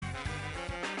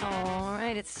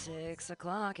It's 6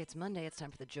 o'clock. It's Monday. It's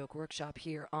time for the Joke Workshop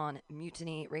here on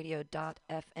MutinyRadio.fm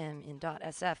in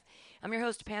 .sf. I'm your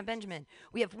host, Pam Benjamin.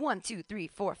 We have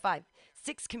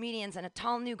 6 comedians and a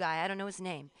tall new guy, I don't know his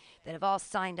name, that have all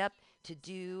signed up to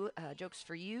do jokes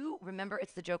for you. Remember,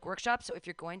 it's the Joke Workshop, so if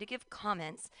you're going to give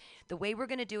comments, the way we're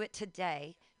going to do it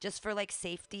today, just for like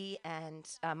safety and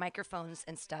microphones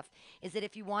and stuff, is that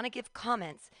if you want to give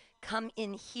comments, come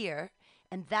in here,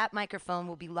 and that microphone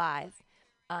will be live.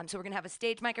 So we're going to have a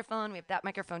stage microphone. We have that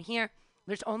microphone here.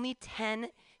 There's only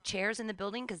 10 chairs in the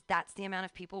building because that's the amount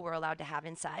of people we're allowed to have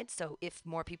inside. So if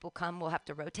more people come, we'll have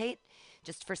to rotate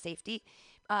just for safety.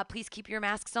 Please keep your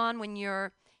masks on when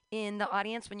you're in the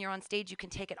audience. When you're on stage, you can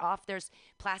take it off. There's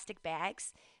plastic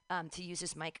bags to use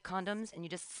as mic condoms, and you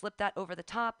just slip that over the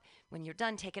top. When you're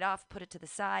done, take it off, put it to the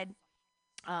side,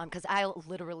 because I'll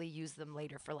literally use them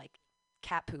later for like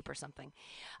cat poop or something.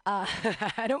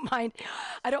 I don't mind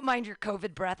your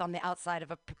COVID breath on the outside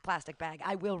of a plastic bag.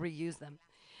 I will reuse them.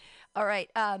 All right.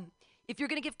 If you're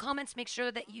going to give comments, make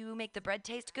sure that you make the bread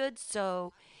taste good.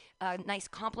 So nice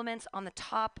compliments on the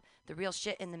top, the real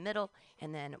shit in the middle,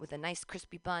 and then with a nice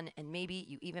crispy bun, and maybe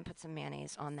you even put some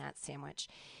mayonnaise on that sandwich.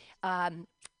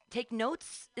 Take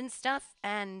notes and stuff,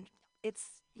 and it's,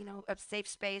 a safe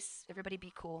space. Everybody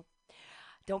be cool.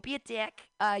 Don't be a dick.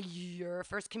 Your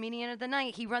first comedian of the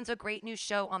night. He runs a great new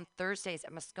show on Thursdays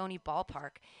at Moscone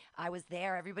Ballpark. I was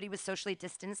there. Everybody was socially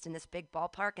distanced in this big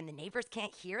ballpark, and the neighbors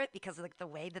can't hear it because of the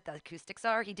way that the acoustics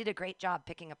are. He did a great job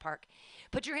picking a park.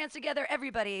 Put your hands together,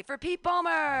 everybody, for Pete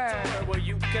Ballmer.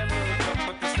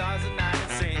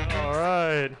 All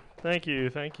right. Thank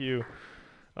you.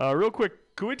 Real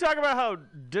quick, can we talk about how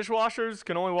dishwashers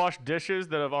can only wash dishes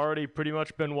that have already pretty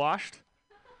much been washed?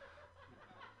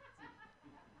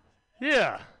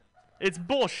 Yeah, it's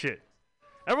bullshit.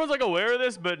 Everyone's aware of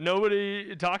this, but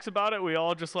nobody talks about it. We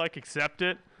all just accept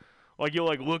it. You'll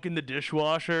look in the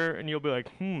dishwasher and you'll be like,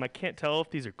 I can't tell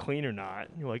if these are clean or not.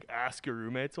 And you ask your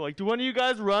roommates, do one of you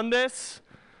guys run this?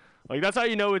 That's how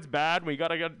you know it's bad, when you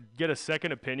gotta get a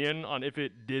second opinion on if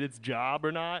it did its job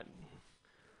or not.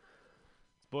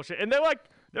 It's bullshit. And they're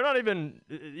not even,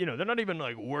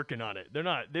 working on it.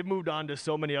 They've moved on to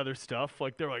so many other stuff.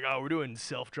 They're we're doing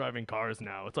self-driving cars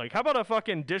now. It's how about a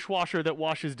fucking dishwasher that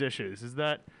washes dishes? Is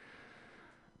that,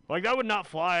 that would not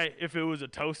fly if it was a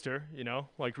toaster,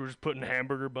 we're just putting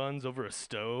hamburger buns over a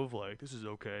stove. This is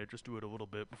okay, just do it a little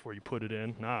bit before you put it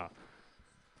in. Nah.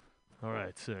 All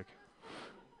right, sick.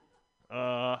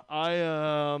 What was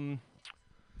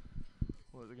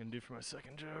I gonna do for my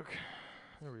second joke?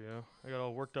 There we go. I got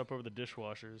all worked up over the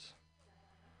dishwashers.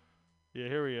 Yeah,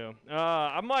 here we go.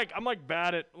 I'm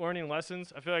bad at learning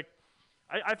lessons. I feel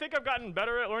I think I've gotten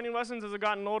better at learning lessons as I've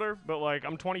gotten older, but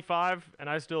I'm 25 and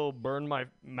I still burn my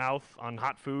mouth on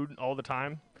hot food all the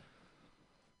time.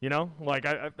 I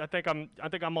think I'm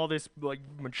all this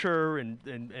mature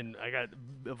and I got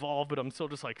evolved, but I'm still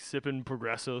just sipping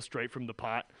Progresso straight from the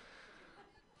pot.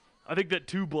 I think that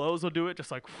 2 blows will do it,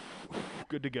 just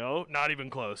good to go. Not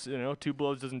even close, 2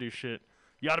 blows doesn't do shit.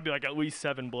 You gotta be at least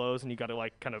 7 blows, and you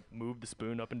gotta kind of move the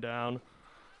spoon up and down.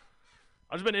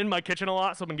 I've just been in my kitchen a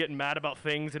lot, so I've been getting mad about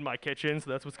things in my kitchen,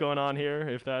 so that's what's going on here,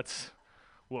 if that's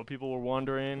what people were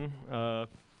wondering.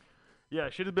 Yeah,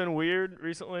 shit has been weird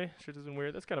recently. Shit has been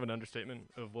weird. That's kind of an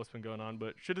understatement of what's been going on,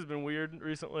 but shit has been weird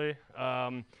recently.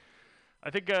 I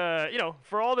think,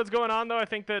 for all that's going on, though, I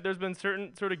think that there's been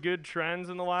certain sort of good trends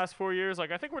in the last 4 years. I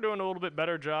think we're doing a little bit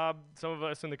better job, some of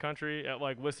us in the country, at,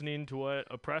 listening to what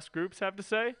oppressed groups have to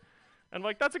say. And,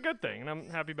 that's a good thing, and I'm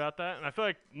happy about that. And I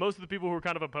feel most of the people who are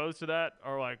kind of opposed to that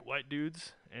are, white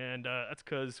dudes. And that's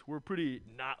because we're pretty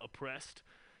not oppressed.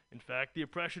 In fact, the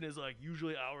oppression is,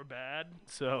 usually our bad.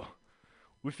 So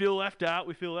we feel left out.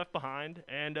 We feel left behind.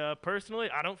 And personally,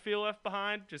 I don't feel left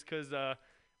behind just because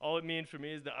all it means for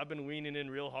me is that I've been leaning in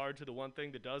real hard to the one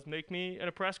thing that does make me an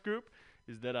oppressed group,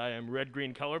 is that I am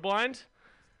red-green colorblind.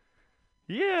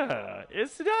 Yeah,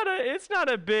 it's not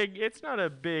a big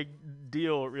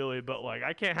deal really, but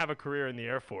I can't have a career in the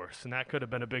Air Force, and that could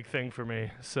have been a big thing for me.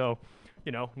 So,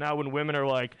 now when women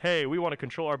are hey, we want to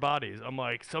control our bodies, I'm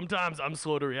sometimes I'm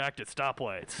slow to react at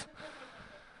stoplights.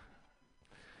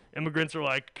 Immigrants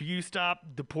are can you stop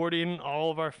deporting all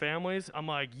of our families? I'm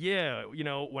yeah,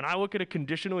 when I look at a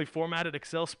conditionally formatted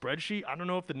Excel spreadsheet, I don't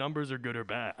know if the numbers are good or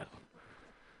bad.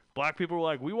 Black people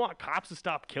are we want cops to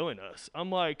stop killing us.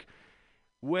 I'm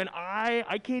when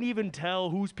I can't even tell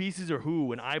whose pieces are who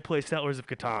when I play Settlers of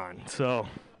Catan. So,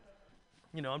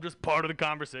 I'm just part of the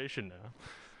conversation now.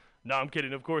 No, I'm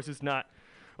kidding. Of course, it's not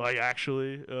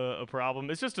actually a problem.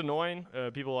 It's just annoying.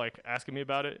 People asking me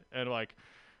about it, and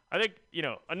I think,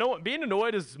 being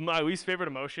annoyed is my least favorite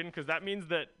emotion because that means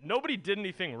that nobody did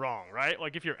anything wrong, right?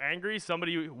 Like if you're angry,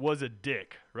 somebody was a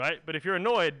dick, right? But if you're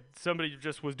annoyed, somebody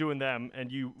just was doing them and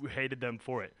you hated them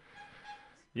for it.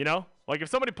 Like if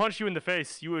somebody punched you in the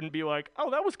face, you wouldn't be like,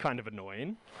 oh, that was kind of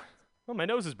annoying. Well, my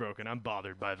nose is broken. I'm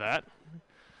bothered by that.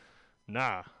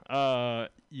 Nah.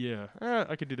 Yeah.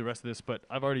 I could do the rest of this, but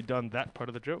I've already done that part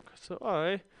of the joke, so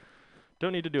I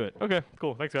don't need to do it. Okay,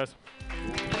 cool. Thanks, guys.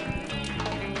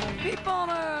 Pete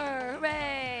Palmer!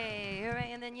 Hooray! Hooray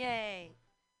and then yay.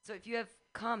 So if you have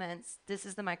comments, this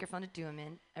is the microphone to do them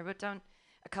in. I wrote down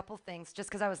a couple things just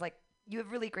because I was like, you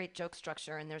have really great joke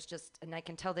structure, and and I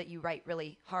can tell that you write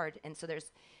really hard, and so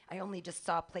I only just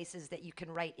saw places that you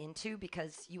can write into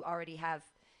because you already have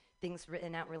things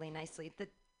written out really nicely.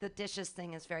 The dishes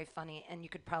thing is very funny, and you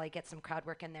could probably get some crowd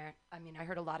work in there. I mean, I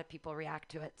heard a lot of people react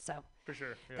to it, so for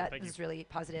sure. Yeah, that was really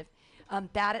positive.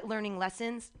 Bad at learning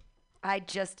lessons. I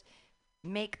just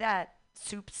make that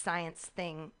soup science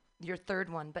thing your third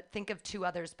one, but think of 2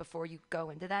 others before you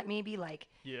go into that. Maybe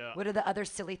what are the other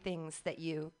silly things that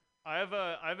you? I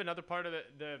have another part of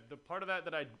the part of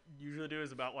that I usually do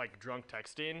is about like drunk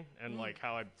texting and like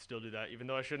how I still do that even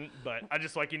though I shouldn't. But I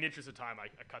just like in the interest of time I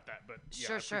cut that. But yeah,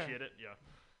 sure, I appreciate it.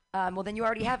 Yeah. Well, then you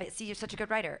already have it. See, you're such a good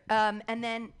writer. And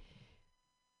then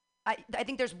I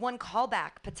think there's one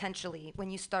callback potentially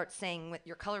when you start saying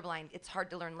you're colorblind. It's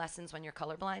hard to learn lessons when you're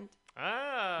colorblind.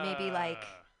 Maybe like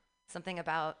something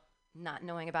about not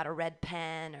knowing about a red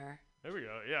pen or. There we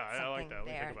go. Yeah, I like that.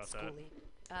 We think about schooly.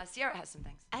 That. Sierra has some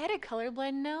things. I had a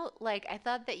colorblind note. Like, I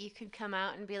thought that you could come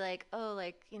out and be like, oh,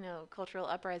 like, cultural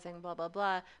uprising, blah, blah,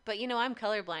 blah. But, I'm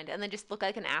colorblind. And then just look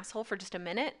like an asshole for just a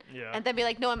minute. Yeah. And then be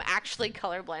like, no, I'm actually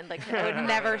colorblind. Like, I would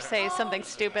never say something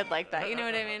stupid like that. You know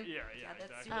what I mean? Yeah,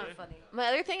 that's exactly. super funny. My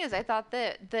other thing is I thought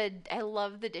that I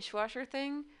love the dishwasher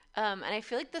thing. And I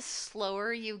feel like the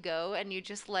slower you go and you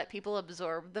just let people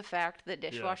absorb the fact that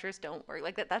dishwashers don't work,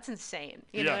 like that's insane.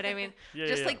 You know what I mean?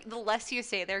 Just like the less you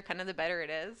say there, kind of the better it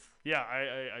is. Yeah,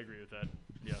 I agree with that.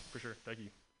 Yeah, for sure. Thank you.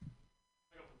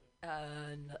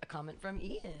 A comment from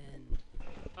Ian.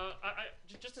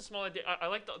 Just a small idea. I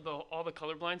like all the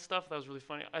colorblind stuff. That was really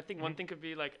funny. I think one thing could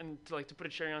be like, and to put a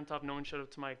cherry on top, no one showed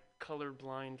up to my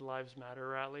colorblind Lives Matter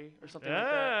rally or something like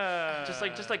that.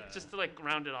 Just to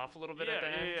round it off a little bit at the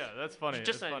end. Yeah, that's funny.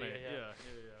 Just that's an funny. idea, Yeah.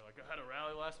 Like I had a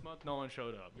rally last month, no one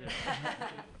showed up. Yeah.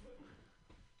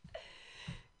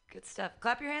 Good stuff.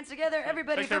 Clap your hands together,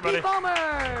 everybody, Thanks, for Pete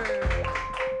Palmer.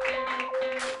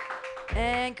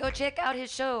 And go check out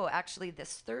his show, actually,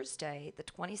 this Thursday, the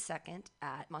 22nd,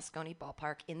 at Moscone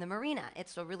Ballpark in the Marina.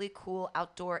 It's a really cool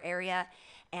outdoor area,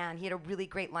 and he had a really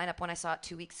great lineup when I saw it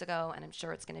 2 weeks ago, and I'm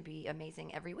sure it's going to be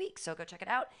amazing every week. So go check it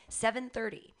out,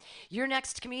 7:30. Your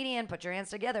next comedian, put your hands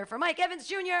together for Mike Evans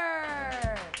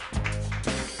Jr.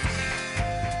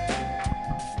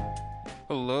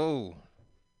 Hello.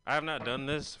 I have not done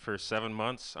this for 7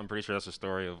 months. I'm pretty sure that's a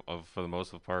story of for the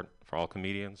most part, for all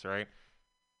comedians, right?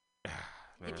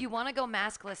 If you want to go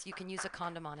maskless, you can use a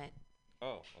condom on it.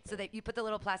 Oh, okay. So that you put the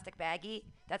little plastic baggie.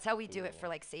 That's how we do it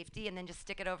for safety, and then just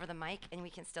stick it over the mic, and we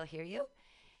can still hear you. Sure.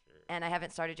 And I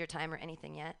haven't started your time or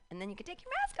anything yet. And then you can take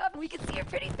your mask off, and we can see your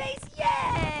pretty face.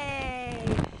 Yay!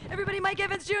 Everybody, Mike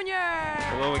Evans Jr.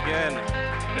 Hello again.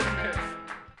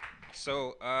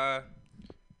 So, I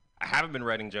haven't been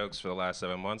writing jokes for the last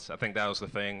 7 months. I think that was the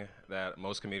thing that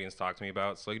most comedians talk to me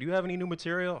about. It's like, do you have any new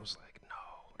material? I was like,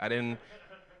 no.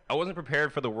 I wasn't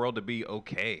prepared for the world to be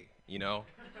okay,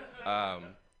 that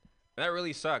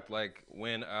really sucked. Like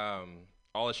when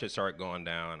all this shit started going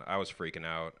down, I was freaking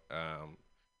out.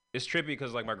 It's trippy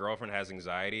because my girlfriend has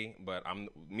anxiety, but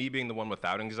me being the one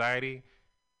without anxiety,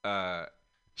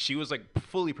 she was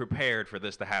fully prepared for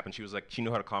this to happen. She was she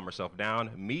knew how to calm herself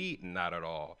down. Me, not at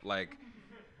all.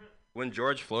 When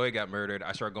George Floyd got murdered,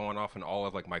 I started going off on all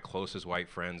of my closest white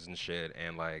friends and shit,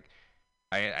 and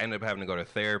I ended up having to go to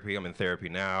therapy. I'm in therapy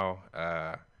now.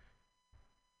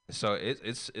 So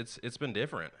it's been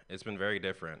different. It's been very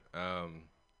different. I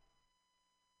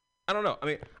don't know. I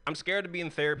mean, I'm scared to be in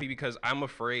therapy because I'm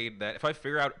afraid that if I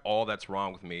figure out all that's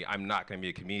wrong with me, I'm not going to be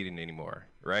a comedian anymore,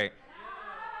 right?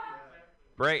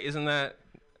 Right? Isn't that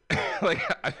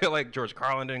I feel like George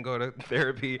Carlin didn't go to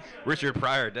therapy. Richard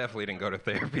Pryor definitely didn't go to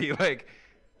therapy.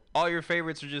 All your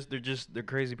favorites are they're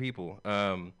crazy people.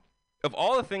 Of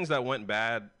all the things that went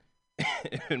bad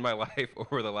in my life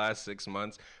over the last 6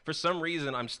 months, for some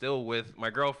reason I'm still with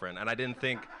my girlfriend, and I didn't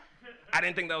think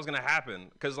that was gonna happen.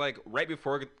 Cause right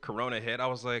before Corona hit, I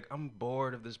was like, I'm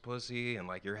bored of this pussy, and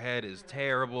your head is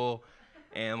terrible,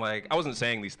 and I wasn't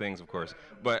saying these things, of course,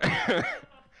 but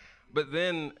but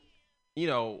then,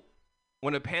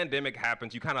 when a pandemic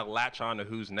happens, you kind of latch on to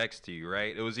who's next to you,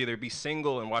 right? It was either be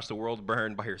single and watch the world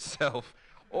burn by yourself,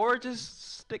 or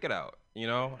just stick it out, you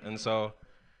know? And so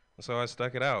I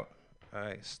stuck it out.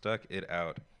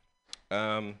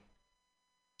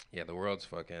 Yeah, the world's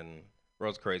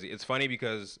crazy. It's funny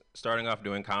because starting off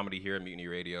doing comedy here at Mutiny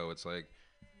Radio, it's like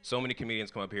so many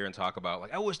comedians come up here and talk about,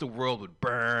 like, I wish the world would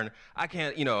burn. I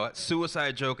can't,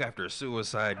 suicide joke after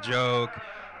suicide joke.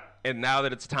 And now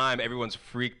that it's time, everyone's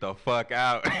freaked the fuck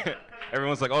out.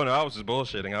 Everyone's like, oh, no, I was just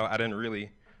bullshitting. I didn't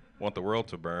really want the world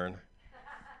to burn.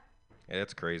 Yeah,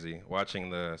 it's crazy.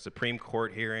 Watching the Supreme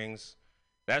Court hearings,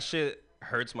 that shit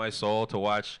hurts my soul to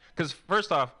watch. Because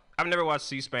first off, I've never watched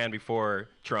C-SPAN before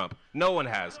Trump. No one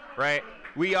has, right?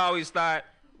 We always thought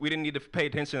we didn't need to pay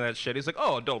attention to that shit. He's like,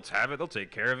 oh, adults have it. They'll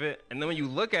take care of it. And then when you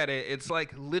look at it, it's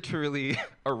like literally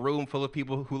a room full of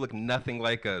people who look nothing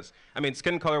like us. I mean,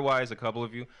 skin color-wise, a couple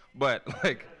of you. But,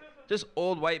 like, just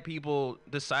old white people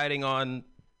deciding on,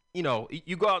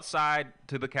 you go outside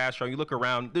to the Castro, you look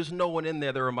around, there's no one in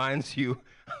there that reminds you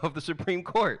of the Supreme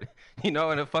Court, and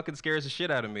it fucking scares the shit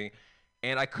out of me.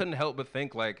 And I couldn't help but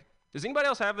think, like, does anybody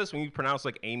else have this when you pronounce,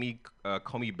 like, Amy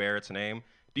Comey Barrett's name?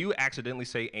 Do you accidentally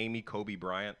say Amy Kobe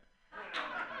Bryant?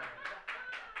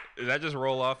 Does that just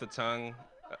roll off the tongue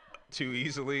too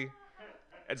easily?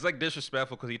 It's, like,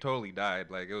 disrespectful because he totally died.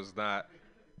 Like, it was not,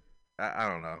 I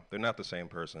don't know. They're not the same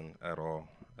person at all.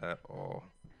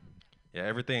 Yeah,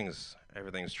 everything's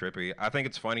trippy. I think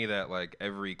it's funny that, like,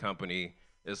 every company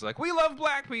is like, we love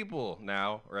black people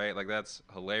now, right? Like, that's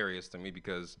hilarious to me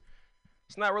because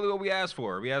it's not really what we asked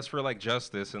for. We asked for, like,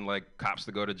 justice and, like, cops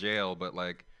to go to jail, but,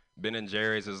 like, Ben and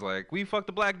Jerry's is like, we fucked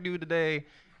a black dude today.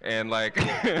 And, like,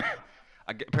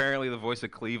 apparently the voice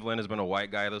of Cleveland has been a white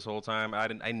guy this whole time.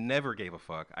 I never gave a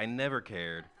fuck. I never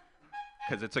cared.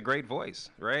 Because it's a great voice,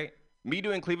 right? Me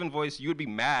doing Cleveland voice, you would be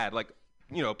mad. Like,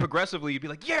 progressively, you'd be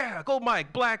like, yeah, go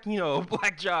Mike, black,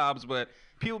 black jobs. But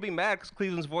people be mad because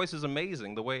Cleveland's voice is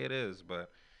amazing the way it is.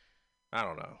 But I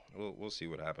don't know. We'll see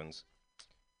what happens.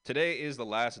 Today is the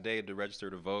last day to register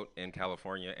to vote in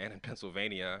California and in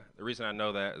Pennsylvania. The reason I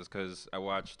know that is because I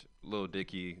watched Lil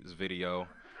Dicky's video.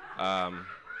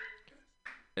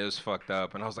 It was fucked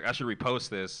up, and I was like, I should repost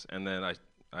this, and then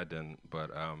I didn't. But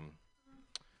I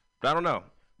don't know.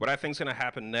 What I think is going to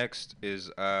happen next is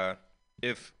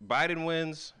if Biden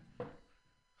wins,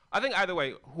 I think either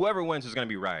way, whoever wins is going to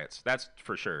be riots. That's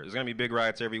for sure. There's going to be big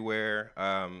riots everywhere.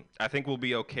 I think we'll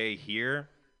be okay here.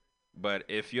 But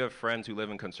if you have friends who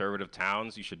live in conservative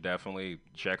towns, you should definitely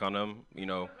check on them,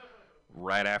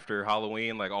 right after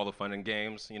Halloween, like all the fun and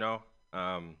games,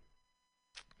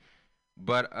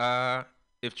 But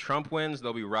if Trump wins,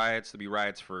 there'll be riots. There'll be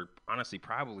riots for, honestly,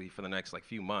 probably for the next, like,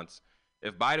 few months.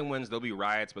 If Biden wins, there'll be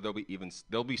riots, but there'll be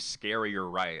scarier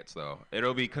riots, though.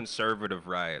 It'll be conservative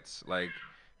riots, like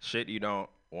shit you don't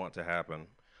want to happen.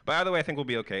 But either way, I think we'll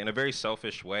be okay. In a very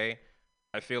selfish way,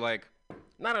 I feel like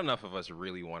not enough of us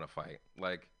really want to fight.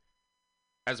 Like,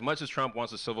 as much as Trump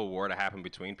wants a civil war to happen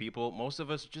between people, most of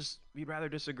us we'd rather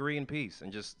disagree in peace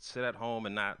and just sit at home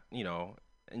and not,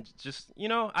 and just,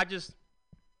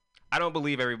 I don't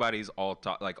believe everybody's all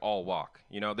talk, like all walk.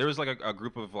 There was like a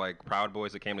group of like Proud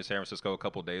Boys that came to San Francisco a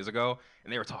couple days ago,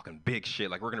 and they were talking big shit.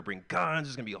 Like, we're gonna bring guns.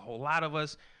 There's gonna be a whole lot of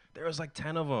us. There was like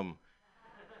 10 of them.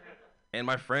 And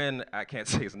my friend, I can't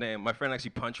say his name. My friend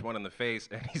actually punched one in the face,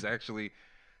 and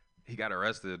he got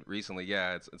arrested recently.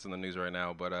 Yeah, it's in the news right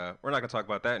now. But we're not gonna talk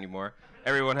about that anymore.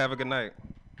 Everyone, have a good night.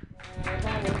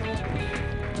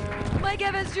 Mike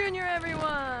Evans Jr.,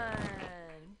 everyone,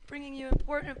 bringing you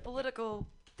important political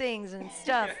things and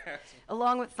stuff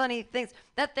along with funny things.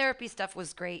 That therapy stuff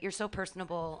was great. You're so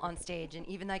personable on stage, and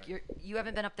even like you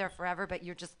haven't been up there forever, but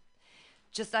you're just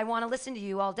I want to listen to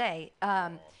you all day.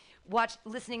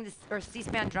 Listening to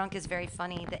C-SPAN drunk is very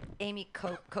funny. The Amy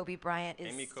Kobe Bryant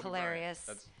is hilarious.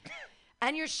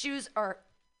 And your shoes are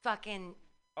fucking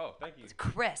thank you.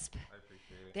 Crisp. I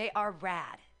appreciate it. They are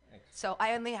rad. Thanks. So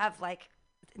I only have like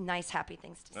nice, happy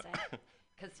things to say.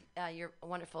 Because you're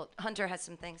wonderful. Hunter has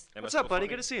some things. What's up, buddy?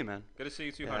 Good to see you, man. Good to see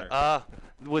you too, Hunter.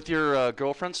 With your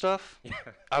girlfriend stuff,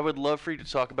 I would love for you to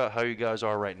talk about how you guys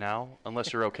are right now,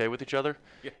 unless you're okay with each other.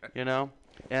 Yeah.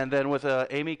 And then with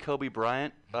Amy Kobe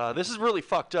Bryant, this is really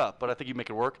fucked up, but I think you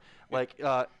make it work. Like,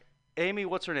 Amy,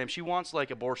 what's her name? She wants, like,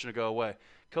 abortion to go away.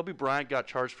 Kobe Bryant got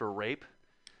charged for rape.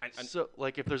 So,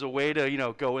 like, if there's a way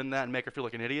to, go in that and make her feel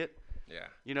like an idiot. Yeah.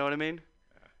 You know what I mean?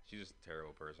 She's just a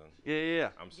terrible person. Yeah.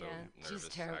 I'm so nervous.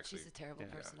 She's a terrible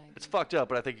person. It's fucked up,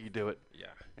 but I think you can do it. Yeah.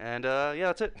 And,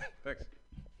 that's it. Thanks.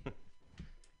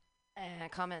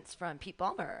 And comments from Pete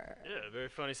Ballmer. Yeah, very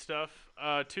funny stuff.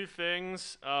 Two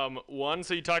things. One,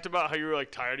 so you talked about how you were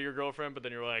like tired of your girlfriend, but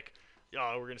then you were like,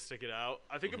 oh, we're gonna stick it out.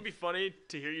 I think it'd be funny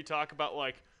to hear you talk about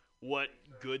like what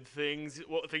things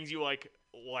you like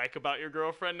about your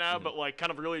girlfriend now, but like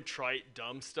kind of really trite,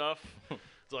 dumb stuff.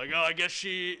 It's like, oh, I guess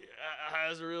she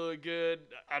has a really good,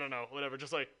 I don't know, whatever,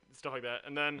 just like stuff like that.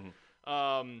 And then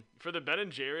for the Ben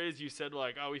and Jerry's, you said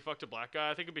like, oh, we fucked a black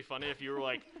guy. I think it'd be funny if you were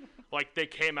like they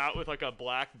came out with like a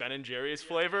black Ben and Jerry's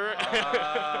flavor.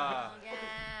 Yeah.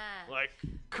 Like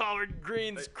collard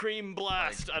greens cream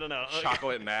blast. Like I don't know.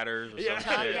 Chocolate matters or Yeah.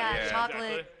 some shit. Yeah,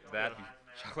 chocolate. Exactly. That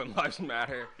chocolate lives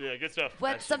matter. Yeah, good stuff.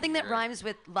 What something that great. rhymes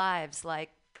with lives, like,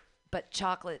 but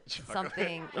chocolate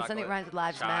something. Something that rhymes with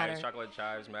lives matter. Chocolate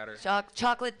chives matter.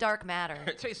 Chocolate dark matter.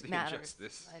 Taste the matters.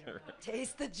 injustice. I don't know.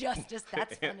 Taste the justice.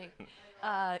 That's funny.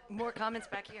 More comments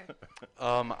back here.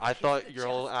 I thought your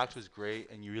whole act was great,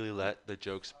 and you really let the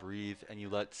jokes breathe, and you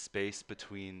let space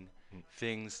between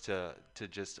things to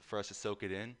just for us to soak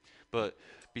it in. But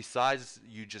besides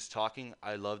you just talking,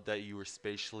 I loved that you were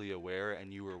spatially aware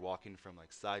and you were walking from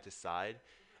like side to side,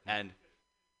 and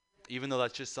even though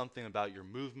that's just something about your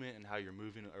movement and how you're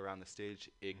moving around the stage,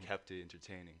 it kept it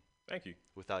entertaining. Thank you.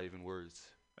 Without even words.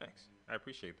 Thanks. I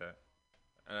appreciate that.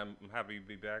 And I'm happy to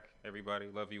be back, everybody.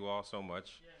 Love you all so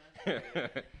much.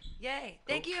 Yay.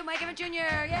 Thank you, Mike Evans Jr.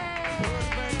 Yay.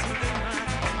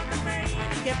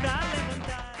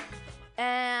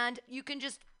 And you can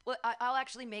just, I'll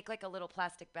actually make like a little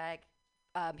plastic bag.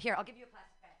 Here, I'll give you a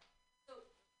plastic bag. So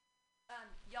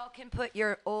y'all can put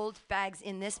your old bags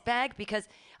in this bag because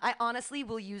I honestly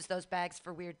will use those bags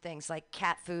for weird things like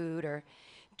cat food or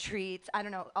treats. I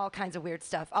don't know, all kinds of weird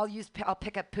stuff. I'll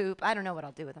pick up poop. I don't know what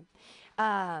I'll do with them.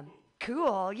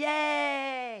 Cool.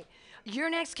 Yay. Your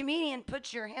next comedian,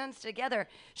 put your hands together.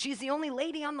 She's the only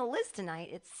lady on the list tonight.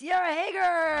 It's Sierra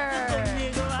Hager.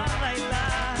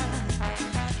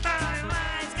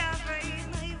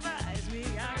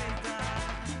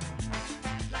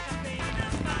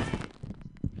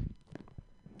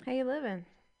 How you living?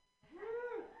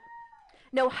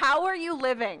 No, how are you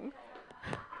living?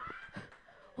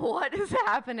 What is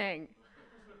happening?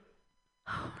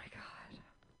 Oh my God.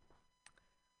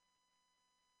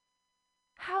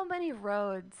 How many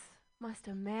roads must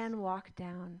a man walk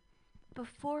down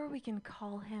before we can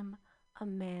call him a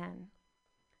man?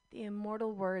 The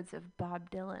immortal words of Bob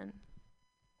Dylan.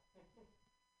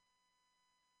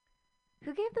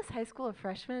 Who gave this high school of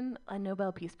freshmen a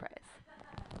Nobel Peace Prize?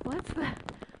 What's that?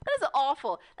 That is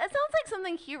awful. That sounds like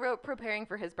something he wrote preparing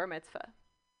for his bar mitzvah.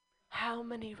 How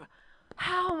many roads?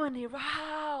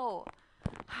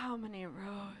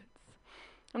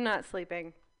 I'm not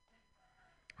sleeping.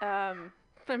 I'm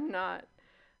not.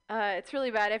 It's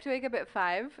really bad. I have to wake up at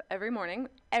 5 every morning.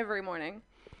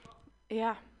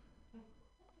 Yeah.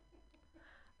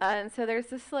 And so there's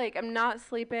this like, I'm not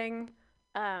sleeping.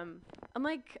 I'm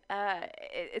like,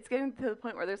 it's getting to the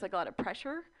point where there's like a lot of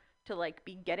pressure to like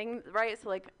be getting right. So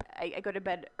like I go to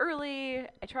bed early,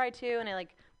 I try to, and I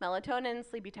like melatonin,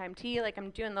 sleepy time tea, like I'm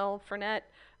doing the whole Fernet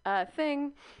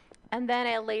thing. And then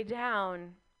I lay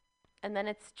down, and then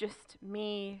it's just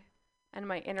me and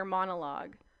my inner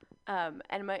monologue.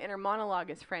 And my inner monologue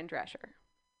is Fran Drescher.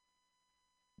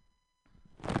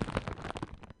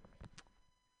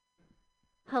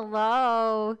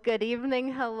 Hello, good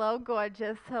evening, hello,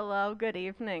 gorgeous, hello, good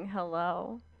evening,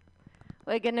 hello.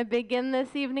 We're going to begin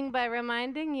this evening by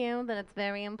reminding you that it's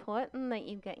very important that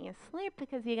you get your sleep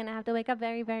because you're going to have to wake up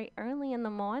very, very early in the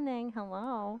morning.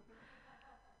 Hello.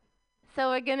 So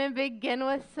we're going to begin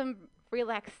with some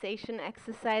relaxation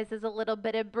exercises, a little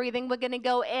bit of breathing. We're going to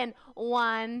go in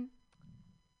 1,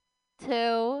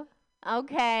 2,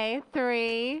 okay,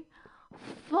 3,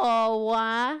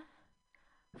 4,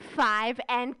 5,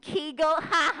 and Kegel,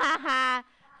 ha ha ha,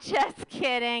 just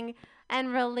kidding,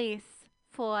 and release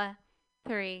 4,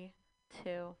 3,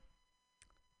 2,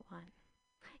 1.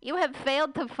 You have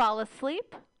failed to fall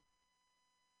asleep.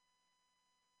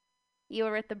 You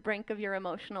are at the brink of your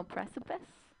emotional precipice,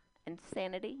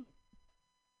 insanity.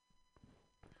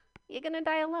 You're going to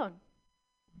die alone.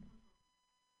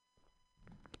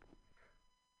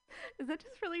 Is that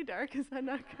just really dark? Is that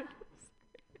not good?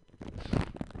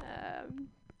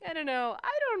 I don't know.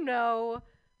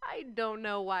 I don't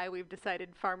know why we've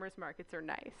decided farmers markets are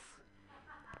nice.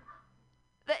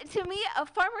 To me, a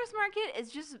farmer's market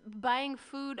is just buying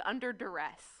food under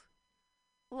duress.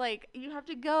 Like, you have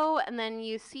to go and then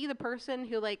you see the person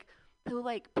who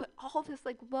put all this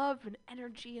like love and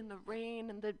energy and the rain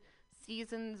and the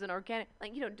seasons and organic,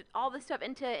 like, you know, all this stuff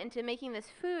into making this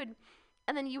food,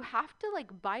 and then you have to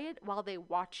like buy it while they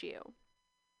watch you.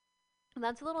 And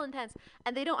that's a little intense.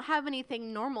 And they don't have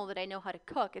anything normal that I know how to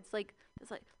cook. It's like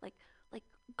this like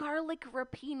garlic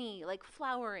rapini, like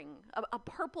flowering, a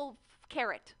purple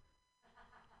carrot.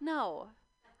 No.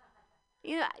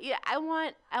 Yeah, I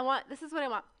want, this is what I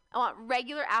want. I want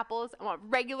regular apples. I want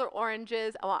regular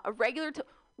oranges. I want a regular,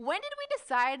 when did we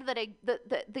decide that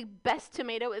the best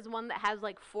tomato is one that has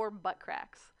like 4 butt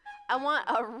cracks? I want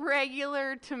a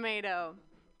regular tomato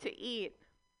to eat.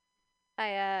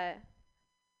 I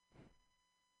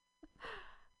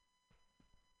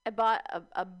bought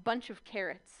a bunch of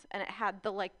carrots, and it had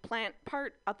the like plant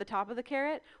part at the top of the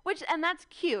carrot, and that's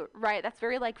cute, right? That's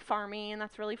very like farmy, and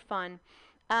that's really fun.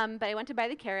 But I went to buy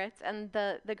the carrots, and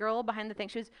the girl behind the thing,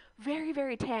 she was very,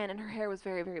 very tan, and her hair was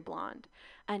very, very blonde.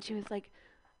 And she was like,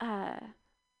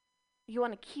 you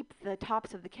want to keep the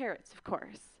tops of the carrots, of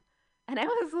course. And I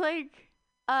was like,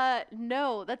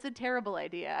 no, that's a terrible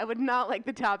idea. I would not like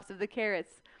the tops of the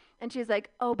carrots. And she's like,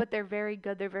 oh, but they're very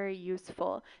good. They're very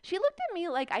useful. She looked at me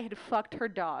like I had fucked her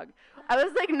dog. I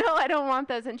was like, no, I don't want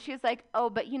those. And she's like,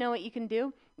 oh, but you know what you can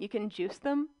do? You can juice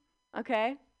them,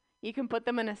 okay? You can put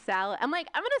them in a salad. I'm like,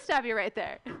 I'm going to stop you right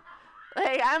there.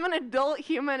 Like, I'm an adult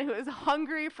human who is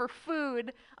hungry for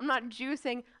food. I'm not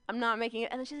juicing. I'm not making it.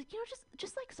 And then she's like,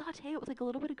 just like saute it with like a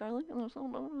little bit of garlic.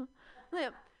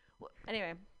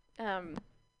 Anyway,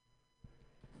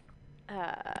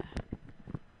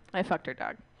 I fucked her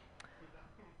dog.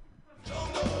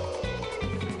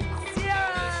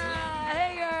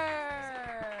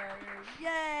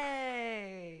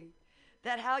 Yay!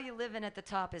 That how you living at the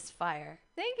top is fire.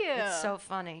 Thank you. It's so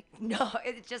funny. No,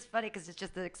 it's just funny because it's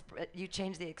just you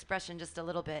change the expression just a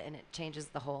little bit and it changes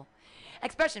the whole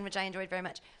expression, which I enjoyed very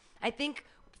much. I think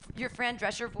your Fran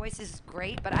Drescher voice is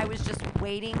great, but I was just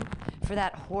waiting for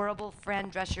that horrible Fran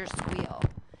Drescher squeal.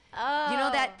 Oh. You know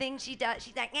that thing she does?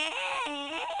 She's like, yeah.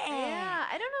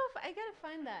 I don't know if I gotta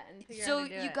find that and figure out how to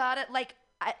do it. So you gotta like.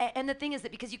 And the thing is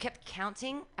that because you kept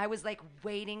counting, I was like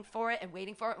waiting for it and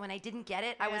waiting for it. When I didn't get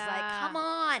it, I was like, come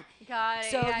on. Got it.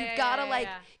 So you've got to like,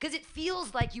 because it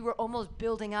feels like you were almost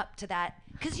building up to that.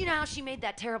 Because you know how she made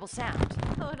that terrible sound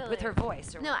with her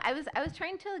voice. No, I was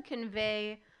trying to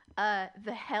convey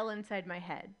the hell inside my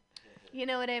head. You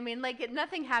know what I mean? Like,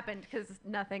 nothing happened because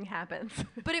nothing happens.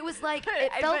 But it was like,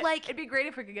 it felt like. It'd be great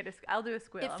if we could get I'll do a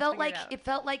squeal. It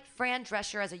felt like Fran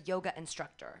Drescher as a yoga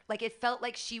instructor. Like, it felt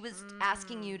like she was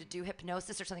asking you to do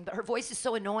hypnosis or something, but her voice is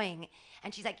so annoying.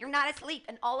 And she's like, you're not asleep.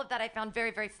 And all of that I found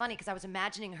very, very funny because I was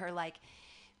imagining her like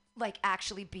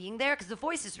actually being there because the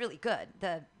voice is really good,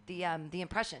 the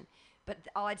impression. But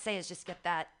all I'd say is just get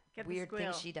that weird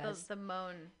thing she does. The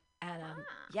moan. And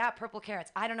yeah, purple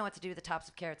carrots. I don't know what to do with the tops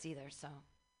of carrots either. So,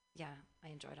 yeah, I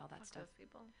enjoyed all that stuff. Those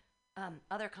people.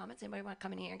 Other comments? Anybody want to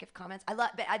come in here and give comments?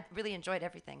 I really enjoyed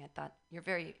everything. I thought you're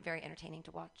very, very entertaining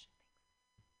to watch.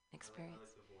 Experience. I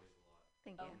like the voice a lot.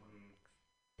 Thank you.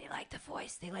 They like the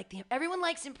voice. They like everyone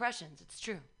likes impressions. It's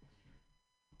true.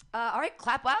 All right,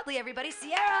 clap wildly, everybody.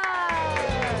 Sierra.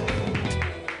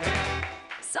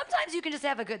 Sometimes you can just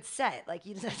have a good set. Like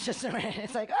you just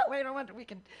it's like, oh wait, I wonder we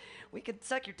could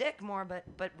suck your dick more,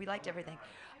 but we liked everything.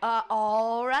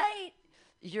 All right,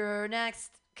 your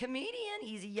next comedian.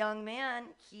 He's a young man.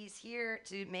 He's here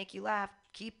to make you laugh.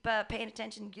 Keep paying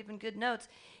attention, giving good notes.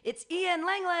 It's Ian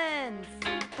Langland.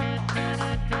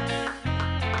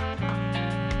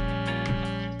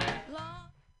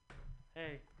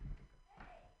 Hey.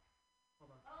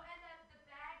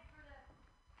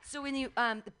 So when you,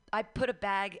 I put a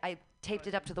bag, I taped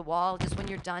it up to the wall. Just when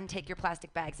you're done, take your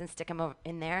plastic bags and stick them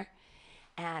in there,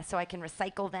 so I can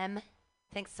recycle them.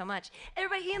 Thanks so much,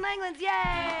 everybody. Ian Langland's,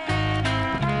 yay!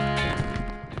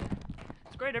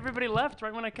 It's great. Everybody left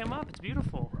right when I came up. It's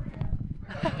beautiful.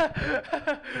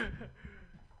 I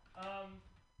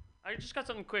just got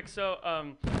something quick. So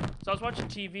I was watching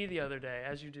TV the other day,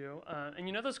 as you do, and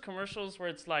you know those commercials where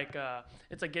it's like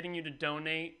getting you to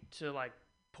donate to like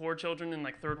poor children in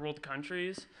like third world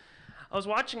countries. I was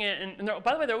watching it, and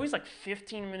by the way, they're always like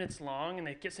 15 minutes long, and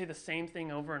they say the same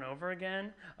thing over and over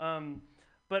again.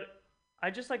 But I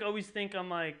just like always think I'm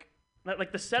like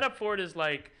the setup for it is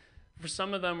like for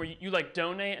some of them where you like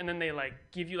donate, and then they like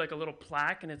give you like a little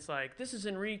plaque, and it's like, this is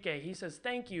Enrique. He says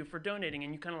thank you for donating,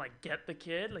 and you kind of like get the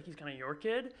kid, like he's kind of your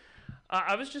kid.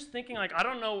 I was just thinking like I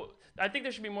don't know. I think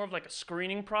there should be more of like a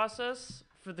screening process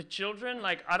for the children.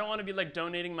 Like I don't want to be like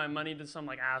donating my money to some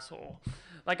like asshole.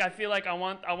 Like I feel like I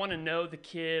want to know the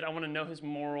kid. I want to know his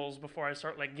morals before I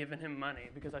start like giving him money,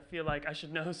 because I feel like I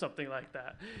should know something like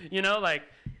that. You know, like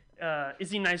is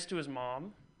he nice to his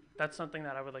mom? That's something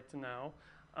that I would like to know.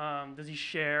 Does he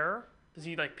share? Does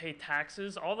he like pay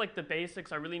taxes? All like the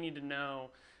basics I really need to know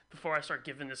before I start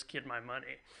giving this kid my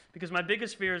money. Because my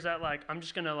biggest fear is that like I'm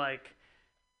just gonna like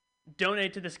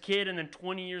donate to this kid, and then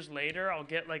 20 years later I'll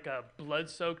get like a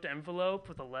blood-soaked envelope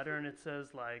with a letter, and it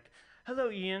says like, Hello,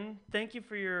 Ian. Thank you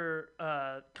for your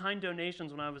kind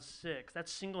donations when I was 6. That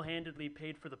single-handedly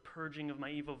paid for the purging of my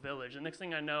evil village. The next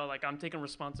thing I know, like, I'm taking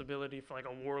responsibility for, like,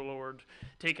 a warlord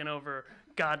taking over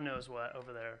God knows what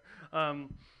over there.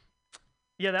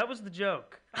 Yeah, that was the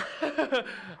joke.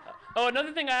 Oh,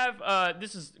 another thing I have,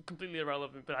 this is completely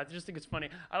irrelevant, but I just think it's funny.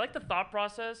 I like the thought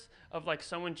process of, like,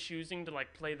 someone choosing to,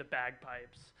 like, play the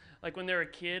bagpipes. Like, when they're a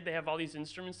kid, they have all these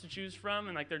instruments to choose from,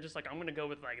 and, like, they're just like, I'm going to go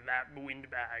with, like, that wind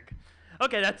bag.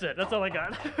 Okay, that's it. That's all I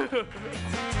got. The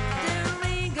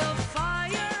Ring of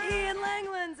Fire. Ian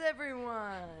Langlands,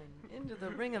 everyone. Into the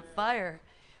Ring of Fire.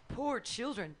 Poor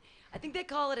children. I think they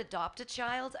call it adopt a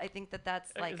child. I think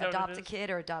that's like that adopt a kid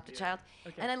or adopt a child.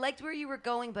 Okay. And I liked where you were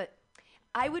going, but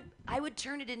I would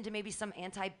turn it into maybe some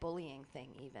anti-bullying thing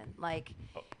even. Like,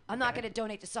 I'm not going to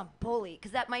donate to some bully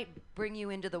because that might bring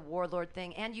you into the warlord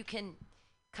thing. And you can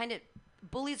kind of,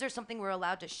 bullies are something we're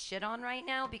allowed to shit on right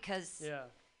now because. Yeah.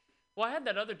 Well, I had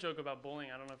that other joke about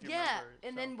bullying. I don't know if you remember. Yeah,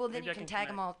 and so then then maybe you I can tag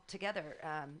them connect. all together.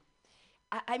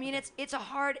 I mean, it's a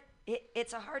hard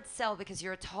sell because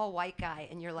you're a tall white guy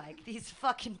and you're like, these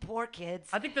fucking poor kids.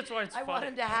 I think that's why it's I funny. want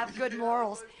them to have good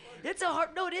morals. It's a hard.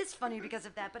 No, it is funny because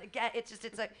of that. But again,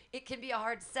 it can be a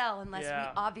hard sell unless Yeah.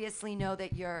 we obviously know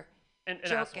that you're An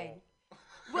joking. asshole.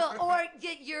 Well, or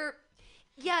you're.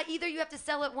 Yeah, either you have to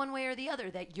sell it one way or the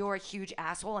other, that you're a huge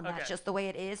asshole and that's Okay. just the way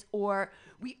it is, or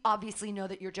we obviously know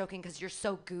that you're joking because you're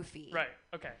so goofy. Right.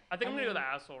 Okay. I think I'm gonna go the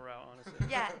asshole route, honestly.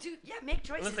 Yeah, dude. Yeah, make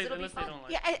choices. Unless they It'll be don't fun.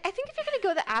 like. Yeah, I think if you're gonna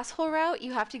go the asshole route,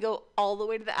 you have to go all the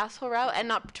way to the asshole route and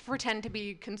not pretend to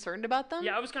be concerned about them.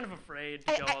 Yeah, I was kind of afraid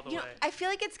to go all the way. I feel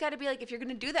like it's got to be like if you're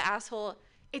gonna do the asshole,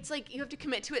 it's like you have to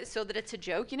commit to it so that it's a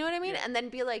joke. You know what I mean? Yeah. And then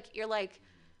be like, you're like,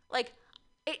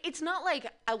 it's not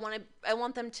like I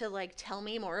want them to like tell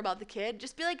me more about the kid.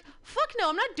 Just be like, fuck no,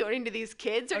 I'm not donating to these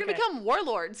kids. They're gonna Okay. become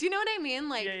warlords. You know what I mean?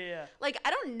 Like, Yeah. like I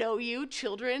don't know you,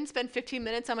 children. Spend 15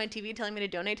 minutes on my TV telling me to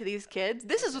donate to these kids.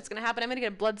 This is what's gonna happen. I'm gonna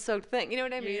get a blood-soaked thing. You know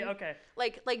what I mean? Yeah, okay.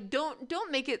 Like don't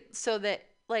make it so that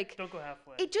like. Don't go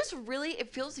halfway. It just really,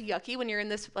 it feels yucky when you're in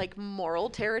this like moral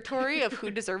territory of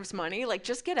who deserves money. Like,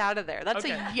 just get out of there. That's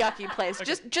Okay. a yucky place.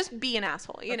 Okay. Just be an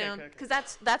asshole, you know? okay. Because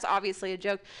that's obviously a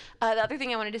joke. The other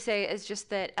thing I wanted to say is just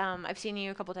that I've seen you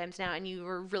a couple times now, and you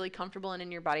were really comfortable and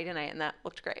in your body tonight, and that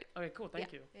looked great. Okay, cool.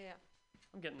 Thank you. Yeah.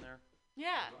 I'm getting there.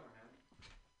 Yeah.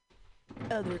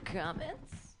 Other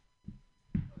comments?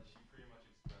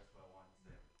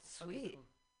 Sweet.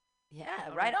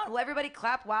 Yeah, right on. Well, everybody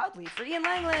clap wildly for Ian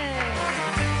Langland.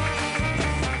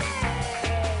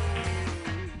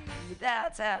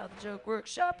 That's how the Joke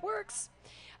Workshop works.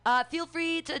 Feel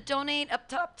free to donate up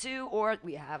top too, or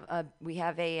we have a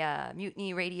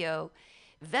Mutiny Radio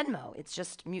Venmo. It's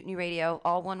just Mutiny Radio,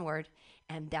 all one word,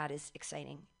 and that is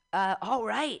exciting. All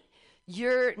right.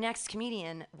 Your next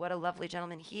comedian, what a lovely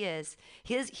gentleman he is.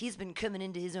 He's been coming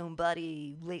into his own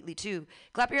body lately too.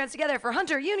 Clap your hands together for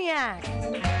Hunter Uniac.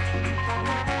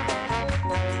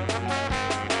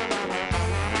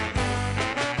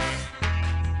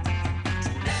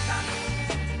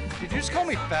 Did you just call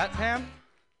me Fat Pam?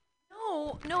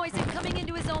 No, I said coming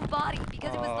into his own body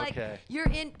because it was like okay. you're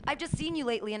in. I've just seen you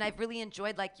lately, and I've really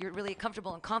enjoyed like you're really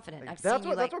comfortable and confident. I've That's seen what you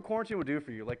like. that's what quarantine will do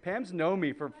for you. Like Pam's known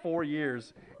me for 4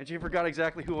 years, and she forgot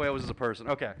exactly who I was as a person.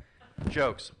 Okay,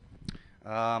 jokes.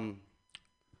 I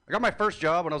got my first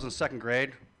job when I was in 2nd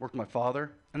grade. Worked with my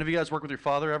father. Any of you guys work with your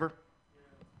father ever?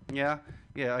 Yeah.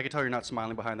 Yeah, I can tell you're not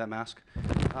smiling behind that mask.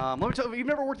 Let me tell you, if you've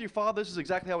never worked with your father, this is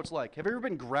exactly how it's like. Have you ever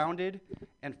been grounded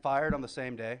and fired on the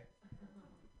same day?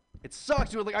 It sucks,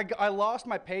 dude. Like I lost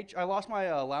my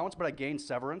allowance, but I gained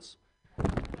severance.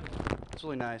 It's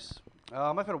really nice.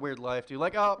 I've had a weird life, dude.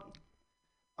 Like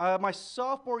my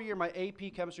sophomore year, my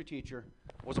AP chemistry teacher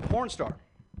was a porn star,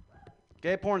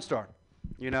 gay porn star,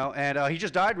 you know, and he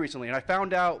just died recently. And I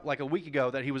found out like a week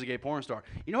ago that he was a gay porn star.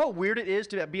 You know how weird it is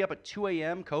to be up at 2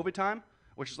 a.m. COVID time,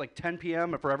 which is like 10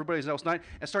 p.m. for everybody else night,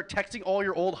 and start texting all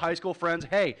your old high school friends,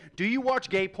 "Hey, do you watch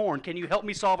gay porn? Can you help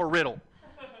me solve a riddle?"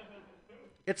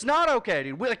 It's not okay,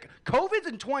 dude. COVID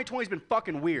in 2020 has been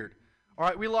fucking weird. All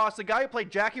right, we lost the guy who played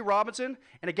Jackie Robinson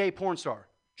and a gay porn star.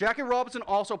 Jackie Robinson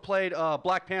also played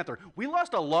Black Panther. We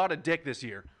lost a lot of dick this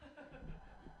year.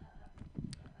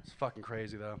 It's fucking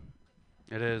crazy, though.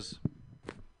 It is.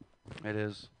 It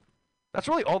is. That's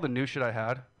really all the new shit I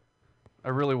had. I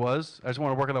really was. I just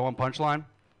want to work on that one punchline.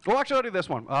 Well, actually, I'll do this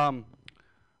one.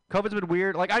 COVID's been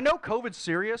weird. Like, I know COVID's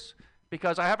serious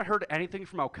because I haven't heard anything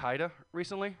from Al-Qaeda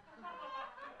recently.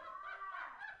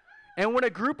 And when a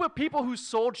group of people whose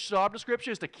sole job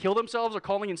description is to kill themselves are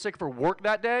calling in sick for work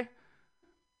that day,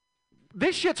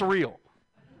 this shit's real.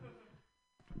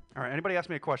 All right, anybody ask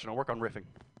me a question? I'll work on riffing.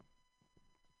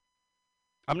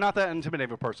 I'm not that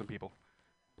intimidating of a person, people.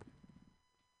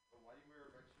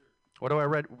 What do I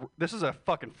read? This is a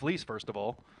fucking fleece, first of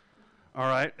all. All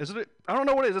right, isn't it? I don't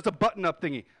know what it is. It's a button-up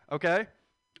thingy. Okay,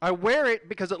 I wear it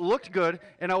because it looked good,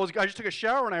 and I just took a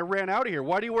shower and I ran out of here.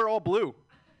 Why do you wear all blue?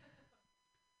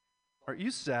 Are you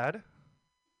sad?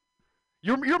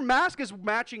 Your mask is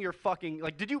matching your fucking,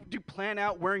 like, did you plan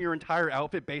out wearing your entire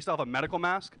outfit based off a medical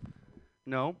mask?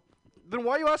 No. Then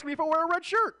why are you asking me if I wear a red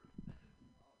shirt?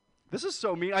 This is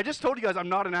so mean. I just told you guys I'm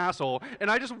not an asshole, and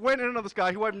I just went in on this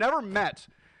guy who I've never met,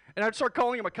 and I'd start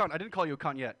calling him a cunt. I didn't call you a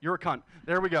cunt yet. You're a cunt.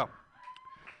 There we go.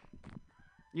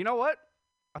 You know what?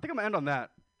 I think I'm going to end on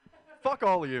that. Fuck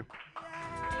all of you.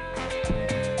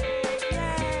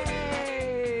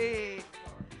 Yay!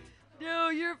 No,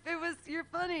 you're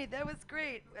funny. That was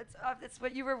great. That's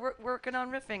what you were working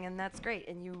on riffing, and that's great.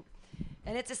 And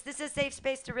this is a safe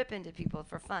space to rip into people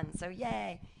for fun. So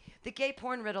yay! The gay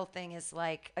porn riddle thing is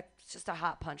like it's just a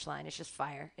hot punchline. It's just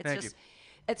fire.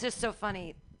 It's just so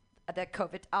funny. That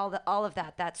COVID, all of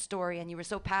that story, and you were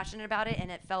so passionate about it, and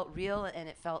it felt real, and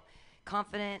it felt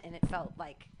confident, and it felt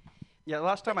like. Yeah, the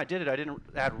last time I did it, I didn't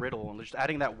add riddle, and just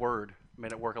adding that word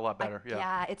made it work a lot better.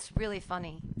 Yeah, it's really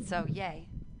funny. So yay!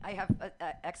 I have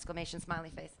a exclamation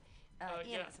smiley face.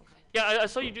 Ian has some comment. Yeah, I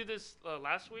saw you do this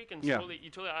last week, and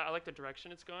I like the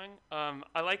direction it's going.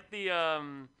 I like the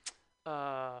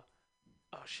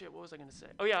oh shit, what was I gonna say?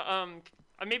 Oh yeah,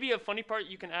 maybe a funny part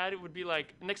you can add, it would be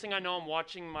like, next thing I know, I'm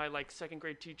watching my like second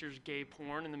grade teacher's gay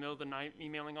porn in the middle of the night,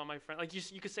 emailing all my friends. Like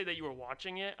you could say that you were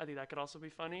watching it. I think that could also be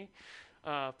funny,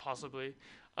 possibly.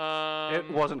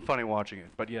 It wasn't funny watching it,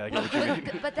 but yeah, I get what you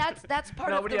mean. But that's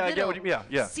part of the riddle. I get what you mean.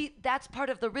 Yeah. See, that's part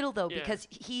of the riddle though, because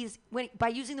by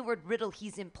using the word riddle,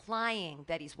 he's implying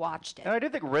that he's watched it. And I do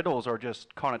think riddles are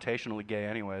just connotationally gay,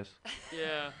 anyways.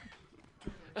 Yeah.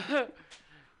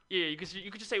 Yeah, you could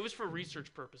just say it was for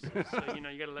research purposes. So you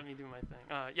got to let me do my thing.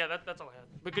 Yeah, that's all I had.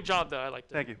 But good job though. I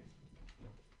liked it. Thank you.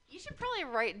 You should probably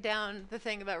write down the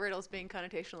thing about riddles being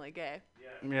connotationally gay.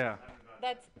 Yeah.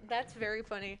 That's very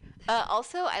funny.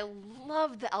 Also, I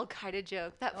love the Al Qaeda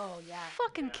joke. That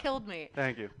fucking killed me.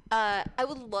 Thank you. I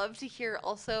would love to hear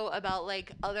also about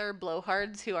like other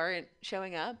blowhards who aren't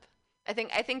showing up. I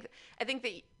think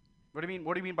that. What do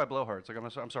you mean by blowhards? Like I'm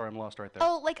sorry, I'm lost right there.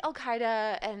 Oh, like Al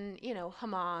Qaeda and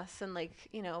Hamas and like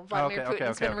Vladimir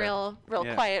Putin's been real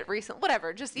quiet recent.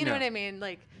 Whatever, just you know what I mean.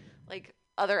 Like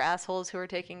other assholes who are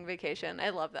taking vacation. I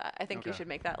love that. I think you should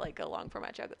make that like a long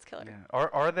format joke. That's killer. Yeah.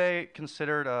 Are they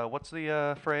considered? What's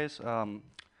the phrase? No.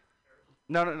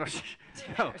 The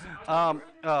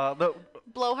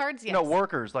blowhards. Yes. No,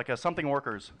 workers, like something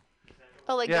workers.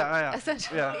 Oh, like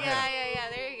essential. Yeah.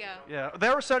 There you go. Yeah,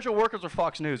 they're essential workers or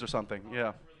Fox News or something.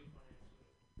 Yeah.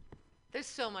 There's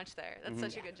so much there. That's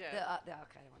such a good joke. The Al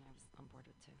Qaeda one I was on board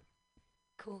with too.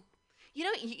 Cool.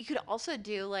 You could also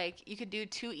do you could do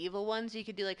two evil ones. You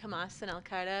could do like Hamas and Al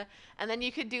Qaeda, and then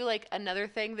you could do like another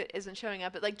thing that isn't showing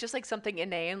up, but like just like something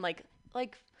inane, like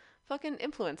fucking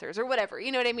influencers or whatever.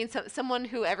 You know what I mean? Someone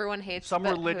who everyone hates. Some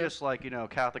religious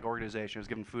Catholic organization who's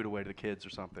giving food away to the kids or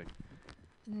something.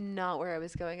 Not where I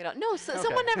was going at all. No,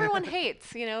 someone everyone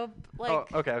hates, like. Oh,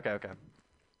 okay.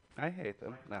 I hate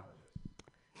them. No.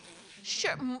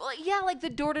 Sure. Yeah, like the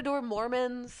door-to-door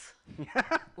Mormons.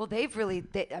 Well,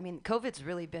 COVID's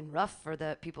really been rough for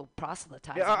the people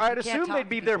proselytizing. Yeah, I'd assume they'd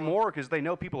be there more because they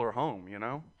know people are home,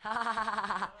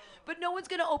 But no one's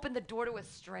going to open the door to a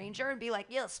stranger and be like,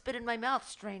 yeah, spit in my mouth,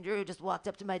 stranger who just walked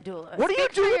up to my door. What do you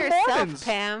do with Mormons?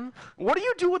 Pam? What do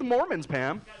you do with Mormons,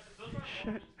 Pam?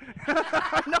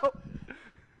 No.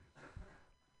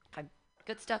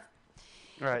 Good stuff.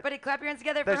 All right. Everybody clap your hands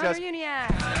together Thanks, for Hunter guys.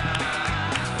 Uniac.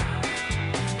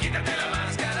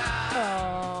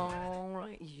 All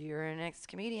right, you're our next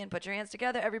comedian. Put your hands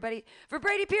together, everybody, for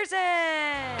Brady Pearson.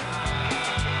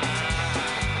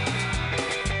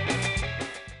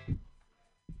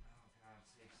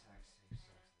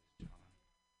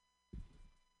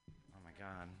 Oh my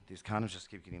God, these condoms just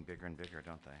keep getting bigger and bigger,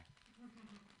 don't they?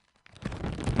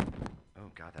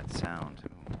 Oh God, that sound.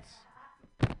 Ooh,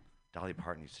 Dolly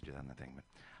Parton used to do that in the thing. But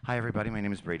hi everybody, my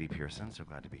name is Brady Pearson. So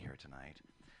glad to be here tonight.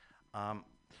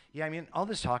 Yeah, I mean, all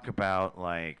this talk about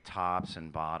like tops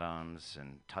and bottoms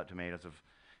and tomatoes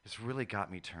it's really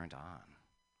got me turned on.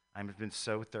 I've been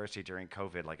so thirsty during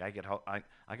COVID. Like I could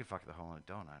fuck the hole in a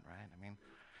donut, right? I mean,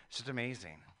 it's just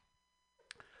amazing.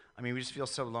 I mean, we just feel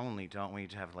so lonely, don't we?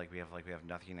 To have we have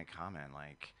nothing in common.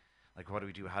 Like what do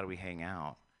we do? How do we hang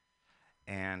out?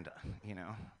 And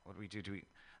what do we do?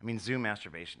 I mean, Zoom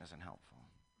masturbation isn't helpful.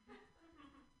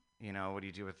 What do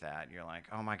you do with that? You're like,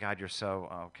 oh my God, you're so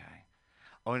okay.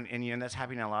 Oh, and that's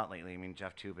happening a lot lately. I mean,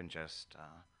 Jeff Toobin just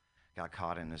got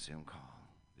caught in the Zoom call.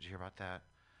 Did you hear about that?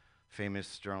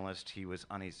 Famous journalist, he was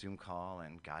on a Zoom call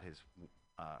and got his,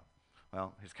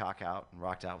 his cock out and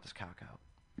rocked out with his cock out.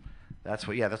 That's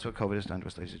what COVID has done to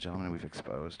us, ladies and gentlemen. We've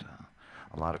exposed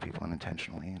a lot of people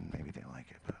unintentionally, and maybe they like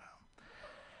it, but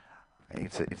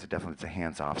it's a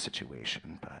hands-off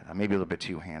situation, but maybe a little bit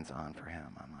too hands-on for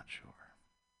him. I'm not sure.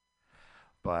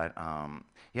 But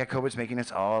COVID's making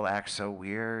us all act so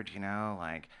weird,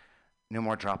 like no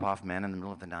more drop-off men in the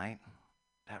middle of the night.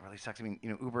 That really sucks. I mean,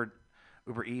 Uber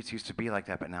Eats used to be like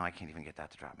that, but now I can't even get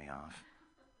that to drop me off.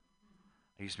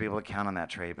 I used to be able to count on that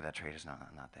trade, but that trade is not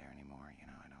there anymore. I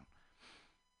don't.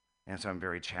 And so I'm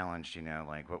very challenged.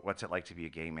 Like what's it like to be a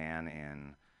gay man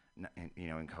in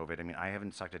COVID? I mean, I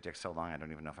haven't sucked a dick so long I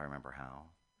don't even know if I remember how.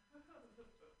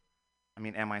 I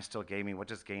mean, am I still gay? I mean, what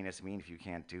does gayness mean if you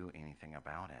can't do anything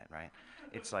about it, right?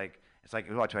 It's like,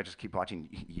 do I just keep watching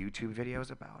YouTube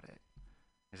videos about it?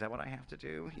 Is that what I have to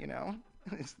do?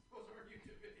 Those are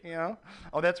YouTube videos.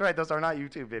 Oh, that's right. Those are not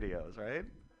YouTube videos, right?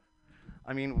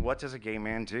 I mean, what does a gay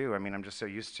man do? I mean, I'm just so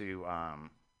used to I'm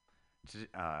just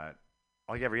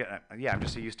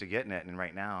so used to getting it, and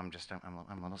right now I'm a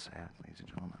little sad, ladies and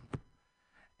gentlemen.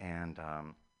 And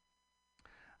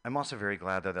I'm also very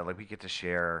glad though that we get to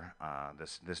share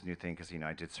this new thing because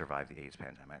I did survive the AIDS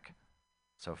pandemic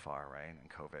so far, right, and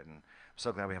COVID, and I'm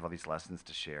so glad we have all these lessons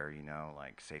to share.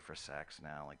 Like safer sex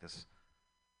now, like this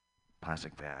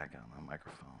plastic bag on the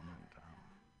microphone.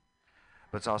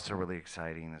 But it's also really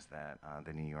exciting is that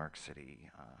the New York City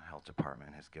Health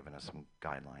Department has given us some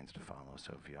guidelines to follow.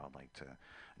 So if y'all like to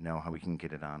know how we can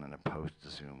get it on in a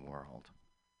post-Zoom world.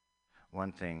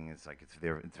 One thing is like it's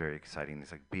very exciting.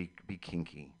 It's like be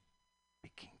kinky,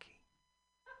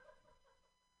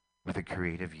 with a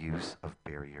creative use of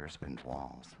barriers and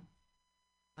walls.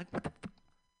 Like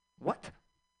what?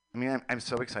 I mean, I'm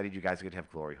so excited you guys get to have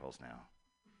glory holes now.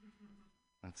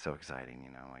 That's so exciting,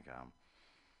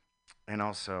 and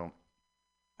also,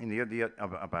 and the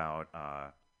about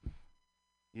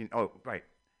right.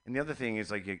 And the other thing is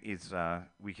like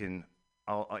we can.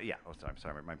 I'm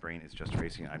sorry. My brain is just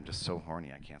racing. I'm just so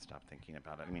horny. I can't stop thinking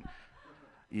about it. I mean,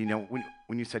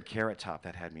 when you said Carrot Top,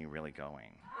 that had me really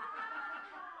going.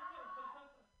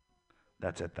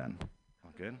 That's it then.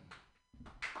 All good?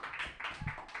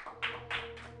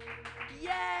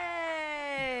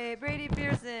 Yay! Brady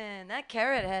Pearson. That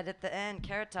carrot head at the end,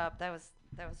 Carrot Top, that was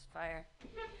fire.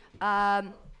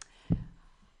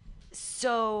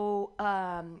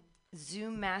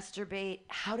 Zoom masturbate.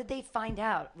 How did they find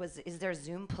out? Is there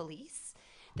Zoom police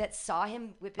that saw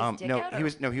him whip his dick out? He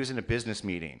was in a business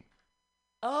meeting.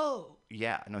 Oh.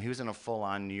 Yeah, no, he was in a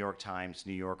full-on New York Times,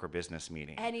 New Yorker business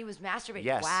meeting. And he was masturbating.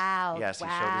 Yes. Wow. Yes, wow.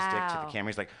 He showed his dick to the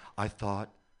camera. He's like, I thought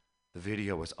the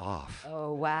video was off.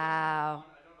 Oh, wow.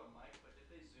 I don't have a mic, but did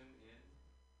they zoom in?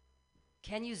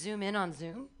 Can you zoom in on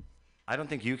Zoom? I don't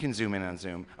think you can zoom in on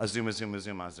Zoom. A Zoom, right?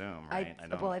 I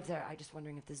don't. Well, if they're, I'm just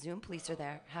wondering if the Zoom police are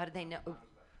there. How did they know?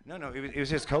 No, it was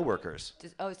his coworkers.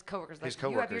 His coworkers. His like,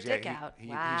 coworkers. You have your dick out. He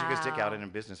took his dick out in a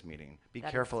business meeting. Be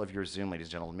careful of your Zoom, ladies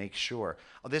and gentlemen. Make sure.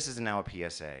 Oh, this is now a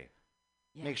PSA.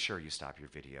 Yeah. Make sure you stop your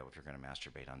video if you're going to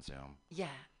masturbate on Zoom. Yeah.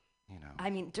 I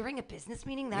mean, during a business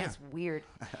meeting, that's weird.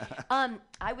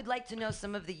 I would like to know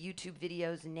some of the YouTube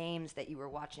videos names that you were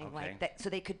watching, okay. like that, so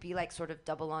they could be like sort of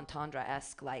double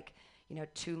entendre-esque, like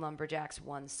 2 lumberjacks,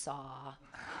 1 saw,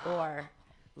 or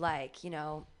like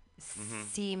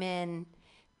semen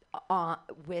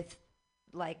with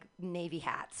like Navy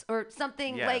hats or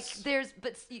something. Yes. Like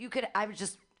but you could.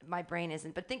 My brain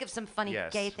isn't. But think of some funny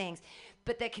gay things,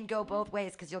 but that can go both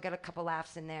ways because you'll get a couple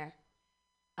laughs in there.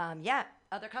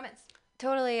 Other comments?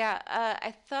 Totally, yeah.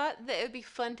 I thought that it would be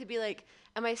fun to be like,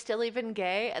 am I still even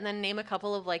gay? And then name a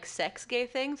couple of like sex gay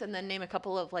things, and then name a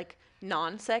couple of like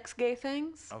non-sex gay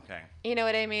things. Okay. You know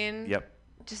what I mean? Yep.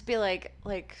 Just be like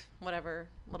whatever,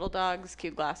 little dogs,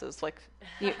 cute glasses. Like,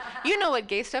 you know what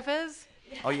gay stuff is?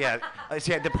 Oh yeah.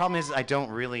 See, the problem is I don't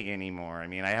really anymore. I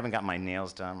mean, I haven't got my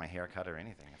nails done, my hair cut, or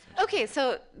anything. Okay,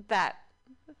 so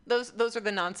those are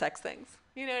the non-sex things.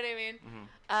 You know what I mean?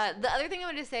 Mm-hmm. The other thing I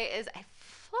wanted to say is I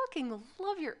fucking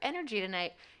love your energy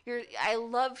tonight. I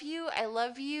love you.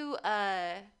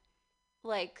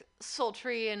 Like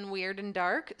sultry and weird and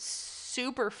dark.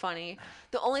 Super funny.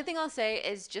 The only thing I'll say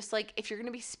is just like if you're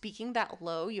gonna be speaking that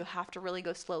low, you have to really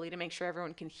go slowly to make sure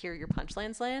everyone can hear your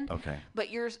punchlines land. Okay. But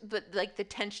like the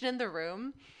tension in the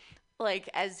room, like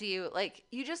as you like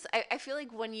you just I feel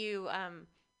like when you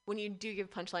do give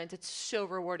punchlines, it's so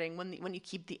rewarding when you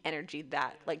keep the energy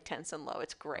that like tense and low.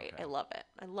 It's great. Okay. I love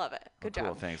it. Good job.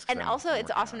 Cool, thanks. And also,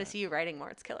 it's awesome to see you writing more.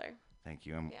 It's killer. Thank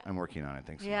you. I'm working on it.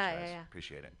 Thanks so much, guys.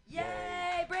 Appreciate it.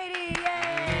 Yay, Brady!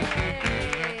 Yay!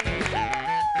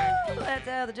 That's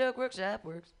how the joke workshop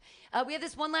works. We have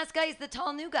this one last guy. He's the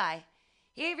tall new guy.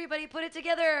 Hey, everybody, put it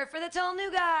together for the tall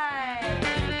new guy.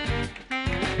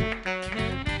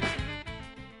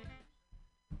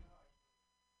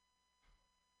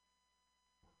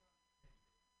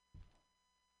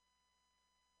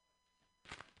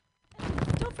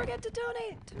 Don't forget to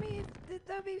donate to me.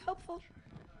 That would be helpful.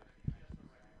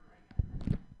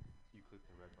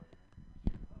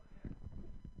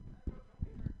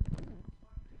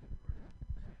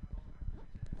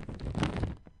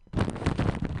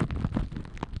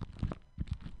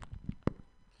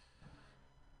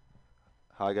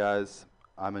 Hi guys,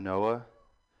 I'm Anoa.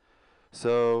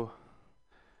 So,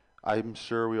 I'm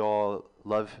sure we all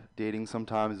love dating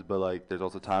sometimes, but like there's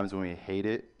also times when we hate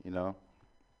it, you know?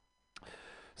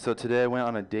 So today I went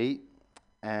on a date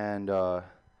and I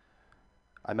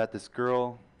met this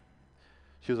girl.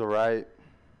 She was alright.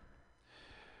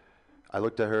 I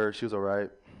looked at her, she was alright.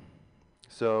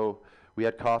 So we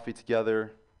had coffee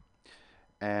together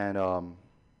and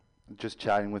just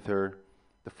chatting with her.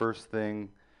 The first thing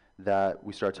that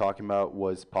we started talking about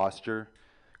was posture,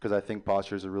 because I think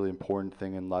posture is a really important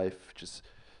thing in life, just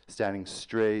standing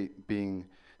straight, being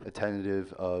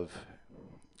attentive of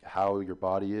how your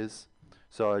body is.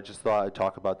 So I just thought I'd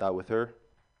talk about that with her.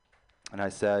 And I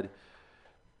said,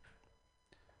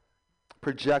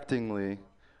 projectingly,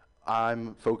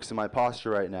 I'm focusing my posture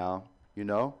right now, you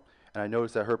know? And I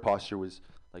noticed that her posture was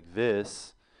like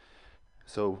this.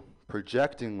 So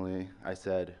projectingly, I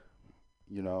said,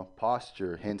 you know,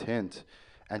 posture, hint, hint.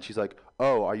 And she's like,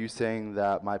 oh, are you saying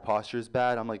that my posture is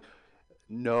bad? I'm like,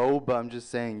 no, but I'm just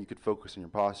saying you could focus on your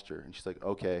posture. And she's like,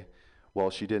 okay. Well,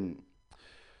 she didn't.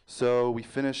 So we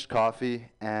finished coffee,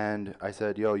 and I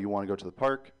said, yo, you want to go to the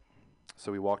park?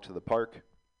 So we walked to the park.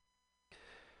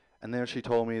 And then she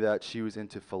told me that she was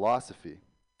into philosophy.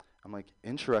 I'm like,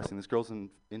 interesting, this girl's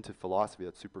into philosophy,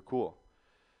 that's super cool.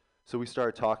 So we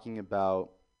started talking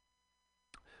about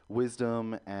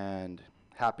wisdom and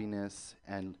happiness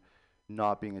and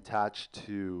not being attached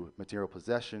to material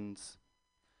possessions.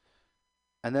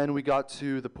 And then we got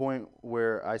to the point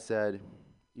where I said,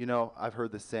 you know, I've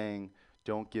heard the saying,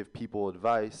 don't give people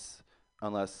advice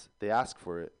unless they ask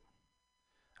for it.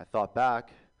 I thought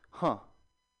back, I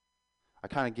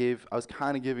was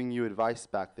kind of giving you advice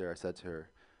back there, I said to her.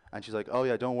 And she's like, oh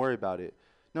yeah, don't worry about it.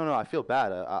 No, I feel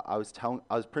bad. I was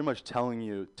pretty much telling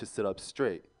you to sit up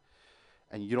straight.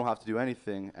 And you don't have to do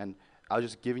anything. And I was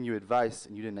just giving you advice,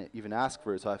 and you didn't even ask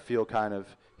for it, so I feel kind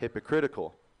of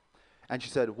hypocritical. And she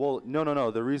said, well,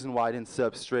 no. The reason why I didn't sit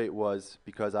up straight was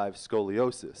because I have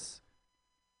scoliosis.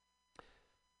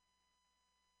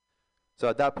 So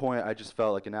at that point, I just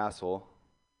felt like an asshole.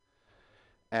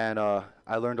 And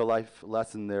I learned a life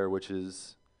lesson there, which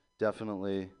is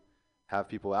definitely have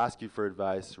people ask you for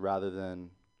advice rather than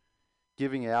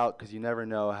giving it out, because you never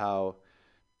know how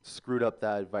screwed up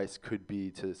that advice could be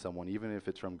to someone, even if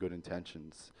it's from good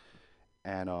intentions.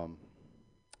 And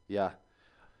yeah,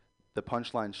 the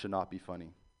punchline should not be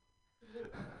funny.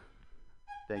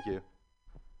 Thank you.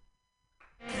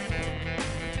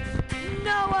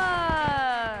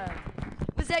 Noah!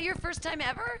 Was that your first time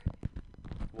ever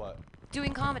What?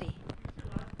 doing comedy?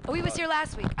 Oh, he was here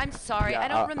last week. I'm sorry. Yeah, I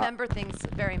don't remember things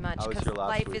very much I was because here last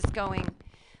life week.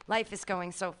 is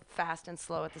going so fast and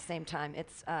slow at the same time.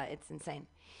 It's insane.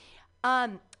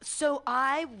 So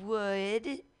I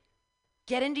would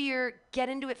get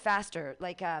into it faster.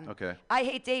 Like, Okay. I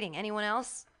hate dating. Anyone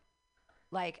else?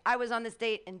 Like, I was on this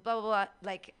date and blah, blah, blah.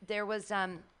 Like, there was,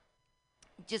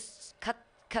 just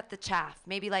cut the chaff.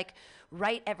 Maybe, like,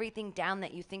 write everything down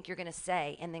that you think you're going to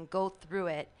say and then go through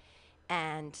it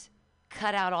and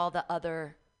cut out all the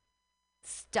other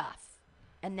stuff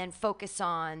and then focus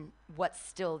on what's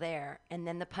still there. And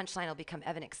then the punchline will become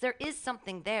evident. 'Cause there is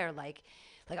something there, like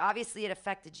obviously it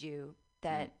affected you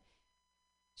that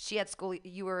she had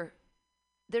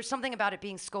there's something about it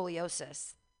being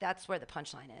scoliosis. That's where the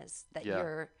punchline is, that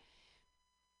you're,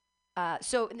 I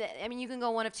mean, you can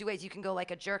go one of two ways. You can go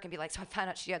like a jerk and be like, so I found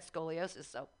out she had scoliosis,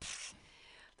 so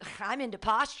I'm into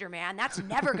posture, man. That's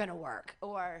never going to work.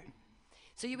 Or,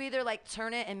 so you either like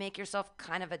turn it and make yourself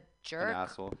kind of a jerk. An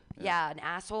asshole. Yeah, an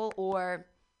asshole. Or,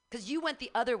 because you went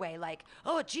the other way, like,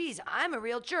 oh, geez, I'm a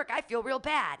real jerk. I feel real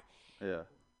bad. Yeah.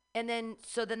 And then,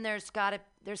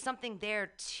 there's something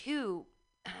there too.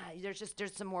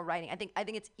 There's some more writing. I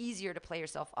think it's easier to play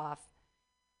yourself off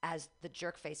as the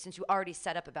jerk face, since you already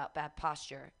set up about bad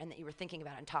posture and that you were thinking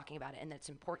about it and talking about it and that it's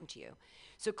important to you.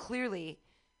 So clearly,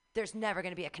 there's never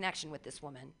going to be a connection with this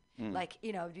woman. Like,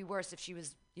 it'd be worse if she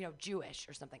was, Jewish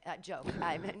or something. Joke.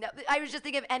 I was just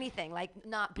thinking of anything, like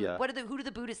not. Yeah. Who do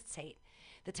the Buddhists hate?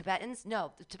 The Tibetans?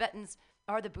 No, the Tibetans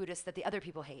are the Buddhists that the other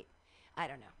people hate? I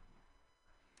don't know.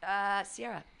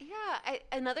 Sierra. Yeah,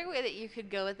 another way that you could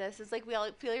go with this is like we all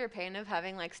feel your pain of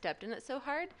having like stepped in it so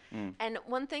hard. And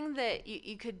one thing that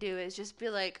you could do is just be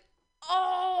like,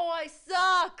 oh, I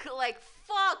suck. Like,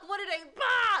 fuck, what did I,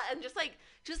 bah! And just like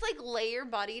lay your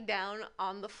body down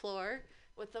on the floor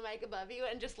with the mic above you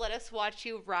and just let us watch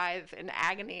you writhe in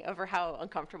agony over how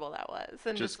uncomfortable that was.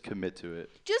 And Just commit to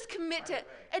it. just commit to,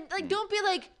 and like, don't be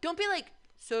like,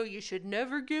 so you should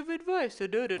never give advice. So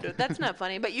That's not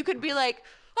funny. But you could be like,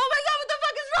 oh my God, what the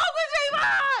fuck is wrong with me?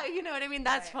 Ah! You know what I mean?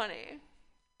 That's funny.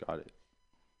 Got it.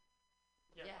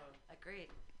 Yeah, agreed.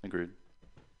 Agreed.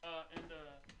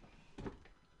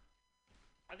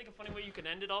 I think a funny way you can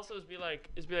end it also is be like,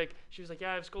 she was like,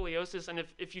 yeah, I have scoliosis, and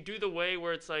if you do the way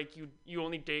where it's like you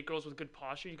only date girls with good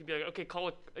posture, you could be like, okay,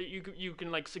 you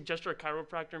can like suggest her a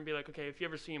chiropractor and be like, okay, if you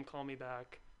ever see him, call me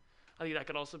back. I think that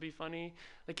could also be funny.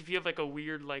 Like if you have like a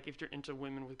weird, like if you're into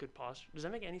women with good posture. Does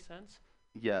that make any sense?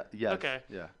 Yeah. Yes. Okay.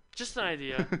 Yeah. Just an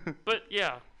idea. But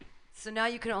yeah. So now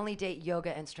you can only date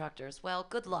yoga instructors. Well,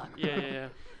 good luck. Yeah.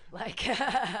 Like,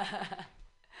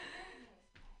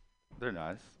 They're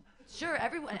nice. sure,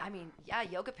 everyone. I mean, yeah,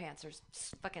 yoga pants are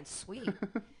fucking sweet.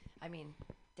 I mean,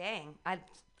 dang, I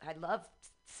love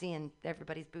seeing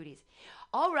everybody's booties.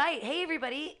 All right, hey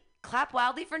everybody, clap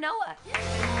wildly for Noah.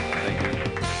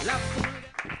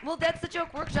 Well, that's the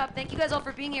Joke Workshop. Thank you guys all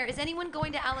for being here. Is anyone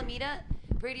going to Alameda?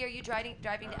 Brady, are you driving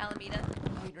to Alameda?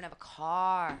 Oh, you don't have a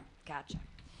car. Gotcha.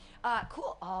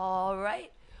 Cool. All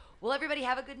right. Well, everybody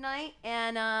have a good night,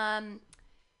 and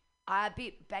I'll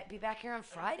be back here on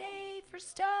Friday for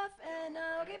stuff. And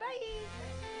okay, bye.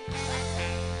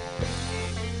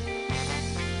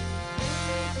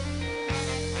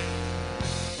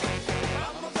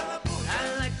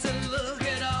 I like to look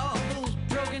at all those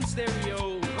broken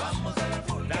stereos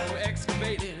that were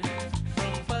excavated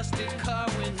from busted car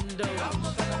windows.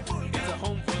 It's a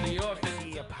home for the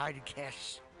orphan. A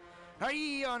podcast. Are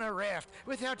ye on a raft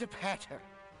without a paddle?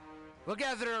 Well,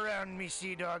 gather around me,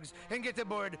 sea dogs, and get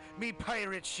aboard me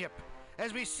pirate ship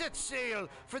as we set sail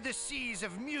for the seas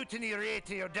of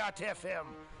MutinyRadio.fm.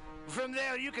 From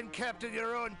there, you can captain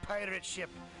your own pirate ship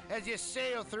as you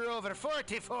sail through over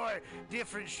 44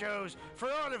 different shows for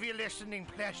all of your listening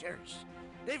pleasures.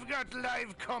 They've got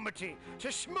live comedy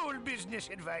to small business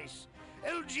advice,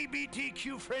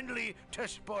 LGBTQ friendly to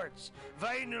sports,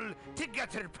 vinyl to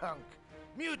gutter punk.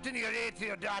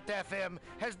 MutinyRadio.fm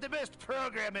has the best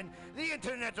programming the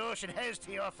internet ocean has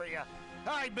to offer you.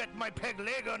 I bet my peg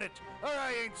leg on it, or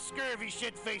I ain't scurvy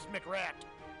shit-faced McRat.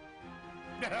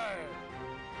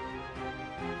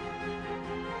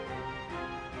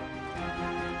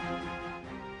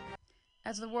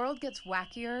 As the world gets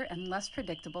wackier and less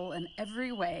predictable in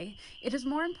every way, it is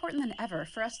more important than ever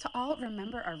for us to all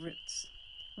remember our roots.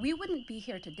 We wouldn't be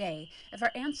here today if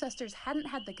our ancestors hadn't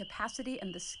had the capacity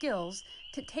and the skills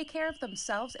to take care of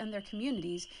themselves and their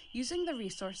communities using the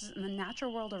resources in the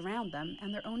natural world around them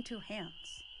and their own two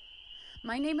hands.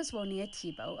 My name is Wonia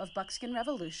Tebow of Buckskin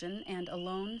Revolution and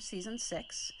Alone Season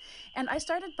 6, and I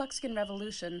started Buckskin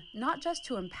Revolution not just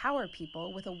to empower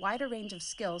people with a wider range of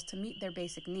skills to meet their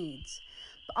basic needs,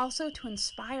 but also to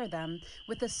inspire them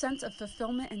with a sense of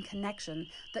fulfillment and connection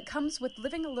that comes with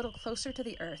living a little closer to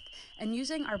the earth and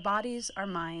using our bodies, our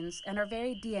minds, and our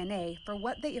very DNA for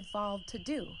what they evolved to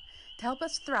do, to help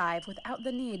us thrive without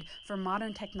the need for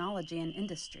modern technology and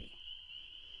industry.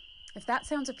 If that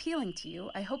sounds appealing to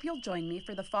you, I hope you'll join me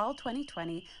for the Fall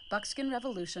 2020 Buckskin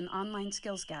Revolution Online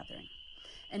Skills Gathering,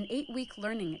 an 8-week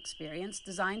learning experience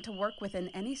designed to work within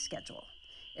any schedule.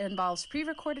 It involves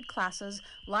pre-recorded classes,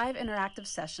 live interactive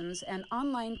sessions, and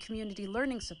online community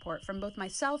learning support from both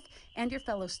myself and your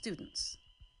fellow students.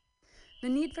 The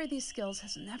need for these skills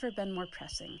has never been more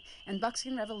pressing, and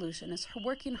Buckskin Revolution is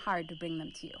working hard to bring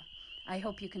them to you. I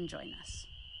hope you can join us.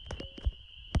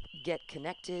 Get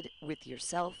connected with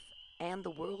yourself and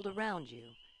the world around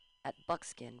you at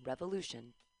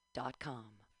buckskinrevolution.com.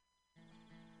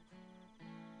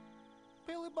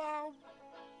 Billy Bob,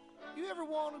 you ever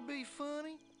want to be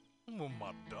funny? Well,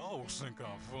 my dogs think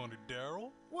I'm funny,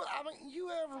 Daryl. Well, I mean,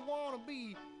 you ever want to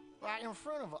be, like, in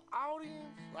front of an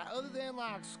audience? Like, other than,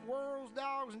 like, squirrels,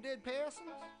 dogs, and dead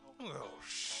persons? Oh,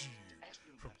 shit.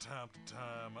 From time to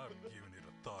time, I've given it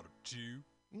a thought or two.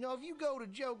 You know, if you go to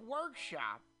Joke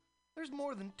Workshop, there's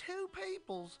more than 2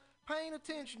 peoples paying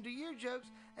attention to your jokes,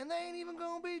 and they ain't even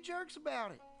gonna be jerks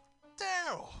about it.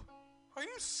 Daryl, are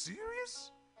you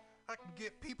serious? I can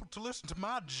get people to listen to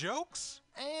my jokes?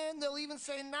 And they'll even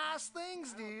say nice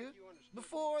things, dude,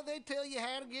 before they tell you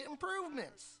how to get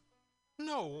improvements.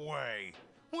 No way.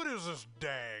 What is this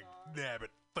dag nabbit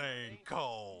thing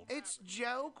called? It's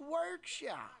Joke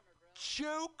Workshop.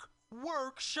 Joke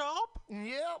Workshop?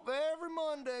 Yep, every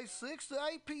Monday, 6 to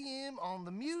 8 p.m. on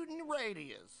the Mutiny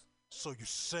Radios. So you're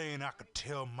saying I could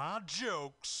tell my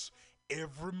jokes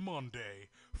every Monday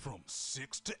from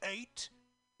 6 to 8?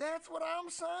 That's what I'm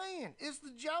saying. It's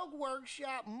the Joke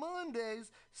Workshop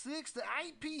Mondays, 6 to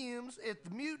 8 p.m. at the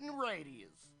Mutiny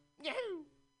Radios. Yahoo!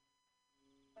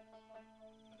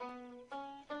 $4.99.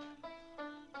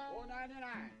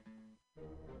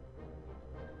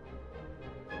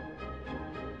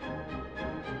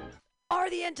 Are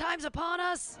the end times upon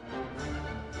us?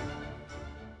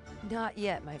 Not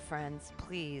yet, my friends.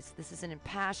 Please, this is an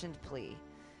impassioned plea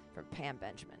from Pam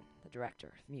Benjamin, the director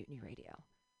of Mutiny Radio.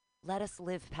 Let us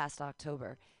live past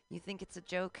October. You think it's a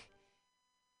joke?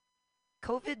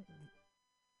 COVID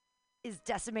is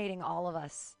decimating all of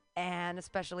us, and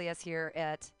especially us here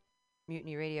at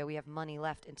Mutiny Radio. We have money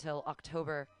left until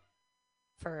October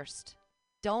 1st.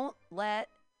 Don't let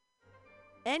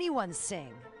anyone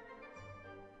sing,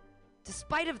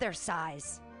 despite of their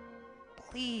size.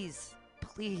 Please,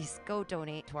 please go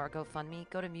donate to our GoFundMe.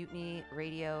 Go to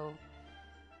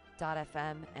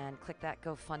MutinyRadio.fm and click that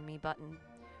GoFundMe button.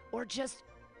 Or just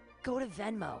go to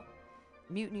Venmo.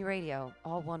 Mutiny Radio,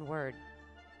 all one word.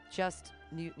 Just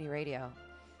Mutiny Radio.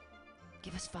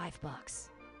 Give us $5.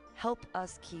 Help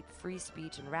us keep free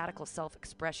speech and radical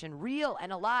self-expression real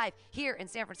and alive here in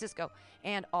San Francisco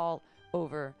and all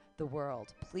over the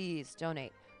world. Please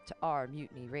donate to our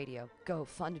Mutiny Radio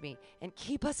GoFundMe and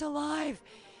keep us alive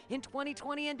in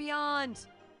 2020 and beyond.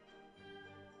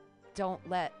 Don't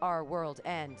let our world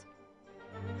end.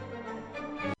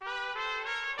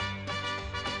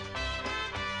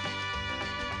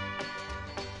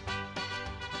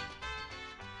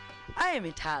 I am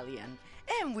Italian,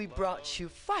 and we brought you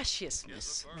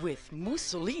fascismus with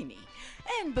Mussolini,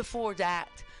 and before that,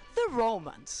 the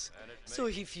Romans. So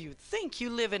if you think you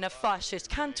live in a fascist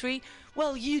country,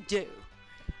 well, you do.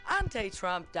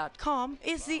 Antitrump.com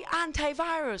is the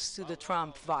antivirus to the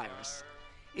Trump virus.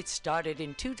 It started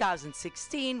in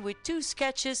 2016 with 2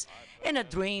 sketches and a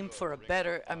dream for a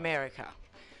better America.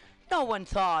 No one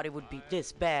thought it would be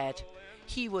this bad.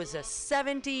 He was a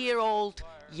 70-year-old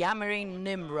yammering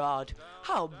Nimrod.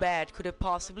 How bad could it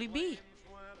possibly be?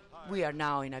 We are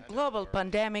now in a global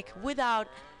pandemic without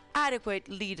adequate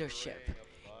leadership.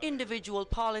 Individual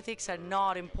politics are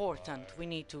not important. We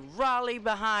need to rally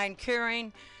behind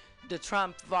curing the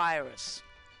Trump virus.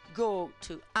 Go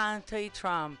to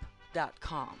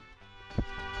antitrump.com.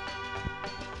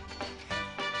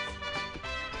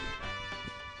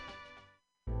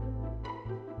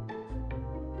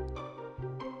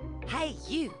 Hey,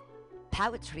 you,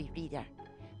 poetry reader.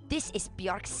 This is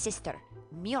Bjork's sister,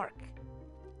 Mjork.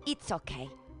 It's okay.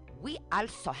 We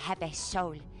also have a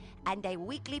soul and a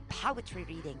weekly poetry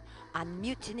reading on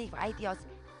Mutiny Radio's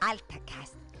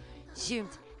AltaCast,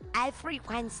 zoomed every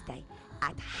Wednesday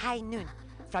at high noon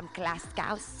from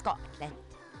Glasgow, Scotland.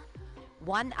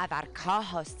 One of our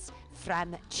co-hosts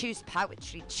from Choose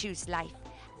Poetry, Choose Life,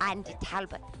 Andy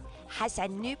Talbot, has a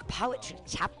new poetry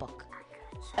chapbook,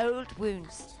 Old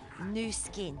Wounds, New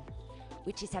Skin,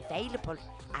 which is available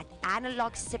at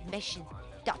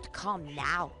analogsubmission.com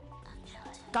now.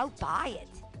 Go buy it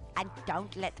and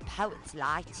don't let the poets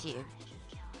lie to you.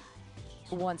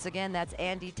 Once again, that's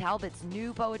Andy Talbot's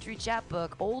new poetry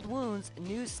chapbook, Old Wounds,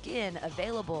 New Skin,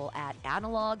 available at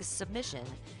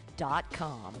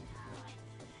analogsubmission.com.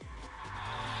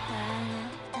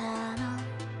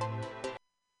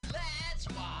 Let's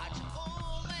watch a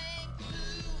full-length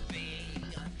movie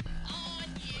on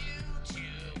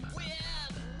YouTube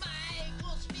with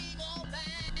Michael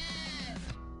Spiegelman.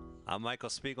 I'm Michael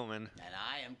Spiegelman. And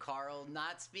I am Carl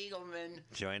Not Spiegelman.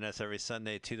 Join us every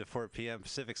Sunday, 2 to 4 p.m.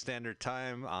 Pacific Standard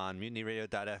Time on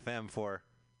MutinyRadio.fm for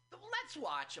Let's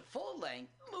watch a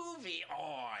full-length movie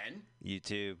on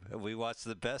YouTube. We watch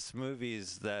the best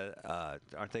movies that,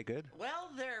 aren't they good? Well,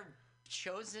 they're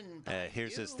chosen by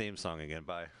Here's you. his theme song again.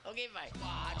 Bye. Okay, bye.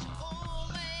 Watch a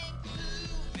full-length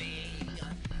movie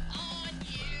on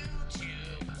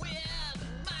YouTube with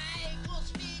Michael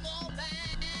Spiegelman.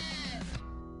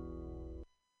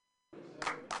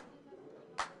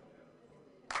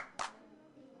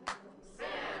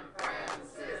 San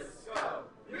Francisco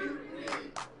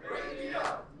Mutiny Radio.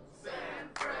 San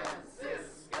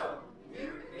Francisco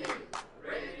Mutiny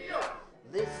Radio.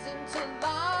 Listen to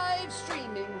live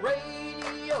streaming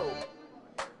radio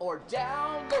or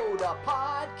download a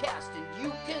podcast and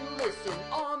you can listen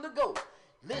on the go.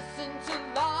 Listen to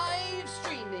live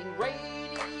streaming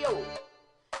radio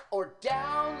or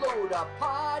download a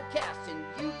podcast and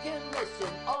you can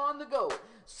listen on the go.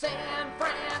 San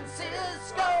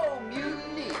Francisco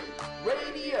Mutiny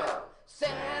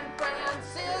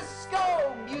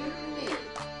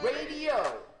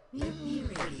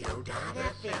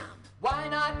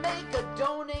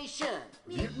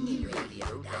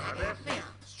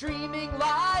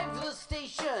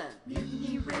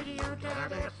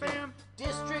MutinyRadio.fm.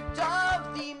 District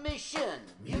of the Mission.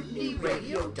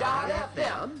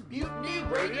 MutinyRadio.fm.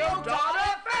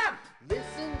 MutinyRadio.fm.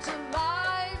 Listen to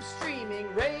live streaming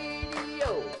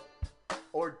radio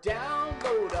or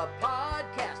download a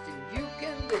podcast and you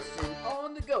can listen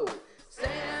on the go.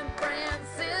 San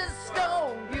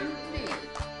Francisco Mutiny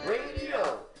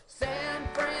Radio. San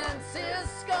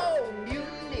Francisco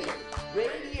Mutiny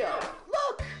Radio.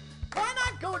 Look, why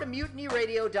not go to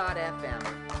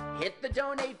MutinyRadio.fm? Hit the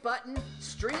donate button,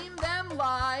 stream them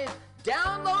live,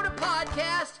 download a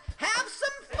podcast, have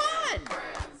some fun! San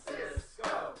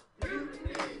Francisco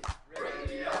Mutiny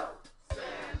Radio.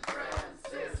 San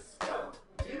Francisco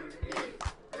Mutiny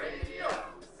Radio.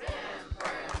 San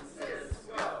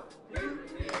Francisco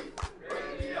Mutiny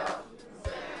Radio.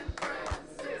 San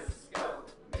Francisco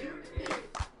Mutiny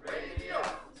Radio.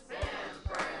 San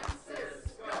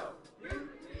Francisco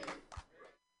Mutiny.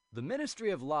 The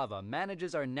Ministry of Lava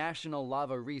manages our national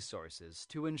lava resources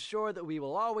to ensure that we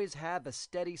will always have a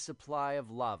steady supply of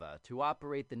lava to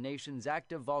operate the nation's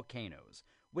active volcanoes,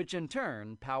 which in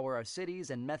turn power our cities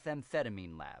and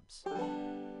methamphetamine labs.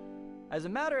 As a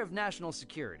matter of national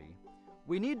security,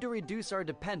 we need to reduce our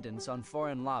dependence on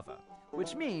foreign lava,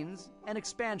 which means an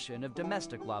expansion of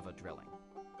domestic lava drilling.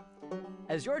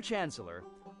 As your chancellor,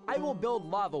 I will build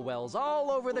lava wells all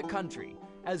over the country,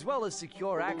 as well as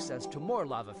secure access to more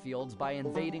lava fields by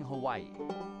invading Hawaii.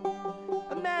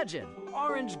 Imagine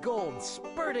orange gold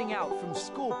spurting out from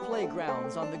school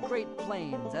playgrounds on the Great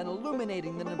Plains and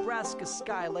illuminating the Nebraska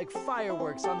sky like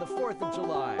fireworks on the 4th of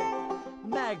July.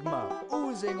 Magma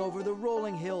oozing over the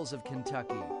rolling hills of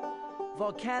Kentucky.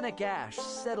 Volcanic ash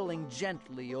settling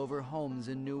gently over homes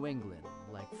in New England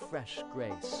like fresh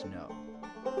gray snow.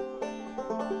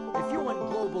 If you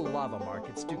want global lava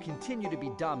markets to continue to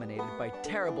be dominated by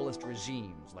terriblest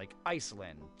regimes like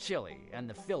Iceland, Chile, and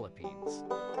the Philippines,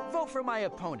 vote for my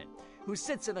opponent, who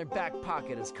sits in their back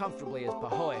pocket as comfortably as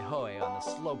Pahoehoe on the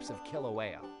slopes of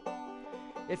Kilauea.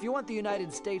 If you want the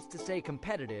United States to stay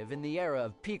competitive in the era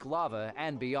of peak lava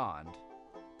and beyond,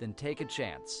 then take a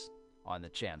chance on the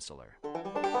Chancellor.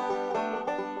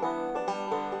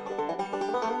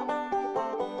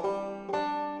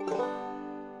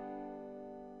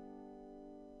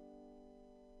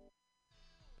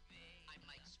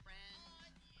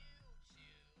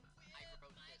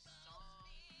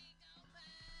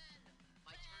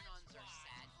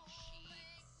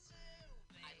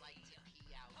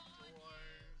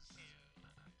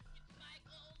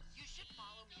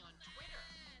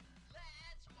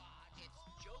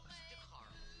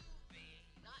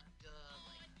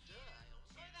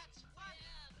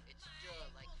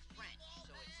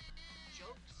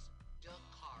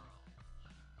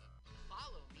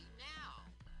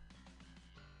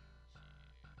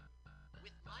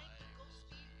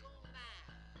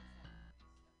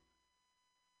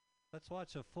 Let's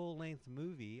watch a full-length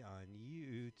movie on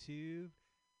YouTube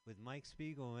with Mike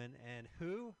Spiegelman and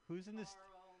who's in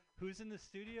the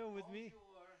studio with me?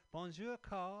 Bonjour,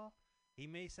 Carl. He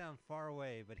may sound far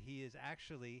away, but he is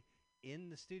actually in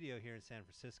the studio here in San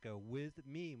Francisco with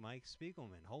me, Mike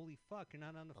Spiegelman. Holy fuck, you're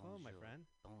not on the phone, my friend.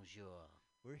 Bonjour.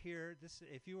 We're here.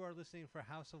 If you are listening for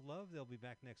House of Love, they'll be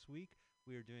back next week.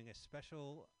 We are doing a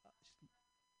special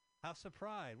House of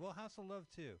Pride. Well, House of Love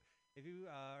too. If you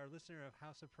are a listener of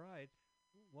House of Pride,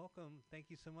 welcome. Thank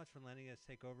you so much for letting us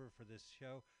take over for this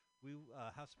show.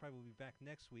 House of Pride will be back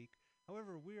next week.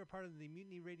 However, we are part of the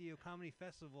Mutiny Radio Comedy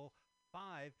Festival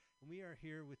 5, and we are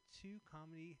here with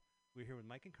we're here with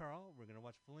Mike and Carl. We're going to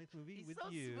watch a full-length movie with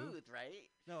you. He's so smooth, right?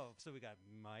 No, so we got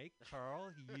Mike,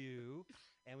 Carl, you,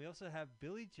 and we also have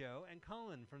Billy Joe and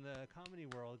Colin from the comedy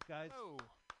world. Guys. Hello.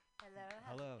 Hello.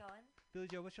 How's it going? Billy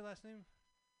Joe, what's your last name?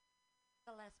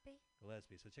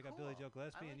 Gillespie. So check out Billy Joe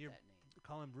Gillespie, and you're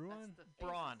Colin Bruin?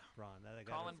 Braun. That I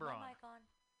got Colin it. Braun.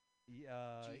 Do you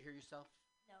hear yourself?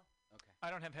 No. Okay.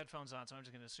 I don't have headphones on, so I'm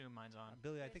just going to assume mine's on.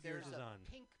 Billy, I think yours is on.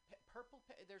 Pink, purple.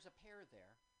 There's a pair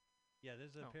there. Yeah,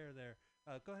 there's a pair there.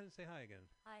 Go ahead and say hi again.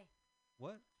 Hi.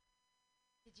 What?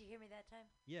 Did you hear me that time?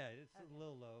 Yeah, it's a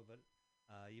little low, but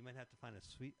you might have to find a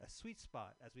sweet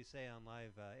spot, as we say on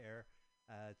live air,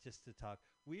 just to talk.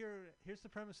 Here's the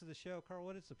premise of the show. Carl,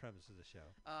 what is the premise of the show?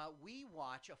 We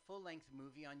watch a full-length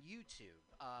movie on YouTube.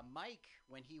 Mike,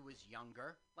 when he was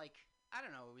younger, I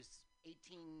don't know, it was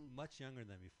 18... Much younger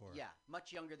than before. Yeah,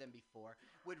 much younger than before,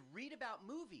 would read about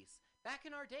movies. Back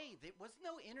in our day, there was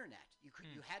no internet.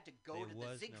 You had to go to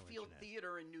the Ziegfeld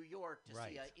Theater in New York to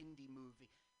see an indie movie.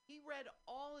 He read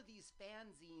all of these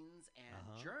fanzines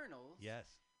and journals. Yes.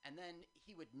 And then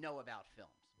he would know about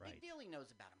films. Big deal he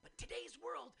knows about them. But today's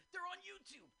world, they're on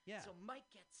YouTube. Yeah. So Mike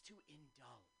gets to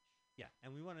indulge. Yeah,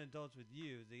 and we want to indulge with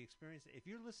you the experience. If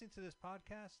you're listening to this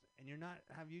podcast and you're not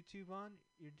have YouTube on,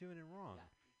 you're doing it wrong.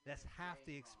 That's half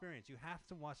the experience. You have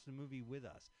to watch the movie with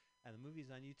us, and the movie's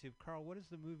on YouTube. Carl, what is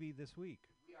the movie this week?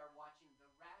 We are watching The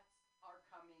Rats Are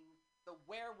Coming, The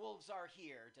Werewolves Are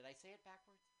Here. Did I say it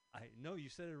backwards? I know you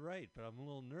said it right, but I'm a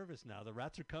little nervous now. The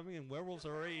rats are coming and werewolves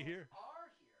are already here. Are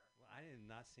here. Well, I have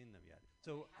not seen them yet.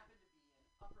 So They happen to be an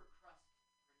upper crust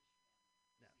British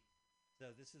family. No.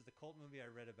 So this is the cult movie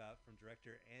I read about from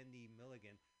director Andy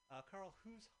Milligan. Carl,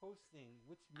 who's hosting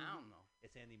which movie? I don't know.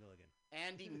 It's Andy Milligan.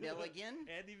 Andy Milligan?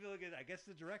 Andy Milligan. I guess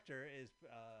the director is,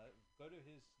 go to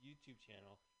his YouTube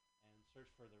channel and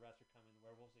search for The Rats Are Coming, The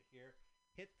Werewolves Are Here.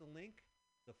 Hit the link.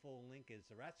 The full link is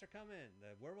The Rats Are Coming,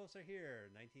 The Werewolves Are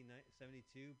Here,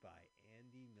 1972 by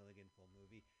Andy Milligan, full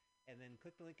movie. And then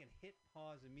click the link and hit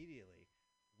pause immediately.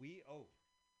 Oh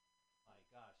my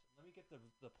gosh. Let me get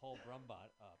the Paul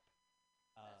Brumbot up.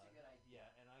 That's a good idea.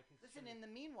 Yeah, and I can Listen, in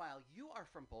the meanwhile, you are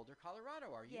from Boulder,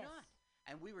 Colorado, are you Yes. not?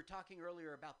 And we were talking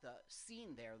earlier about the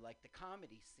scene there, like the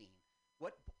comedy scene.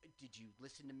 What did you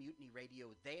listen to Mutiny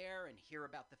Radio there and hear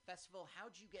about the festival?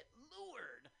 How'd you get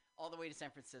lured all the way to San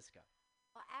Francisco?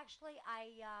 Well, actually,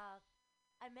 I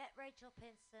met Rachel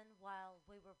Pinson while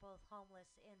we were both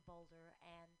homeless in Boulder,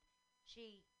 and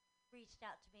she reached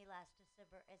out to me last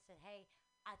December and said, "Hey,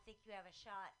 I think you have a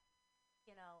shot.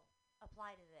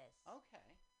 Apply to this." Okay.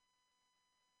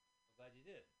 I'm glad you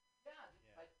did. Yeah,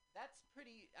 that's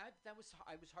pretty. I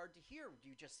was hard to hear. Do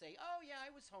you just say, "Oh yeah, I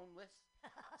was homeless"?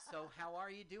 So how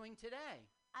are you doing today?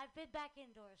 I've been back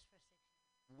indoors for 6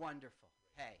 years. Wonderful.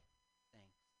 Hey,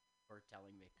 thanks for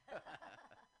telling me.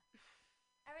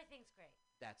 Everything's great.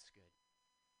 That's good.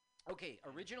 Okay,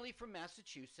 originally from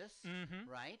Massachusetts, Mhm.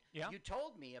 right? Yeah. You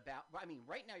told me about. I mean,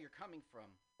 right now you're coming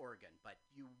from Oregon, but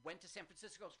you went to San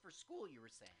Francisco for school. You were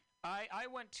saying. I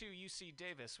went to UC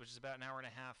Davis, which is about an hour and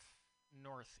a half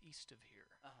northeast of here,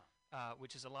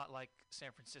 which is a lot like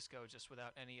San Francisco, just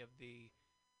without any of the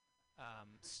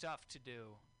stuff to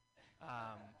do,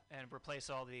 and replace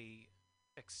all the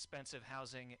expensive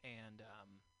housing and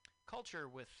culture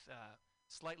with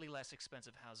slightly less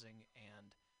expensive housing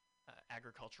and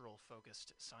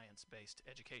agricultural-focused, science-based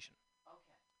education.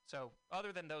 Okay. So,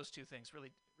 other than those two things,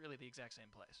 really the exact same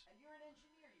place. And you're an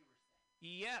engineer, you were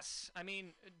saying. Yes, I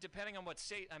mean, depending on what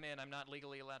state I'm in, I'm not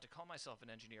legally allowed to call myself an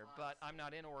engineer, but I'm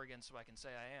not in Oregon, so I can say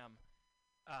I am.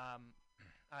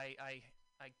 I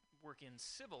work in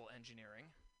civil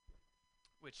engineering,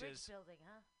 which Bridge is building,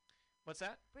 huh? what's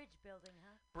that? Bridge building,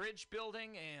 huh? Bridge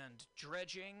building and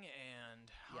dredging and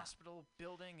hospital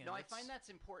building. And No, I find that's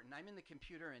important. I'm in the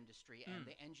computer industry, and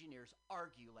the engineers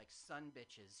argue like son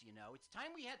bitches. It's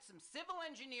time we had some civil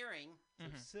engineering.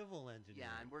 Some civil engineering.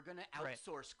 Yeah, and we're going to Right.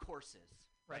 outsource courses.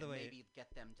 By the and way, maybe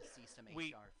get them to see some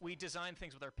we HR. we design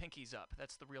things with our pinkies up.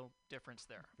 That's the real difference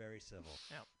there. Very civil.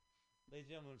 Yeah. Ladies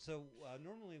and gentlemen, so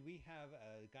normally we have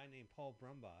a guy named Paul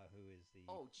Brumbaugh, who is the...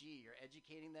 Oh, gee, you're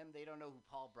educating them. They don't know who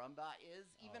Paul Brumbaugh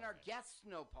is. Even our guests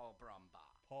know Paul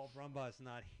Brumbaugh. Paul Brumbaugh is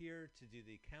not here to do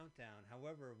the countdown.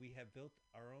 However, we have built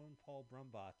our own Paul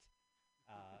Brumbaugh,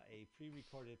 a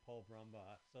pre-recorded Paul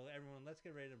Brumbaugh. So everyone, let's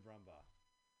get ready to Brumbaugh.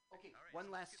 Okay, one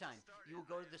last time. You will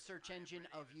go to the search engine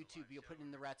of YouTube. You'll put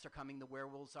in "The Rats Are Coming, The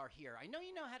Werewolves Are Here." I know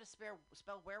you know how to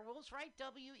spell werewolves, right?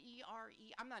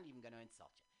 W-E-R-E. I'm not even going to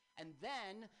insult you. And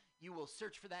then you will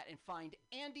search for that and find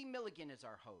Andy Milligan as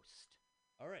our host.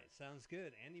 All right, sounds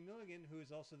good. Andy Milligan, who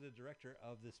is also the director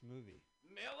of this movie.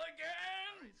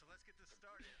 Milligan! All right, so let's get this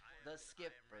started. The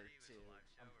skipper, too. We're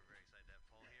very excited to have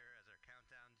Paul here as our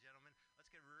countdown gentleman.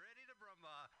 Let's get ready to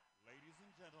Brumbaugh. Ladies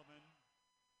and gentlemen,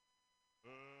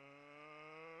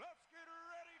 let's get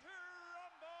ready to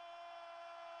rumble!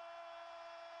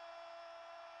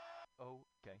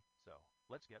 Okay, so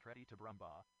let's get ready to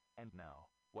Brumbaugh. And now,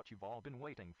 what you've all been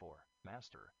waiting for,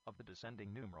 master of the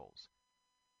descending numerals,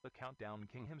 the countdown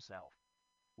king himself.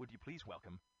 Would you please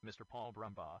welcome Mr. Paul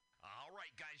Brumbaugh? All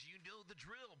right, guys, you know the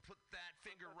drill. Put that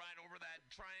finger right over that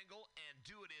triangle and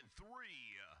do it in 3,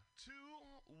 2,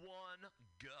 1,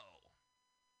 go.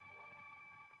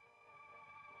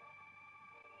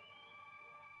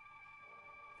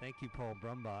 Thank you, Paul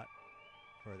Brumbaugh,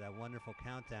 for that wonderful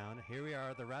countdown. Here we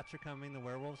are. The rats are coming. The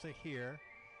werewolves are here.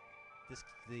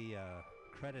 The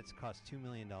credits cost $2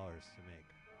 million to make.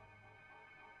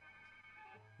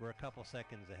 We're a couple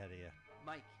seconds ahead of you.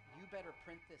 Mike, you better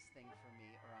print this thing for me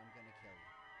or I'm going to kill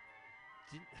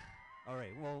you. All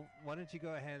right. Well, why don't you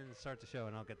go ahead and start the show,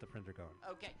 and I'll get the printer going.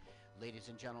 Okay. Ladies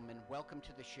and gentlemen, welcome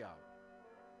to the show.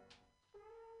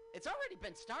 It's already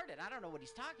been started. I don't know what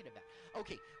he's talking about.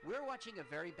 Okay, we're watching a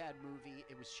very bad movie.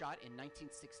 It was shot in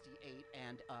 1968,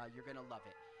 and you're going to love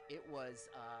it. It was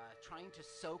trying to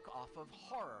soak off of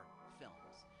horror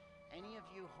films. Any of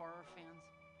you horror fans?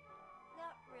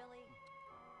 Not really.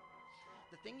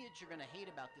 The thing that you're going to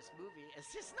hate about this movie is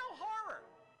there's no horror.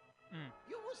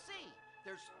 You will see.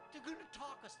 They're going to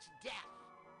talk us to death.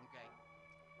 Okay.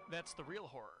 That's the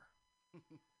real horror.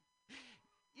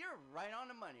 You're right on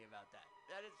the money about that.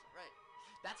 That is right.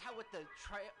 That's how what the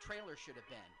trailer should have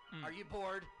been. Are you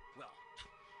bored? Well,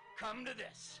 come to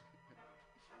this.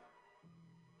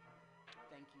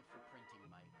 Thank you for printing,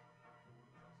 Mike.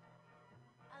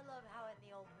 I love how in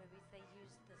the old movies they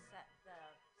used the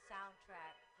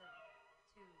soundtrack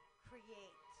to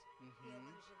create the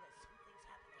illusion that something's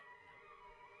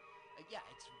happening. Yeah,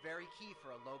 it's very key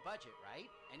for a low budget, right?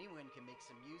 Anyone can make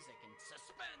some music and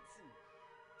suspense, and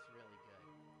it's really good.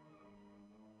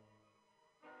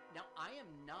 Now, I am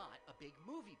not a big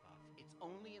movie buff. It's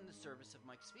only in the service of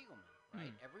Mike Spiegelman,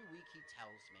 right? Every week he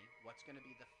tells me what's going to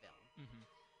be the film.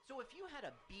 So if you had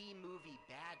a B movie,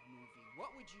 bad movie,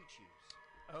 what would you choose?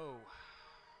 Oh,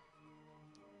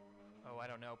 I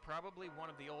don't know. Probably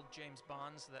one of the old James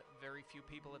Bonds that very few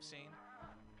people have seen.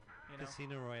 You know?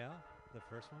 Casino Royale, the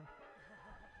first one.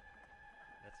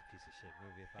 That's a piece of shit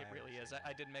movie. It really is.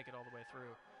 I didn't make it all the way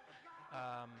through.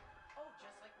 Oh,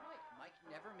 just like Mike. Mike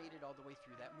never made it all the way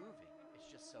through that movie. It's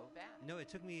just so bad. No,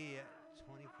 it took me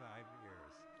 25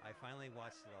 years. I finally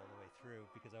watched it all the way through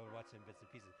because I would watch it in bits and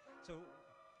pieces. So,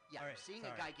 yeah, all right, seeing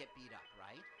a guy get beat up,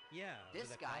 right? Yeah.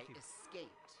 This guy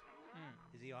escaped.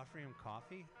 Is he offering him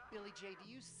coffee? Billy J, do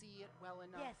you see it well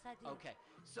enough? Yes, I do. Okay,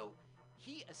 so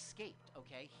he escaped,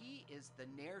 okay? He is the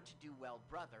ne'er-to-do-well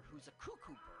brother who's a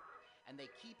cuckoo bird, and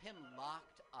they keep him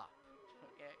locked up,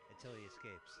 okay? Until he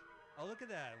escapes. Oh, look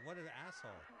at that. What an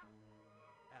asshole.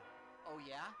 Oh,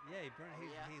 yeah? Yeah,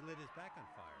 he lit his back on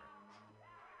fire.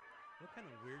 What kind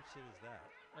of weird shit is that?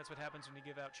 That's what happens when you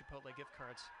give out Chipotle gift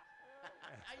cards.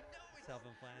 I know.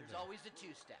 Self-inflamed. There's always a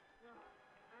two-step.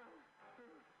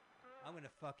 I'm going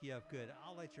to fuck you up good.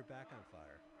 I'll light your back on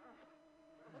fire.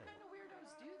 What kind of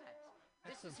weirdos do that?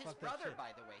 That's This is some his fucked up brother, shit.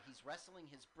 by the way. He's wrestling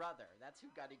his brother. That's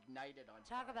who got ignited on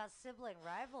Talk fire. about sibling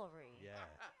rivalry. Yeah.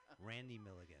 Randy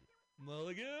Milligan.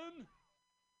 Mulligan?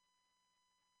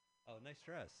 Oh, nice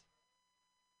dress.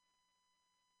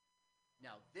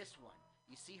 Now, this one.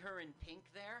 You see her in pink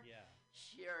there? Yeah.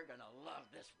 You're going to love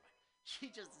this one.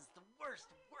 She just is the worst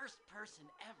person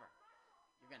ever.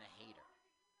 You're going to hate her.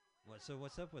 So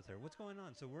what's up with her? What's going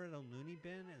on? So we're at a loony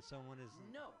bin and someone is...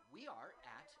 No, we are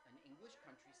at an English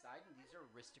countryside, and these are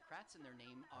aristocrats, and their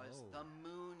name is Oh. the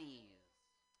Moonies.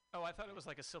 Oh, I thought it was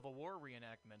like a Civil War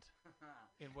reenactment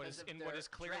in what 'Cause is of in what their is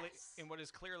clearly dress. in what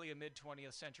is clearly a mid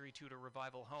 20th century Tudor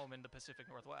revival home in the Pacific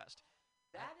Northwest.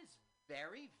 That is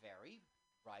very, very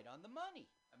right on the money.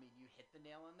 I mean, you hit the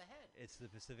nail on the head. It's the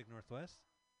Pacific Northwest?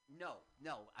 No.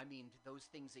 I mean, those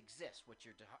things exist, what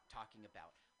you're talking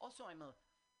about. Also, I'm a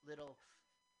little...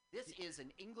 This is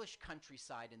an English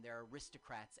countryside, and they're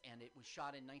aristocrats, and it was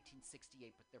shot in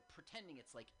 1968, but they're pretending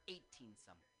it's like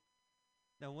 18-something.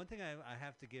 Now, one thing I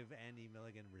have to give Andy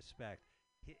Milligan respect.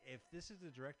 If this is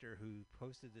the director who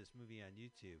posted this movie on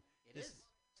YouTube... It is.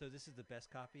 So this is the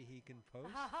best copy he can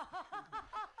post?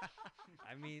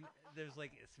 I mean, there's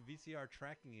like VCR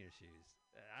tracking issues.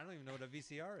 I don't even know what a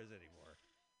VCR is anymore.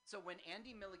 So when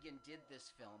Andy Milligan did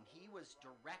this film, he was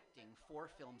directing 4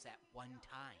 films at one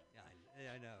time.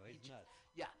 Yeah, I know. It's nuts.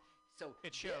 Yeah. So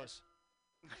it shows.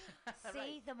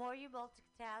 See, the more you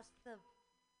multitask, the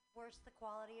worse the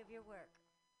quality of your work.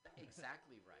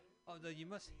 Exactly right. Although you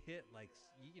must hit like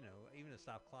even a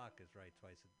stop clock is right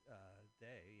twice a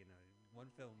day. One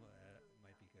film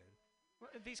might be good. Well,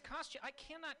 these costumes, I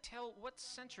cannot tell what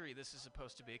century this is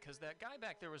supposed to be because that guy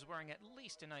back there was wearing at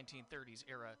least a 1930s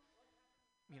era,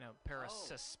 pair of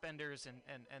suspenders,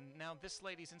 and now this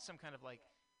lady's in some kind of like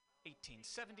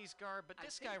 1870s garb. But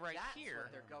this guy right that's here,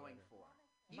 what they're going for.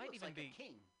 He might looks even like be a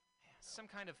king. some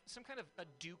kind of a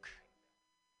duke.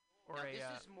 Or Now, a,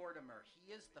 this is Mortimer.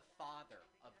 He is the father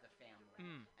of the family,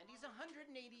 and he's 180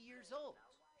 years old.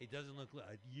 He doesn't look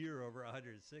a year over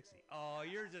 160. Oh,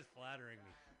 you're just flattering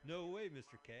me. No way,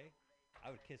 Mr. K. I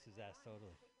would kiss his ass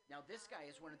totally. Now, this guy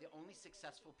is one of the only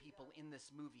successful people in this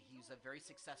movie. He's a very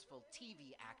successful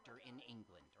TV actor in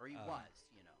England, or he was,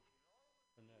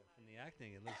 From the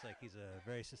acting, it looks like he's a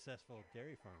very successful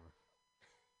dairy farmer.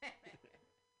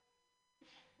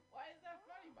 Why is that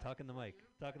funny, Mike?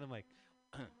 Talking to Mike.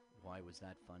 Why was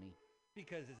that funny?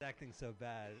 Because his acting's so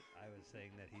bad, I was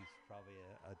saying that he's probably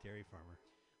a dairy farmer.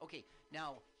 Okay,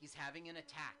 now he's having an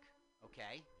attack,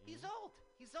 okay? He's old.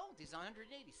 He's 180,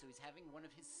 so he's having one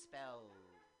of his spells.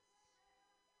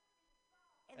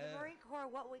 In the Marine Corps,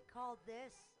 what we called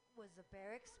this was a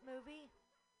barracks movie.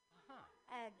 Huh.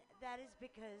 And that is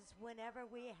because whenever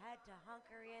we had to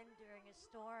hunker in during a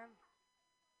storm,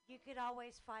 you could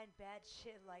always find bad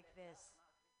shit like this,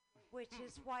 which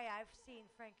is why I've seen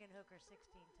Frankenhooker 16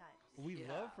 times. We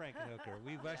love Frankenhooker.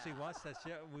 We've actually watched that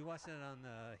show. We watched it on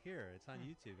here. It's on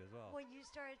YouTube as well. When you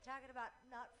started talking about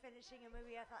not finishing a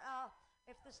movie, I thought, oh,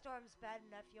 if the storm's bad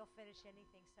enough, you'll finish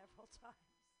anything several times.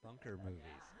 Bunker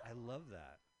movies. I love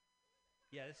that.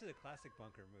 Yeah, this is a classic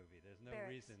bunker movie. There's no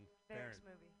reason. Barracks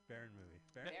movie. Barron movie.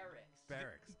 Barracks.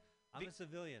 Barracks. I'm a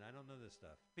civilian. I don't know this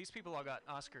stuff. These people all got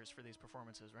Oscars for these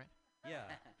performances, right?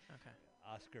 Yeah. Okay.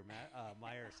 Oscar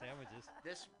Mayer sandwiches.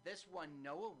 This won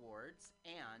no awards,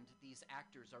 and these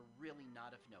actors are really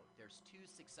not of note. There's 2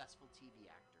 successful TV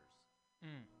actors.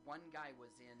 One guy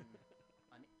was in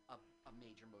a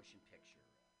major motion picture.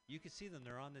 You can see them.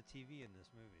 They're on the TV in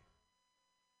this movie.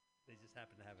 They just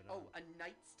happen to have it Oh, on. A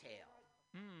Knight's Tale.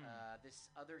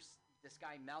 This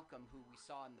guy Malcolm, who we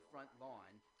saw in the front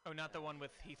lawn. Oh, not the one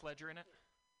with Heath Ledger in it?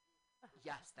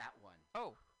 Yes, that one.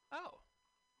 Oh.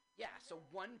 Yeah, so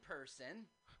one person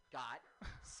got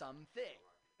something.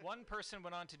 One person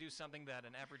went on to do something that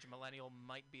an average millennial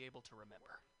might be able to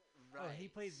remember. Right. Oh, he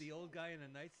played the old guy in A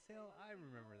Knight's Tale? I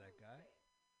remember that guy.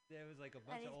 There was like a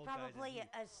bunch And of he's old guys. probably a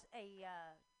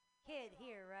kid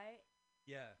here, right?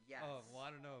 Yeah. Yes. Oh, well,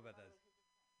 I don't know about that.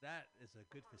 That is a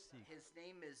good physique. His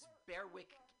name is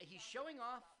Berwick. He's showing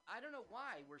off. I don't know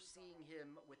why we're seeing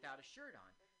him without a shirt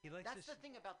on. That's the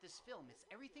thing about this film. It's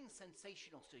everything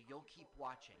sensational, so you'll keep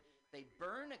watching. They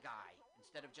burn a guy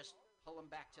instead of just pull him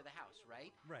back to the house,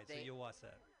 right? Right, so you'll watch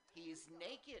that. He's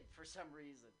naked for some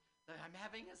reason. I'm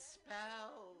having a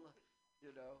spell,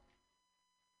 you know.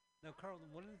 Now, Carl,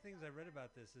 one of the things I read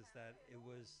about this is that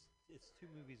it's 2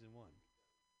 movies in one.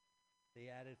 They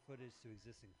added footage to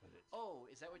existing footage. Oh,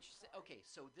 is that what you said? Okay,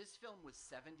 so this film was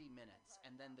 70 minutes,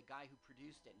 and then the guy who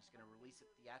produced it and is going to release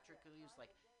it theatrically was like,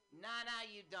 nah,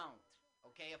 you don't.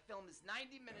 Okay, a film is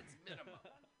 90 minutes minimum,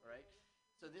 right?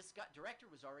 So this director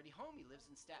was already home. He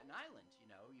lives in Staten Island, you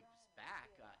know. He was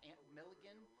back, Aunt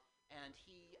Milligan, and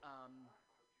he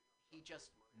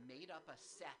just made up a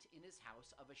set in his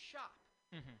house of a shop.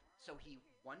 So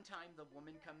one time the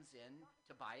woman comes in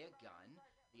to buy a gun.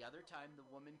 The other time the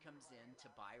woman comes in to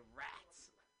buy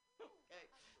rats. Okay,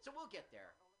 so we'll get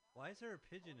there. Why is there a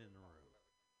pigeon in the room?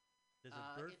 There's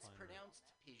a bird It's flying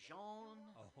pronounced pigeon.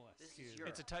 Oh, this excuse is me.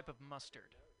 Europe. It's a type of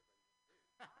mustard.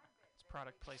 It's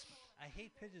product placement. I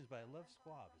hate pigeons, but I love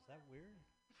squab. Is that weird?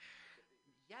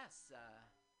 Yes,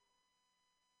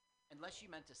 unless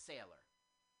you meant a sailor.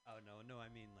 Oh, no,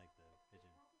 I mean like the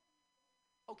pigeon.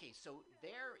 Okay, so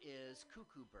there is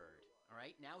Cuckoo Bird, all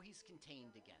right? Now he's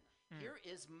contained again. Here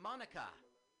is Monica.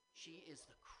 She is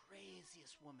the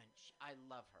craziest woman. I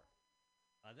love her.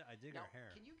 I dig now, her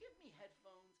hair. Can you give me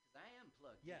headphones? Because I am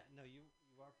plugged Yeah, in. no, you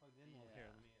are plugged in. Well,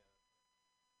 here, let me...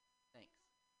 Thanks.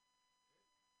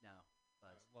 No,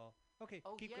 Buzz. Well, okay.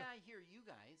 Oh, keep yeah, I hear you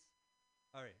guys.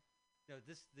 All right. No,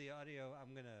 the audio,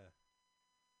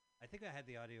 I think I had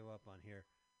the audio up on here,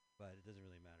 but it doesn't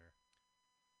really matter.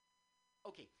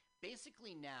 Okay,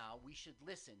 basically now we should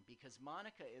listen because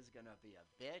Monica is going to be a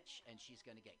bitch and she's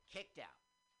going to get kicked out.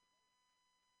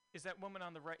 Is that woman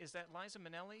on the right, is that Liza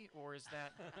Minnelli or is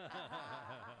that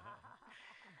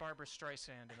Barbara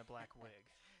Streisand in a black wig?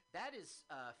 That is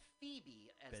Phoebe,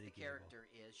 as Betty the character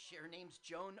is. Her name's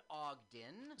Joan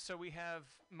Ogden. So we have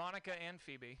Monica and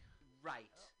Phoebe. Right.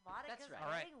 Monica's That's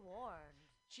right. getting warned.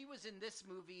 She was in this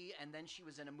movie, and then she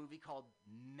was in a movie called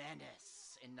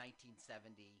Menace in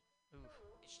 1970. Oof.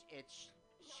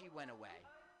 She went away.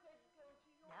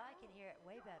 Now I can hear it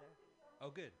way better.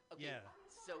 Oh, good. Okay, Yeah.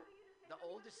 so the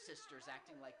oldest sister's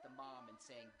acting like the mom and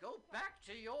saying, "Go back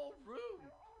to your room."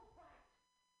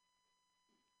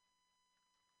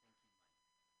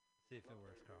 See if it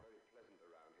works, Carl.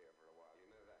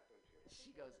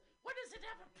 She goes, "What is it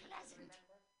ever pleasant?"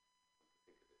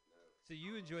 So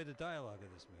you enjoy the dialogue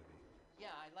of this movie?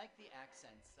 Yeah, I like the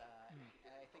accents.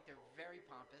 I think they're very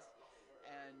pompous,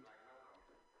 and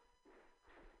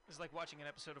It's like watching an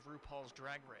episode of RuPaul's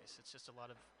Drag Race. It's just a lot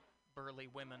of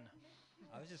burly women.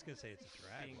 I was just going to say it's a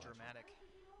drag. Being watch. dramatic.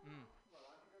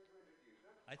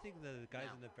 I think the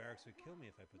guys in the barracks would kill me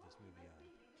if I put this movie on.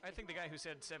 I think the guy who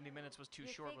said 70 minutes was too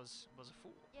short was a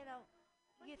fool. You know,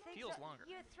 you think Feels longer.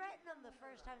 You threaten them the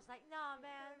first time. It's like, nah,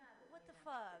 man, what the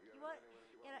fuck? You want,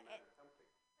 you know,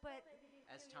 but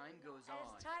as time goes as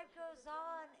on, time goes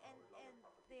on, and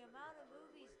the amount of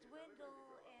movies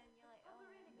dwindle, and you're like, oh.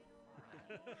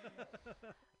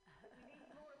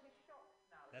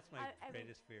 That's my I mean,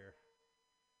 greatest fear.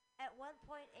 At one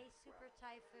point, a super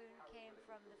typhoon came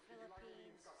from the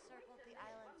Philippines, circled the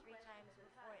island 3 times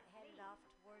before it headed off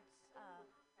towards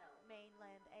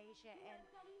mainland Asia, and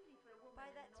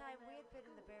by that time we had been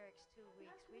in the barracks 2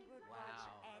 weeks. We would watch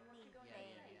anything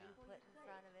you put in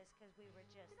front of us because we were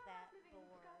just that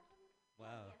bored.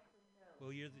 Wow.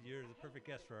 Well, you're the perfect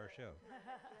guest for our show.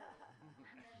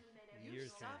 You've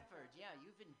suffered, yeah.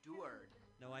 You've endured.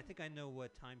 No, I think I know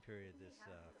what time period this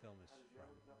film is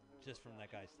from, just from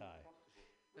that guy's tie.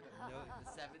 No, the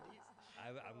 70s?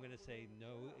 I'm going to say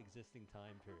no existing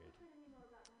time period.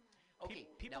 Okay,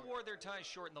 people wore their ties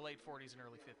short in the late 40s and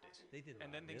early 50s. They did. And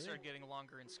then things really? started getting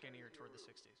longer and skinnier toward the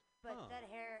 60s. But that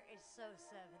hair is so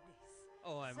 70s.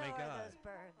 Oh, so my are God. those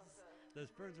birds.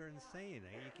 Those birds are insane.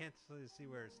 You can't see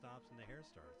where it stops and the hair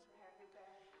starts.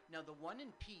 Now, the one in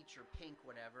peach or pink,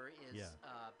 whatever, is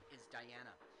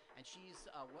Diana. And she's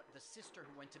the sister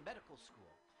who went to medical school.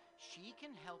 She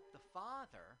can help the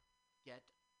father get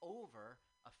over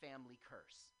a family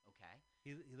curse, okay?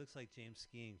 He looks like James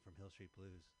Skiing from Hill Street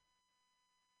Blues.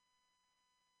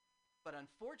 But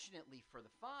unfortunately for the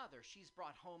father, she's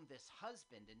brought home this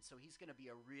husband, and so he's going to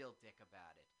be a real dick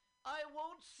about it. I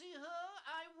won't see her.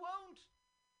 I won't.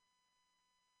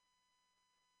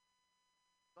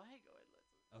 Go ahead.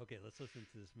 Okay, let's listen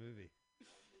to this movie.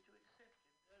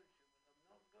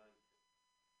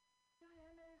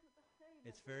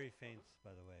 It's very faint,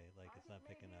 by the way. Like, it's not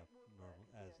picking up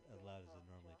as loud as it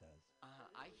normally does.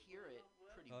 I hear it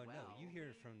pretty well. Oh, no, you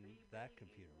hear it from that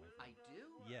computer. I do?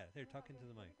 Yeah, they're talking to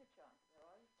the mic.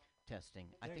 Testing.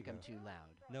 I There think you I'm go. too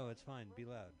loud. No, it's fine. Be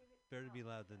loud. Better to be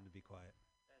loud than to be quiet.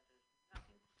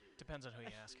 Depends on who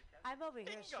you ask. I'm over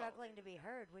here struggling to be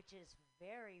heard, which is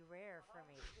very rare for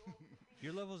me.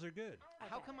 Your levels are good.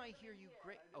 How come I hear you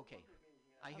great? Okay.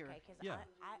 I hear. Okay, because Yeah.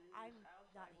 I'm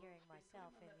not hearing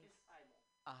myself in these.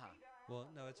 Well,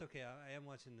 no, it's okay. I am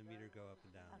watching the meter go up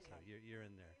and down, so you're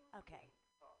in there. Okay.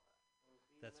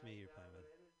 That's me you're playing with.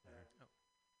 There.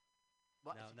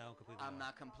 What? Now I'm completely I'm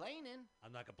loud. not complaining.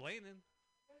 I'm not complaining.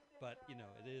 But, you know,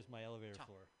 it is my elevator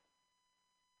floor.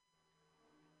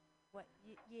 What,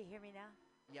 you hear me now?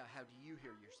 Yeah, how do you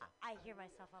hear yourself? I hear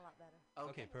myself a lot better.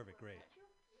 Okay, perfect, great.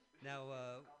 Now,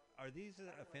 are these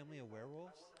a family of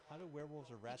werewolves? How do werewolves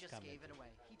or rats come He just gave into it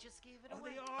away. He just gave it Oh,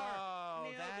 away. they are! Oh,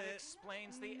 Nailed that it.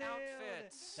 explains the Nailed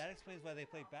outfits. That explains why they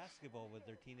play basketball with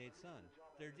their teenage son.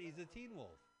 He's a teen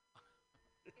wolf.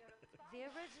 The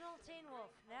original Teen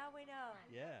Wolf. Now we know.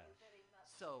 Yeah.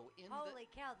 So Holy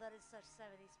cow, that is such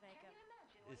 70s makeup.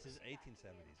 This is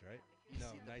 1870s, right? You No,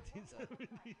 see the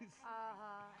 1970s.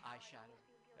 eyeshadow.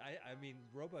 I mean,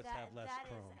 robots have less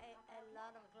chrome. That is a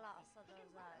lot of gloss on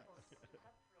those eyes.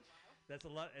 That's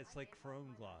a lot. It's like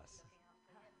chrome gloss.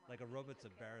 Like a robot's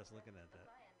embarrassed looking at that.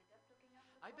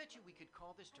 I bet you we could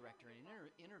call this director and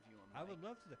interview him. I would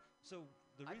love to. So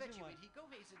the I bet reason you why he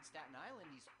he's in Staten Island.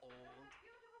 He's old.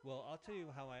 Well, I'll tell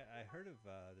you how I heard of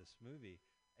this movie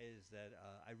is that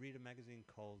I read a magazine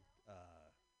called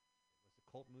what's it,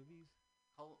 Cult Movies?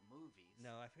 Cult Movies?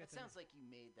 No, I forgot. That sounds like you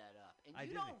made that up. And I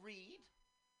you didn't. don't read.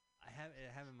 I have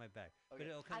it in my bag, but Okay.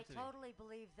 it'll come I to me. totally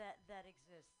believe that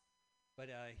exists. But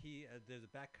the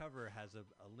back cover has a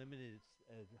limited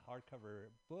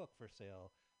hardcover book for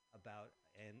sale about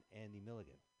Andy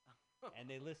Milligan. And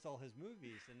they list all his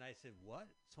movies, and I said, "What?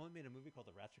 Someone made a movie called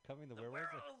The Rats Are Coming. The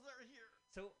werewolves are here."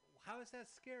 So how is that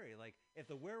scary? Like, if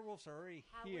the werewolves are already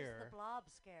How here, is the Blob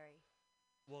scary?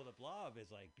 well, the Blob is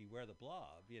like beware the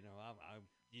Blob. You know,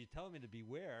 you telling me to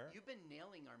beware. You've been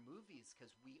nailing our movies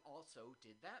because we also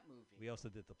did that movie. We also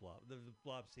did the Blob, the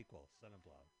Blob sequel, Son of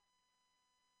Blob.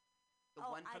 The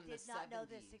one I from the did not know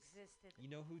this 70s. existed. You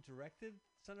know who directed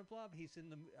Son of Blob? He's in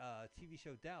the TV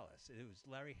show Dallas. It was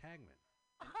Larry Hagman.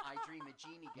 I Dream a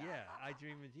Genie guy. Yeah, I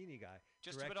Dream a Genie guy.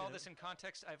 Just to put all Directed this in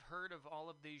context, I've heard of all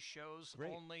of these shows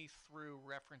Great. only through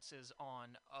references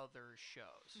on other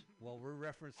shows. Well, we're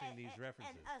referencing these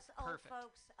references. And us old Perfect.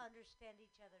 folks understand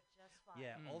each other just fine.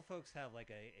 Yeah, old folks have like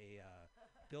a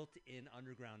built-in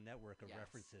underground network of Yes.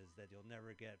 references that you'll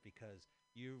never get because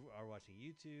you are watching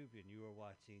YouTube and you are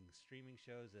watching streaming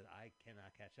shows that I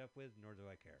cannot catch up with, nor do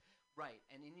I care. Right,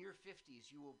 and in your 50s,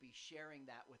 you will be sharing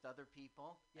that with other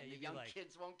people, Yeah, and the you'd be young like-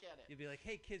 kids won't get it. You'll be like,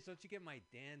 "Hey kids, don't you get my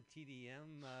Dan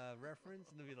TDM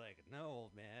reference?" And they'll be like, "No,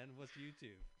 old man, what's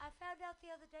YouTube?" I found out the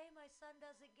other day my son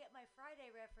doesn't get my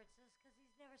Friday references because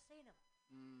he's never seen them.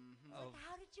 Mm-hmm. Oh. Like,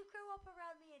 how did you grow up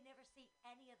around me and never see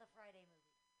any of the Friday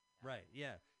movies? Right,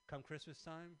 yeah. Come Christmas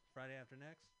time, Friday after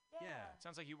next. Yeah.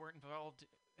 Sounds like you weren't involved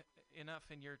enough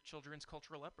in your children's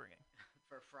cultural upbringing.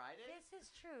 For Friday? This is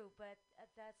true, but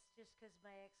that's just because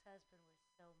my ex-husband was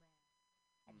so mad.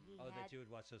 And he Oh, had that you would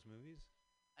watch those movies?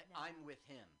 I'm with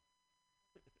him.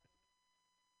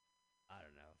 I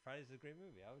don't know. Friday's a great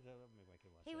movie. I would make my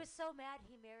kid watch He that. was so mad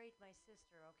he married my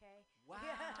sister, okay? Wow.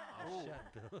 Oh,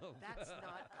 shut Bill. That's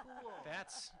not cool.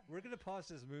 We're gonna pause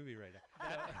this movie right now.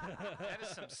 That is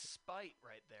some spite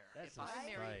right there. If I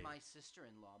married my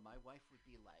sister-in-law, my wife would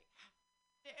be like,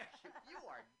 "You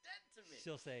are dead to me."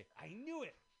 She'll say, "I knew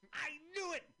it. I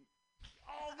knew it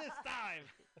all this time."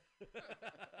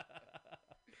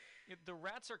 The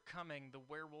rats are coming. The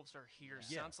werewolves are here.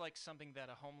 Yeah. Sounds like something that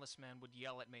a homeless man would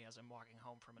yell at me as I'm walking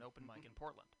home from an open mic in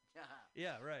Portland.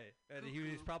 Yeah, right. And he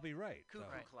was probably right. Cuckoo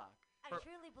Right. clock. I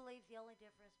truly believe the only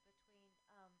difference between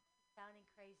sounding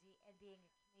crazy and being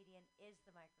a comedian is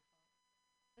the microphone.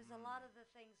 Because a lot of the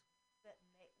things that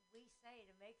we say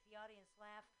to make the audience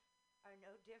laugh are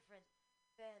no different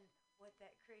than what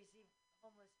that crazy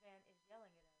homeless man is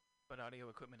yelling at us. But audio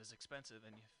equipment is expensive,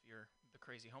 and if you're the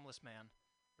crazy homeless man,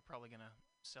 you're probably going to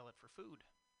sell it for food.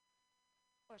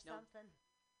 Or something.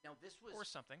 Now this was Or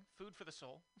something. Food for the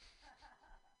soul.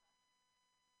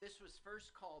 This was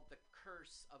first called The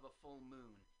Curse of a Full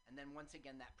Moon, and then once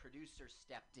again that producer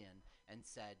stepped in and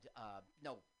said,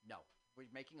 no, we're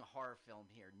making a horror film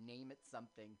here. Name it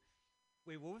something.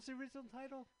 Wait, what was the original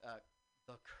title?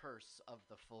 The Curse of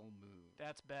the Full Moon.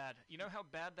 That's bad. You know how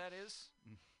bad that is?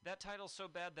 That title's so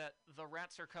bad that The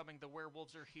Rats Are Coming, The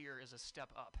Werewolves Are Here is a step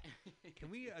up. Can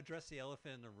we address the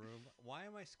elephant in the room? Why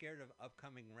am I scared of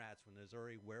upcoming rats when there's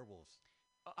already werewolves?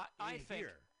 I think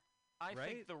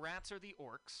right? the rats are the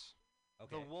orcs.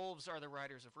 Okay. The wolves are the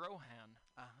riders of Rohan.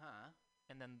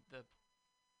 And then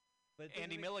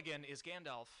Andy Milligan is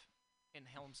Gandalf in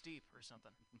Helm's Deep or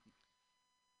something.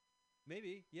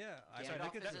 Maybe, yeah.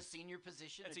 Gandalf is a senior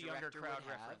position. That's a director younger crowd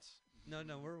would have. reference.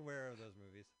 No, we're aware of those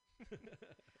movies.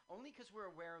 Only because we're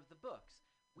aware of the books.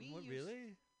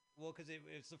 Really? Well, because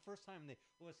it's the first time they.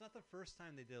 Well, it's not the first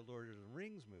time they did a Lord of the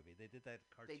Rings movie. They did that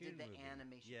cartoon. They did the movie.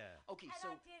 animation. Yeah. Okay,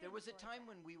 so there was a time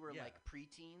when we were like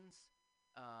preteens,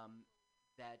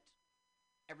 that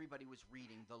everybody was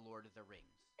reading The Lord of the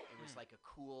Rings. It was like a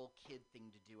cool kid thing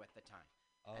to do at the time.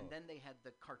 Oh. And then they had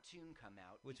the cartoon come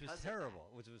out, Which was because of terrible.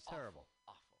 that. Which was terrible.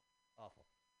 Awful.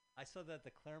 I saw that at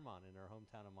the Claremont in our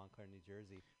hometown of Montclair, New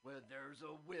Jersey. Where there's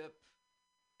a whip,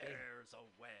 there's a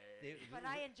way. But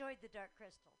I enjoyed the Dark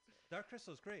Crystal too. Dark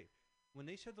Crystal's great. When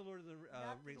they showed the Lord of the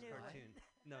Rings new one. cartoon,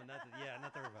 no, not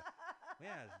the revival.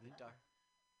 Yeah,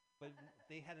 but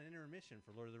they had an intermission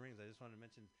for Lord of the Rings. I just wanted to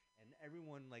mention, and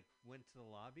everyone like went to the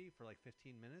lobby for like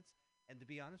 15 minutes. And to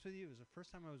be honest with you, it was the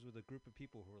first time I was with a group of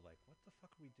people who were like, "What the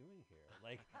fuck are we doing here?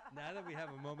 Like, now that we have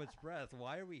a moment's breath,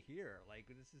 why are we here? Like,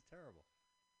 this is terrible."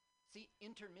 See,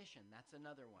 intermission. That's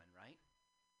another one, right?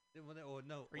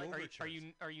 No.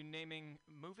 Are you naming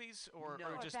movies or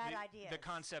just bad the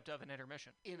concept of an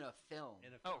intermission? In a film.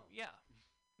 Oh, yeah.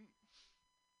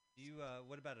 Do you?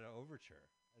 What about an overture?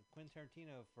 Quentin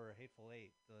Tarantino for Hateful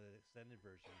Eight, the extended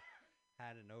version,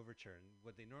 had an overture, and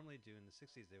what they normally do in the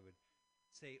 '60s, they would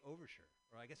say overture,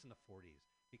 or I guess in the '40s,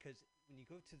 because when you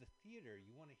go to the theater,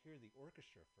 you want to hear the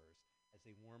orchestra first as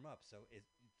they warm up. So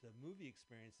the movie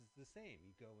experience is the same.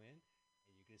 You go in,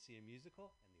 and you can see a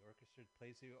musical, and the orchestra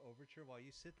plays the overture while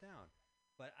you sit down.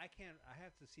 But I can't. I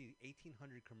have to see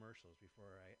 1,800 commercials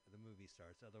before the movie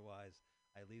starts. Otherwise,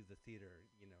 I leave the theater,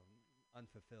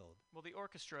 unfulfilled. Well, the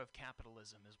orchestra of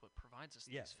capitalism is what provides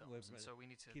us these films, and so we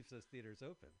need to keeps those theaters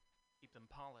open, keep them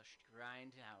polished.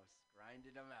 Grinding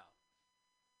them out.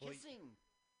 Well, Kissing.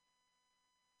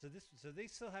 So they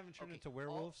still haven't turned into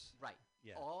werewolves? Right.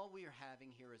 Yeah. All we're having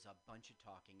here is a bunch of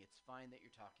talking. It's fine that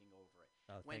you're talking over it.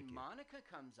 Oh, when thank you. Monica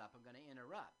comes up, I'm going to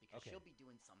interrupt because Okay. she'll be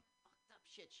doing some fucked up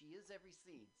shit. She is every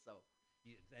scene. So.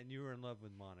 And you were in love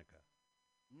with Monica.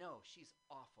 No, she's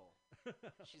awful.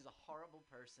 She's a horrible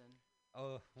person.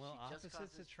 Oh, well, She just opposites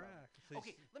causes attract. trouble.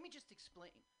 Okay, let me just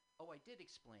explain. Oh, I did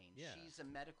explain. Yeah. She's a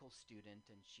medical student,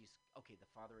 and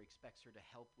the father expects her to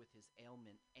help with his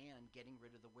ailment and getting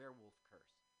rid of the werewolf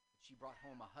curse. She brought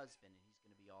home a husband, and he's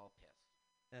going to be all pissed.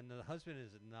 And the husband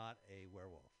is not a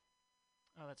werewolf.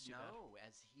 Oh, that's too bad. No,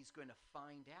 as he's going to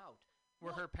find out.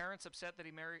 Were her parents upset that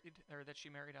he married, or that she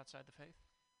married outside the faith?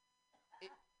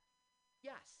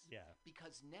 Yes. Yeah.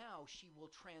 Because now she will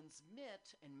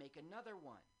transmit and make another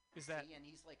one. Is that- See? And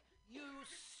he's like, "You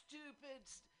stupid."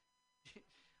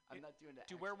 I'm not doing that.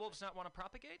 Do werewolves not want to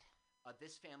propagate?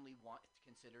 This family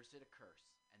considers it a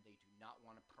curse, and they do not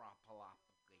want to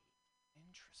propagate.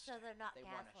 Interesting. So they're not They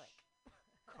wanna Catholic.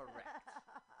 Correct.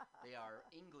 They are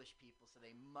English people, so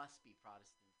they must be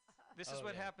Protestants. This is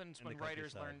what happens In when the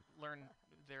writers countryside. learn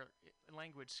their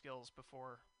language skills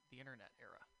before the internet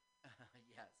era.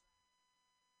 Yes.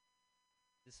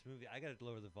 This movie, I got to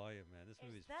lower the volume, man. This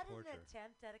movie is Is that torture. an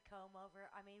attempt at a comb over?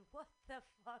 I mean, what the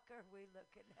fuck are we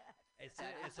looking at?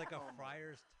 It's like a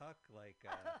friar's tuck, like.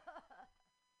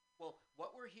 Well,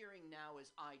 what we're hearing now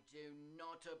is I do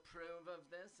not approve of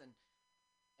this, and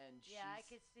and Yeah, I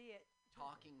she's could see it.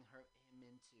 talking him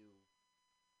into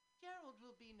Gerald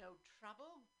will be no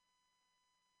trouble.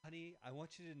 Honey, I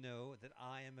want you to know that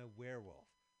I am a werewolf.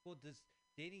 Well, does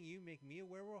dating you make me a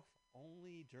werewolf?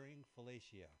 Only during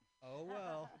fellatio. Oh,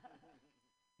 well.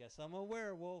 Guess I'm a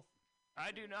werewolf.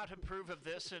 I do not approve of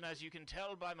this, and as you can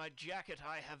tell by my jacket,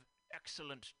 I have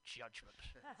excellent judgment.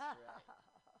 That's right.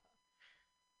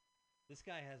 This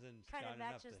guy hasn't Kind of gotten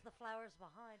up matches to... the flowers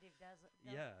behind him, doesn't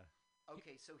it? Yeah.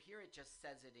 Okay, so here it just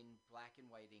says it in black and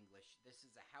white English. This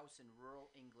is a house in rural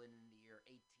England in the year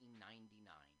 1899.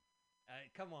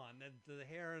 Come on, the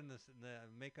hair and the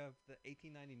makeup, the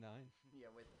 1899.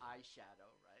 Yeah, with eyeshadow,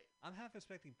 right? I'm half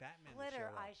expecting Batman Glitter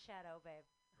to show up. eyeshadow, babe.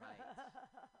 Right.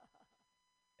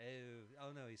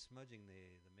 Oh no, he's smudging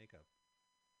the makeup.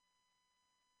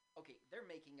 Okay, they're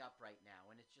making up right now,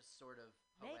 and it's just sort of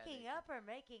Making poetic. up or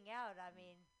making out? I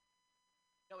mean,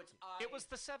 No, it's I. It was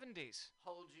the 70s.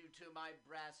 Hold you to my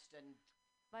breast and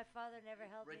my father never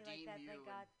held me like redeem that. you. Thank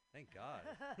God. Thank God.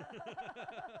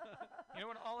 You know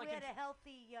what? All I We can had a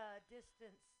healthy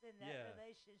distance in that Yeah.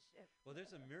 relationship. Well,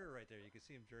 there's a mirror right there. You can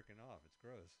see him jerking off. It's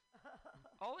gross.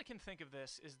 all I can think of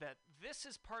this is that this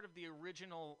is part of the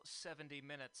original 70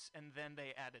 minutes, and then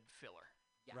they added filler.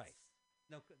 Yes. Right.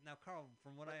 Now, Carl,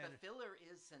 from what But I the filler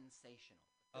is sensational.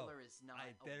 The Oh, filler is not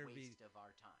I a better waste be- of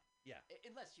our time. Yeah.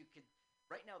 Unless you could.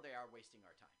 Right now, they are wasting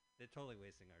our time. They're totally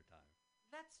wasting our time.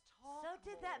 Let's talk. So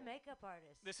did that more. makeup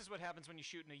artist. This is what happens when you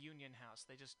shoot in a union house.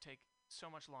 They just take so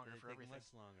much longer They for take everything.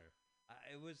 much longer.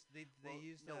 It was they Well,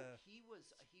 used no. He was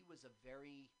a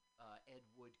very Ed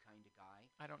Wood kind of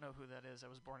guy. I don't know who that is. I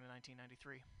was born in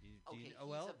 1993. Okay, oh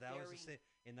well, he's a that was very-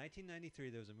 the in 1993.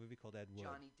 There was a movie called Ed Wood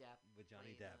Johnny Depp with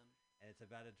Johnny played Depp, him. and it's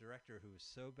about a director who was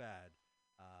so bad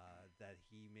that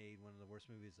he made one of the worst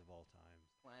movies of all time.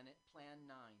 Plan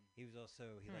 9. He was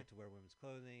also he liked to wear women's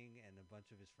clothing, and a bunch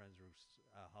of his friends were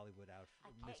Hollywood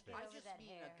misfits. I just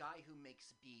mean a guy who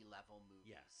makes B-level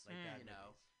movies. Yes, like bad you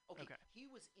know. movies. Okay, Okay. he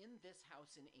was in this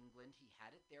house in England. He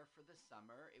had it there for the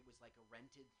summer. It was like a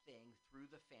rented thing through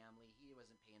the family. He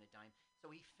wasn't paying a dime, so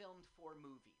he filmed 4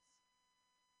 movies.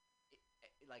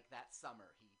 Like that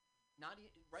summer, he not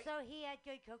right. So he had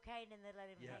good cocaine and they let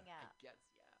him Yeah. hang out. I guess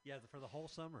Yeah, for the whole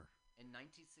summer. in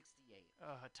 1968.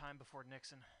 A time before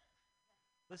Nixon.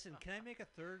 Listen, can I make a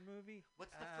third movie?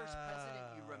 What's the first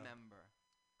president you remember?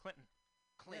 Clinton.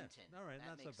 Clinton. All right, That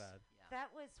not so makes- bad. Yeah.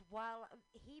 That was while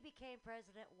he became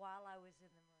president while I was in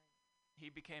the Marines. He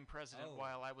became president Oh.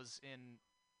 while I was in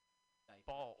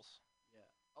balls. Yeah.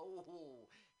 Oh.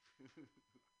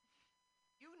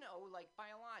 You know, like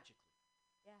biologically.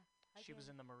 Yeah. She was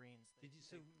in the Marines. Did you?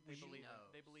 So They were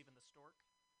you, believe in the stork.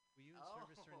 were you in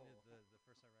service during Oh. the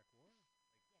first Iraq War?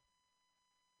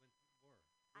 When war?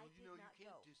 I you did know, not you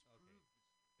can't go. disprove.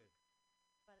 Good.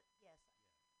 But yes,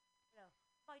 you know,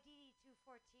 my DD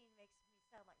 214 makes me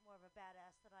sound like more of a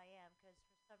badass than I am because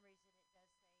for some reason it does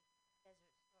say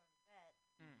Desert Storm vet,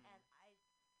 Mm. and I was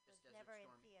Just Desert never in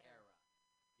Storm theater. era.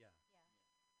 Yeah. Yeah,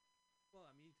 Well,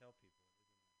 I mean, you tell people.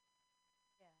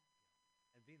 yeah.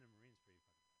 And being a Marine's pretty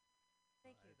fucking bad.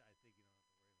 Thank So you. I think you don't have to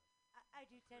worry about it. I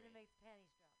do tend to make the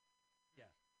panties drop. Yeah.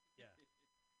 Yeah.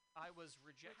 I was How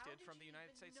rejected did from the you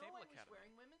United even States know Naval I was Academy.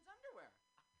 wearing women's underwear.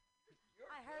 You're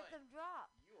I heard good. them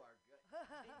drop. You are good.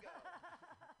 Bingo.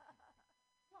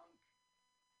 Plunk.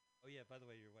 Oh yeah. By the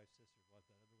way, your wife's sister wants that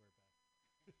underwear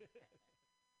back.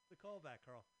 The callback,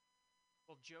 Carl.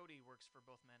 Well, Jody works for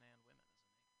both men and women,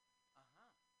 isn't he? Uh-huh.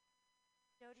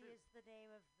 Jody True. is the name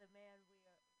of the man we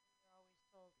are always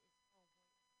told is home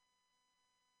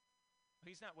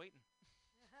He's not waiting.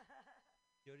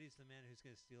 Jody's the man who's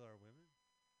going to steal our women.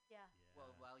 Yeah.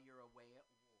 Well, while you're away at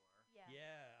war, Yeah.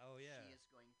 Yeah. Oh yeah. she is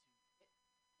going to,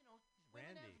 you know,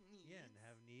 women Randy. have needs. Yeah, and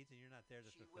have needs, and you're not there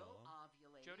to She fulfill will them.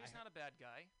 ovulate. Jody's not a bad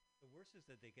guy. The worst is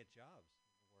that they get jobs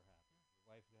when the war happens. Your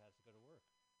wife has to go to work,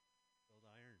 build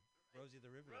iron. Rosie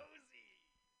the Riveter. Rosie.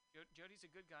 Jody's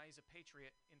a good guy. He's a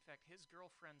patriot. In fact, his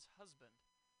girlfriend's husband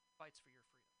fights for your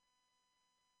freedom.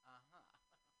 Uh-huh.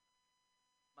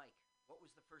 Mike, what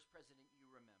was the first president you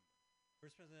remember?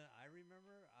 First president I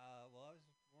remember. Well, I was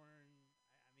born.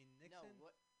 I mean Nixon. No,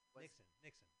 what was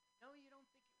Nixon. No, you don't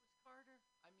think it was Carter?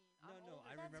 I mean, No, I'm no, older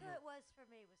I than That's remember- who it was for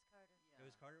me. Was Carter. It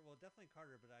was Carter. Well, definitely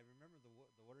Carter, but I remember the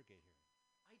Watergate hearing.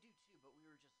 I do too, but we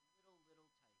were just little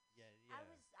tykes. Yeah. I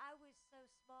was so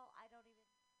small. I don't even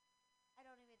think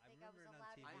I was remember it on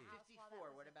allowed in TV. the I'm house 54. while that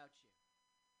was What in- about you?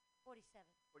 47.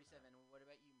 47. And what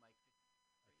about you, Mike?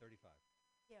 35.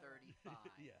 Yeah. right.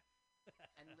 35. Yeah.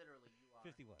 And literally, you are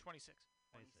 51. 26.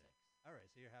 26. All right,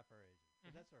 so you're half our age,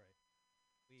 but Mhm. that's all right.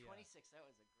 We 26. That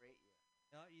was a great year.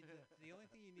 no, the only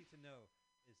thing you need to know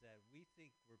is that we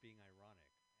think we're being ironic,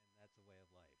 and that's a way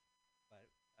of life.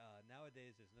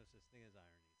 nowadays there's no such thing as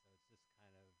irony, so it's just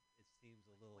kind of it seems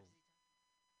a little.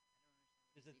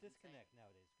 There's a disconnect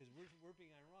nowadays because we're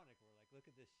being ironic. We're like, look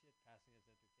at this shit passing as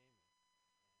entertainment,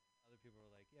 and other people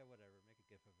are like, yeah, whatever, make a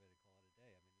gif of it and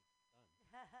call it a day. I mean, it's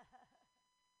done.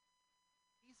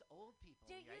 These old people,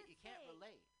 Do right? You can't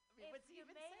relate. I mean, if what's he you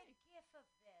even made saying? a GIF of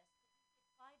this, that you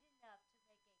could find enough to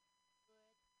make a good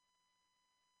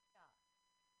shot.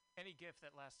 Any GIF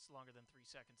that lasts longer than 3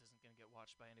 seconds isn't going to get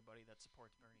watched by anybody that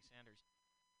supports Bernie Sanders.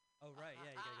 Oh right,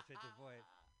 yeah, you gotta get straight to the point.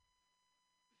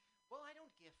 Well, I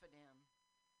don't GIF it in.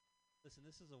 Listen,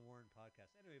 this is a Warren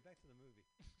podcast. Anyway, back to the movie.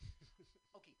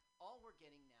 Okay, all we're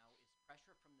getting now is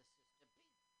pressure from the system.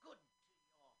 Be good to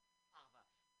your father.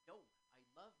 No, I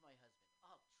love my husband.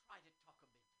 I'll try to talk him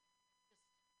into it.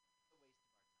 Just a waste of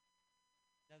our time.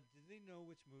 Now, do they know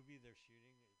which movie they're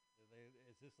shooting?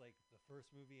 Is this like the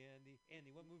first movie, Andy? Andy,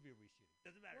 what movie are we shooting?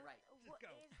 Doesn't matter. Right. Just go.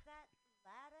 Is that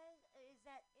lattice? Is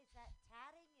that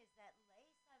tatting? Is that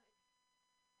lace? I mean,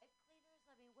 pipe cleaners?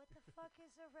 I mean, what the fuck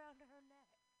is around her neck?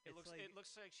 It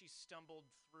looks like she stumbled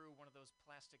through one of those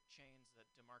plastic chains that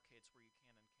demarcates where you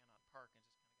can and cannot park and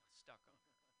just kind of got stuck on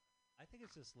her. I think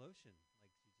it's just lotion.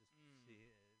 Like she just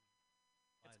see.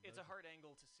 It's a hard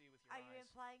angle to see with your Are eyes. you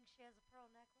implying she has a pearl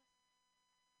necklace?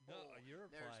 No, you're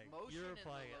there's applying. motion You're in the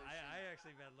applying. lotion. I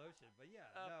actually meant lotion, but yeah,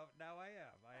 now I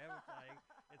am. I am applying.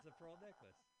 It's a pearl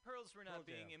necklace. Pearls were not Pearl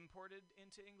being jam. imported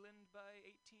into England by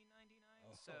 1899,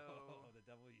 Oh, so the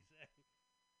devil you say.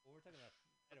 Well, we're talking about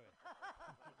anyway.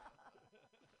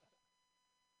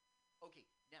 Okay,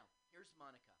 now, here's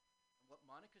Monica. And what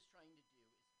Monica's trying to do is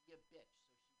be a bitch so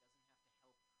she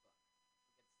doesn't have to help cook.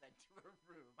 She gets sent to her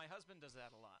room. my husband does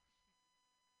that a lot.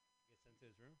 Get sent to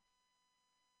his room.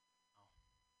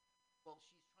 Well,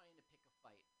 she's trying to pick a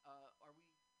fight. Are we...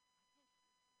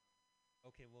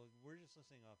 Okay, well, we're just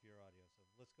listening off your audio, so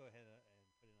let's go ahead and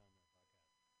put it on the podcast.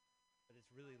 But it's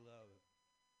really low.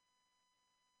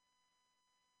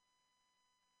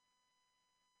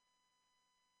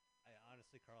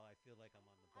 Honestly, Carl, I feel like I'm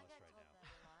on the bus I got right told now. that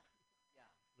a lot.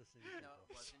 Yeah. Listening to No, people.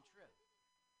 it wasn't true.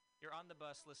 You're on the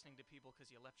bus listening to people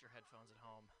because you left your headphones at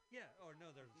home. Yeah. Oh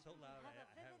no, they're so loud. I have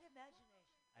a vivid imagination.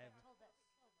 I have- I've told that so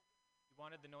much. You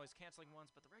wanted the noise canceling ones,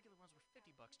 but the regular ones were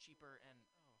 $50 cheaper, and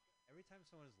Every time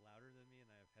someone is louder than me and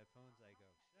I have headphones, I go,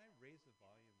 should I raise the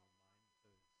volume of mine so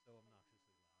it's so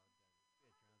obnoxiously loud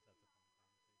that it drowns out the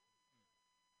phone conversation?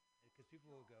 Because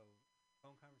people will go,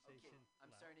 phone conversation. Okay, I'm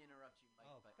loud. sorry to interrupt you, Mike.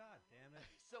 Oh, but God damn it.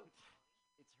 So,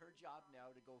 it's her job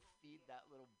now to go feed that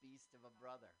little beast of a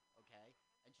brother, okay?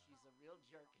 And she's a real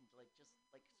jerk and just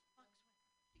fucks with him.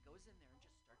 She goes in there and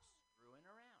just starts screwing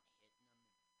around, hitting him,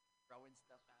 throwing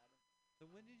stuff at him.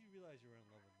 So when did you realize you were in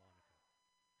love with Monica?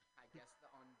 I guess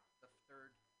on the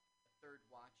third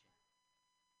watching.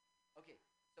 Okay,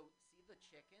 so see the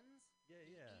chickens? Yeah,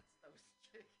 He yeah. eats those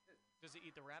chickens. does he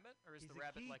eat the rabbit, or is He's the a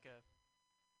rabbit geek. like a...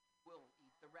 Will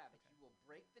eat the rabbit. He will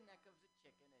break the neck of the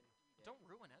chicken and eat it. Don't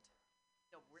ruin it.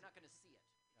 No, we're not going to see it.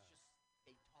 It's just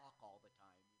they talk all the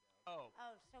time, Oh.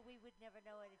 Oh, so we would never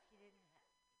know it if you didn't have.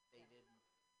 They didn't.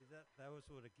 That was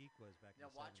what a geek was back in Now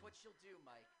the watch 70s. what she'll do,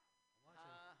 Mike. I'm watching.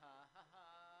 Ha ha ha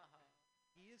ha ha.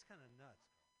 He is kind of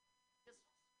nuts. Just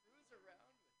screws around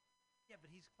with it. Yeah,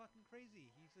 but he's fucking crazy.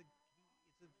 He's a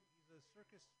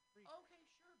circus freak. Okay,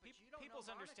 sure, but you don't People's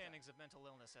know Monica. understandings of mental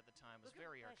illness at the time was Look at-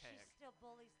 very But she archaic. still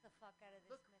bullies the fuck out of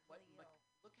this Look, mentally ill.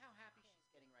 look how happy she's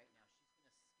getting right now. She's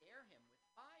going to scare him with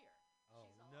fire. Oh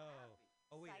She's all no! happy.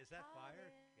 Oh wait, is that fire?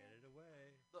 Psychotic. Get it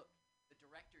away. Look, the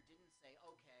director didn't say,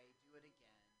 okay, do it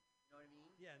again. You know what I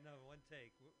mean? Yeah, no, one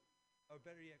take. Or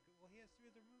better yet, well, he has 3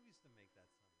 other movies to make that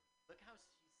summer. Look how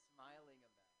she's smiling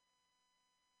about it.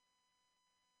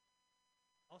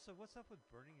 Also, what's up with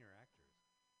burning your actors?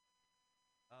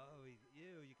 Oh,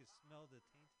 ew! You can smell the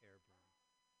taint hair burn.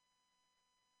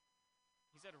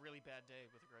 He's had a really bad day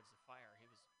with regards to fire. He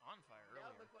was on fire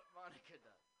Now earlier. look what Monica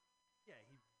does. Yeah,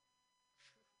 he.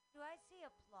 Do I see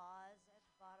applause at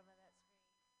the bottom of that screen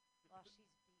while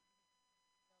she's beating?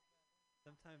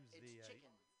 Sometimes It's the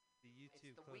chickens. the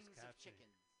YouTube It's the closed wings of captioning.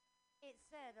 chickens. It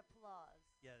said applause.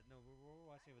 Yeah, no, we're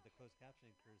watching it with the closed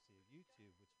captioning courtesy of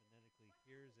YouTube, which phonetically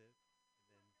hears it and then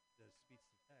does speech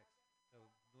to text.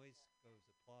 So noise goes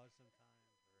applause sometimes,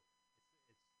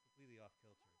 or it's completely off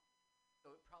kilter.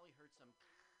 So it probably heard some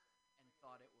and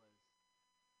thought it was.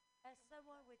 As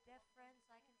someone with deaf friends,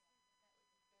 I can see that would be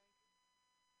very.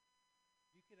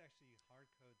 You could actually hard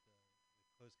code the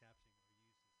closed captioning or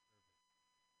use this service.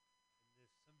 And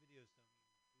there's some videos don't even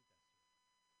include that service.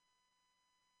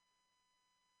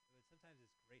 But sometimes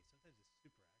it's great. Sometimes it's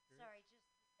super accurate. Sorry, just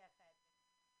the deaf advocate.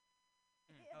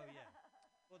 Oh yeah.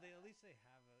 Well, at least they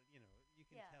have a. You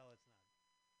can Yeah. tell it's not.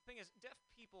 The thing thing is, deaf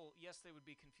people, yes, they would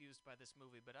be confused by this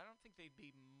movie, but I don't think they'd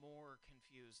be more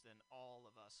confused than all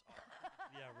of us are.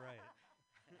 Yeah, right.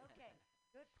 Okay,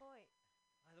 good point.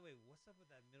 By the way, what's up with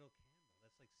that middle candle?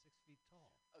 That's like 6 feet tall.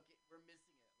 Okay, we're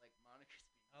missing it. Like Monica's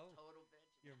being Oh, a total bitch.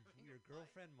 and Your having your her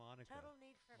girlfriend Monica. Total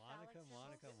need for Monica, phallic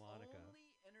Monica, symbols. Monica. The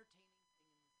only entertaining thing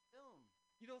in this film.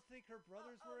 You don't think her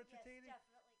brothers were Yes, entertaining?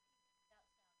 definitely. That sound.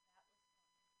 That was fun.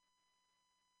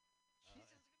 She's just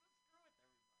gonna screw with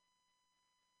everybody.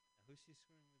 Now, who's she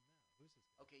screwing with now? Who's this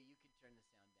guy? Okay, you can turn the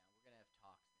sound down. We're gonna have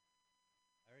talks now.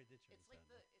 I already did turn It's the like sound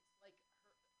down. it's like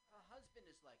her husband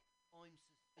is like, I'm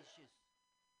suspicious.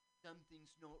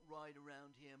 Something's not right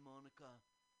around here, Monica.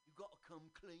 You gotta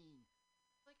come clean.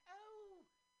 It's like, oh,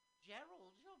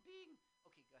 Gerald, you're being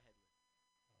okay. Go ahead,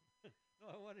 Liz. No,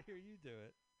 I want to hear you do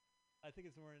it. I think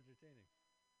it's more entertaining.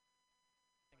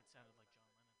 I think it sounded like John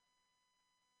Lennon.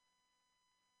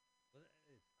 Well,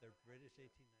 they're British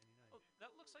 1899. Oh,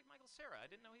 that looks like Michael Cera. I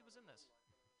didn't know he was in this.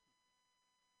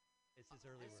 It's his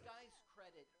early This work. guy's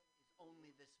credit is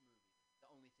only this movie. It's the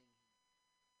only thing he.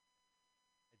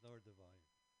 I lowered the volume.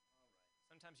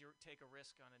 All right. Sometimes you take a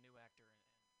risk on a new actor.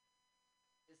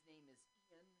 His name is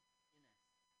Ian Innes.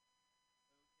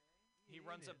 He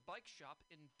runs a bike shop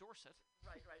in Dorset.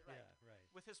 Right. Yeah, right.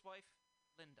 With his wife,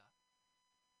 Linda.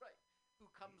 Right. Who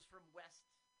comes from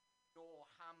West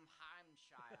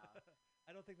Northamptonshire.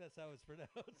 I don't think that's how it's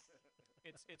pronounced.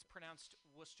 It's pronounced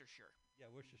Worcestershire. Yeah,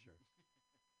 Worcestershire.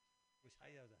 Which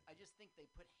I know that. I just think they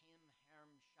put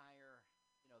Hampshire,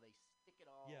 they stick it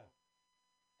all. Yeah.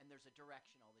 And there's a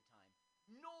direction all the time.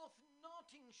 North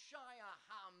Nottinghamshire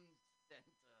Ham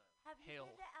Center. Have you Hail.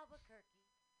 been to Albuquerque?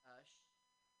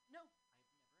 No,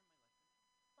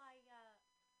 I've never in my life.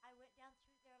 I went down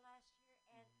through there last year,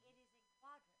 and it is in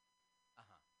quadrants.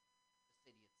 The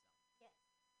city itself. Yes.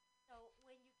 So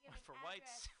when you give One an for address,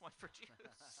 whites, one for Jews.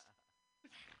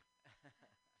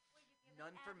 when you give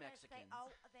None an for address, Mexicans.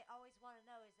 They always want to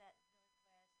know, is that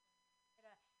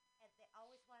northwest? And they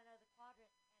always want to know the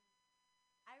quadrant. And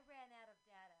I ran out of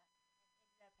data and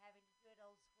ended up having to do it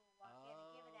old school, walk in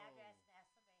and give an address and ask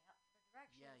somebody help for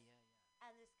directions. Yeah.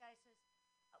 And this guy says,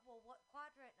 well, what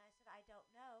quadrant? And I said, I don't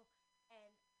know.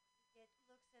 And he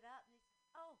looks it up and he says,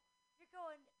 oh, you're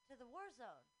going to the war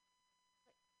zone.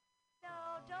 Like,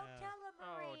 no, don't tell a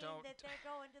Marine that they're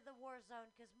going to the war zone,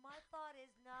 because my thought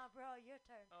is, nah, bro, your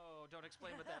turn. Oh, don't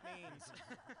explain what that means.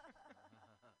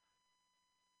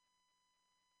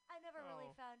 I never really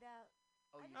found out.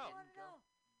 Oh, I you just didn't want to go? know.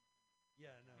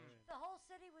 Yeah, no. The whole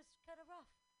city was kind of rough.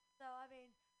 So, I mean,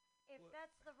 if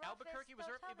that's the roughest, Albuquerque was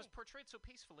don't tell it was me. portrayed so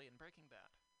peacefully in Breaking Bad.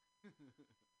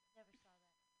 Never saw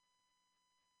that.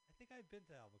 I think I've been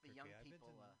to Albuquerque. The young I've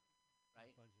people, been to right?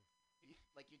 a bunch of.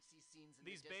 Like you'd see scenes in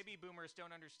These the baby boomers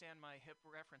don't understand my hip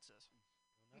references.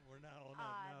 We're not. Oh, no,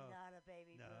 I'm no. not a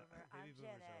baby No, boomer. baby I'm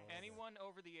Gen boomers are X. all Anyone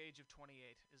over the age of 28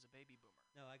 is a baby boomer.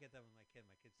 No, I get that with my kid.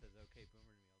 My kid says "okay,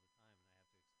 boomer" to me all the time,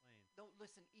 and I have to explain. No,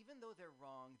 listen. Even though they're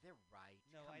wrong, they're right.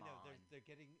 No, Come I know. on. They're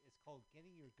getting. It's called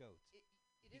getting your goat.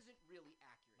 It isn't really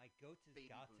accurate. My goat is baby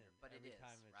gotten boomer, but every it is,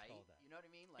 time it's right? called that. You know what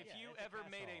I mean? Like If you it's a ever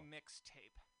made a catch-all.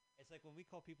 mixtape, It's like when we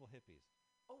call people hippies.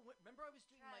 Oh, remember I was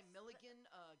doing my Trust, Milligan,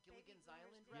 Gilligan's boomers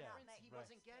Island do not reference? make He right.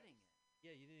 wasn't getting it.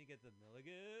 Yeah, you didn't get the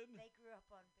Milligan. They grew up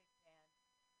on Big Band.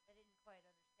 They didn't quite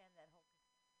understand that whole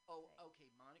cassette Oh, thing. okay.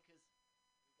 Monica's.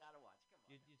 You gotta watch. Come on.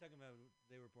 You're talking about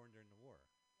they were born during the war.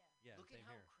 Yeah. Yeah, Look at same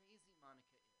how here. crazy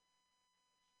Monica is.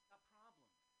 She's got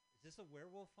problems. Is this a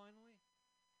werewolf finally?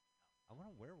 I want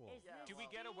a werewolf. Is this do we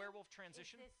get a steam? werewolf Is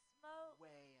transition? this smoke?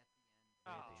 Way at the end.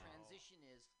 Oh. The transition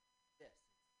is this.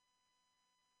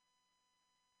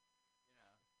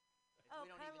 Oh, we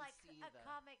don't kind of even like see a the.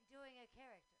 comic doing a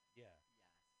character. Yeah. Yes.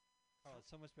 Carl, it's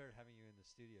so much better having you in the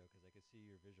studio because I could see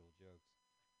your visual jokes.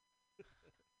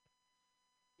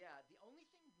 Yeah. The only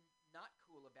thing not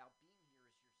cool about being here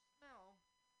is your smell.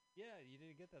 Yeah, you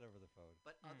didn't get that over the phone.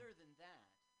 But other than that,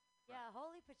 Yeah,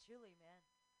 holy patchouli, man.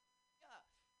 yeah,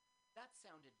 that's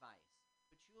sound advice.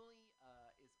 Patchouli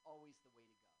is always the way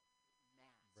to go. It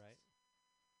masks. Right.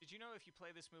 Did you know if you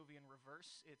play this movie in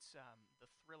reverse, it's the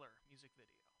Thriller music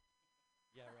video?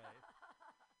 Yeah, right.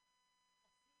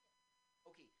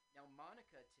 Okay, now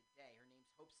Monica today, her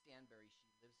name's Hope Stanberry.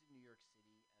 She lives in New York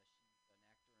City. She's an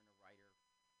actor and a writer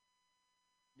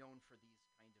known for these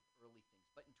kind of early things.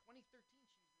 But in 2013,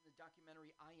 she was in the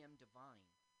documentary I Am Divine,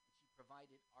 and she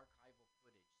provided archival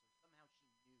footage. So somehow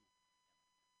she knew him.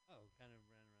 Oh, kind of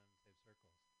ran around in the same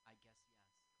circles. I guess yes.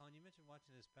 Colin, you mentioned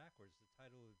watching this backwards. The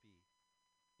title would be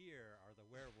 "Here Are the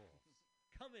Werewolves,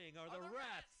 Coming Are the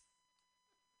Rats."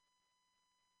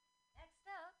 Next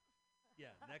up.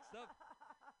 Yeah, next up.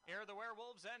 Air the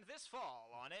Werewolves, and this fall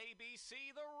on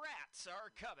ABC, The Rats are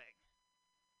coming.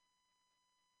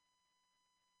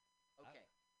 Okay,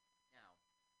 now.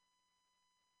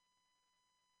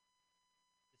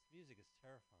 This music is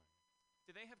terrifying.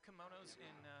 Do they have kimonos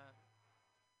in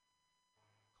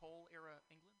coal era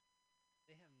England?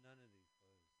 They have none of these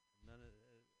clothes. None of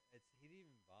he didn't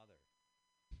even bother.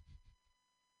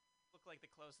 Look like the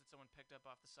clothes that someone picked up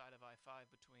off the side of I-5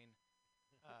 between.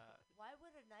 Why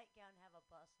would a nightgown have a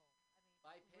bustle?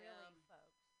 I mean, Bye, really, Pam.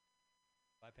 folks.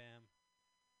 Bye, Pam.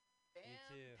 Bam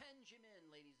too. Benjamin,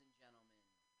 ladies and gentlemen.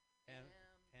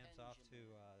 Pam's off to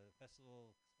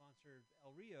festival-sponsored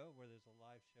El Rio, where there's a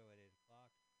live show at 8 o'clock.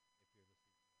 If you're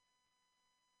listening to us.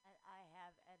 And I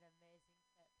have an amazing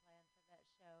set planned for that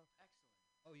show. Excellent.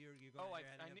 Oh, you're going.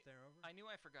 You're heading up there over. I knew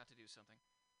I forgot to do something.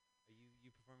 Are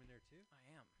you performing there too? I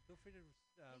am. Feel free to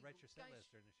write your set guys, list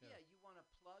during the show. Yeah, you want to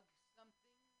plug something?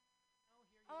 No,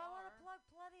 here you I are. want to plug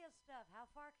plenty of stuff. How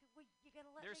far can you gonna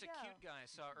let There's me go? a cute guy I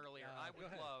saw earlier. I go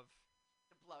would ahead. love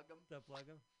to plug him. To plug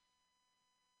him.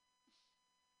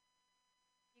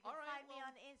 You can All right, find me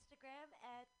on Instagram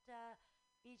at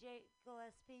BJ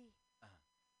Gillespie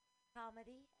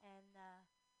Comedy, and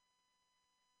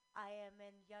I am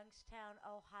in Youngstown,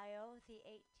 Ohio, the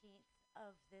 18th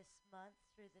of this month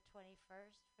through the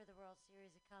 21st for the World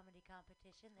Series of Comedy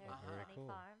competition there at the Very Honey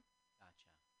cool. Farm. Gotcha.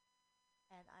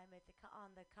 And I'm at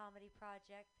on the Comedy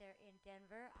Project there in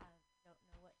Denver. I don't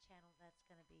know what channel that's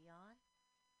going to be on.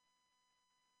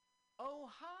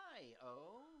 Oh, hi.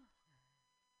 Oh.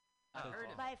 I've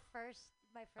heard of my it. first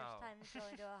time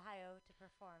going to Ohio to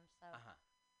perform, so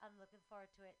I'm looking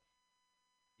forward to it.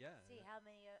 Yeah. See how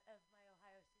many of my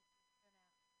Ohio sisters turn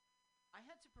out. I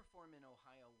had to perform in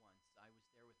Ohio once. I was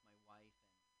there with my wife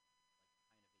and kind of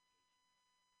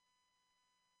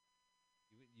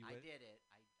vacation. I did it.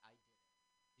 I did it.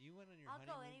 You went on your I'll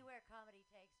honeymoon? go anywhere comedy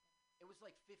takes me. It was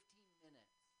like 15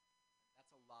 minutes.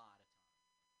 That's a lot of time.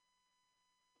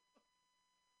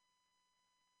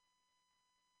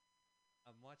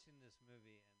 I'm watching this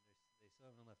movie, and they still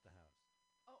haven't left the house.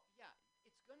 Oh, yeah.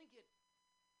 It's going to get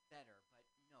better, but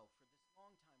no, for this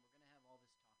long time, we're going to have all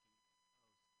this talking.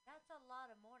 That's a lot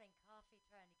of morning coffee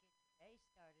trying to get your day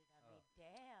started. I mean,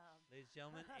 damn. Ladies and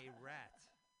gentlemen, a rat.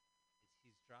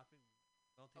 He's dropping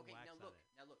melting Okay, wax now on look.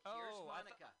 it. Now look. Here's Oh,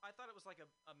 Monica. I thought it was like a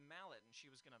mallet, and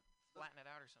she was gonna flatten it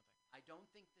out or something. I don't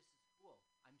think this is cool.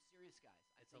 I'm serious, guys.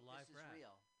 I It's a think live this is rat.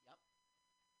 real. Yep.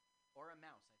 Or a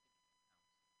mouse. I think it's a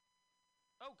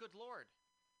mouse. Oh, good lord!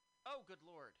 Oh, good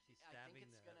lord! She's I think stabbing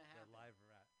it's the gonna happen. live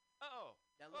rat. Oh.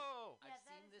 Now look, Oh. Yeah, I've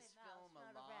that seen is this a mouse, film a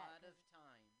not a rat, lot of 'cause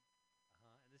times.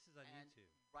 And this is on And YouTube.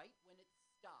 right when it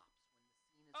stops, when the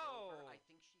scene is Oh. over, I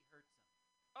think she hurts him.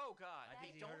 Oh God! I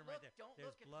think Hey, you heard don't him right look, there. don't There's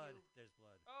look if blood. you- There's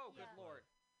blood. Oh, Yeah. good lord!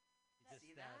 He just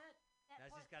See stabbed. that? Now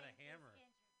poor she's got a thing is hammer.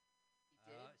 injured.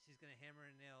 He did? She's gonna hammer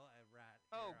and nail a rat.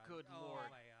 Oh, here on- good oh lord.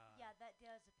 my God. Yeah, that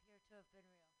does appear to have been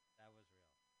real. That was real.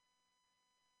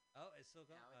 Oh, it's still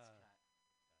going. Now it's cut.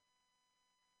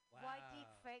 Wow. Why deep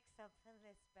fake something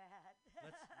this bad?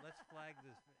 let's flag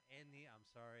this. Andy, I'm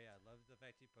sorry. I love the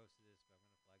fact you posted this, but I'm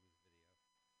gonna flag this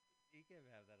video. You can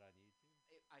have that on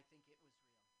YouTube. I think it was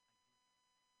real.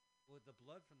 Well, the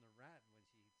blood from the rat when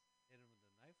she hit him with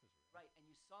the knife was real. Right, and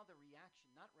you saw the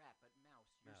reaction. Not rat, but mouse.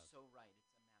 You're Mouse. so right.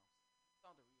 It's a mouse. You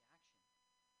saw the reaction.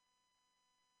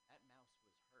 That mouse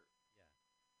was hurt. Yeah.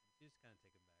 And she was kind of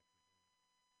taken back for doing it.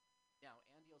 Now,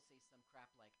 Andy will say some crap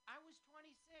like, I was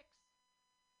 26.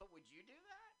 But would you do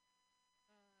that?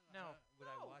 No. Would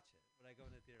I watch it? Would I go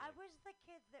in the theater? I like, was the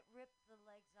kid that ripped the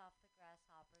legs off the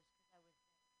grasshoppers because I was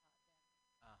there,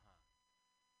 not them. Uh-huh.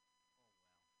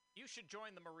 You should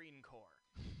join the Marine Corps.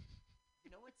 You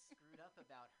know what's screwed up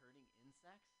about hurting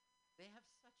insects? They have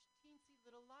such teensy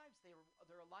little lives.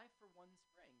 They're alive for one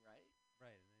spring, right?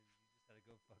 Right, and then you just gotta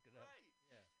go fuck it up. Right.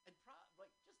 Yeah. And like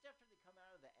just after they come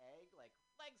out of the egg, like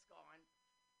legs gone.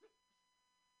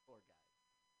 Poor guy.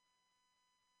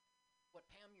 What,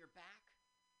 Pam? You're back?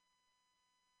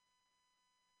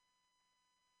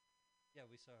 Yeah,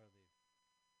 we saw her leave.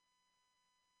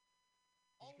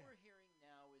 All we're hearing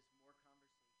now is more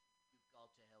conversation. You've got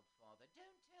to help Father.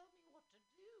 Don't tell me what to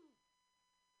do.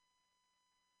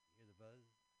 You hear the buzz?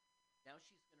 Now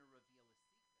she's going to reveal a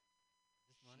secret.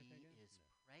 Is this Monica She again? is No.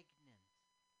 pregnant.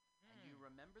 And you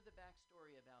remember the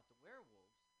backstory about the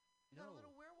werewolves? You got a No.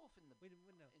 little werewolf in the Wait,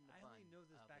 no. in the I only bun know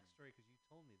this oven. backstory because you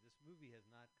told me. This movie has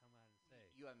not come out and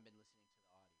say. You haven't been listening to the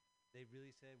audio. They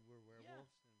really said we're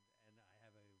werewolves and I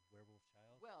have a werewolf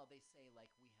child? Well, they say like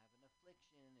we have an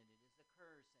affliction and it is a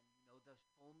curse, and you know the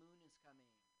full moon is coming.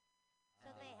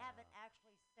 So they haven't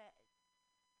actually said.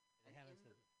 They And haven't in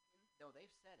said the- no,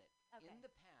 they've said it. Okay. In the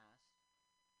past,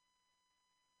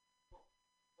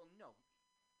 no,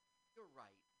 you're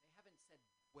right. They haven't said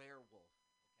werewolf,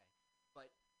 okay? But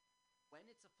when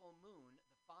it's a full moon,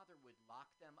 the father would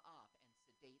lock them up and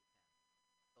sedate them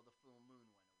till the full moon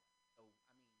went away. So,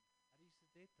 I mean, How do you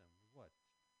sedate them? What?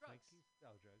 Drugs. Twinkies?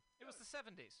 Oh, drugs. It was the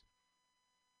 70s.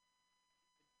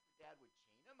 the dad would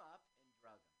chain them up and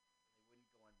drug them so they wouldn't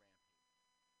go on rampage.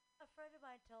 A friend of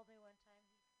mine told me one time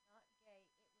he's not gay.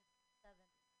 It was the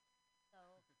 70s. So,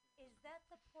 is that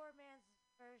the poor man's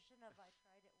version of I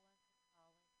tried it once in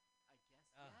college? I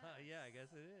guess. Yeah, I guess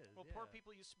it is. Well, yeah. poor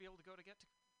people used to be able to get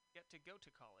to go to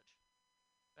college,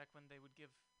 back when they would give,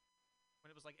 when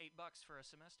it was like $8 for a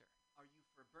semester. Are you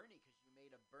for Bernie? Because you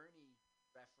made a Bernie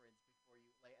reference before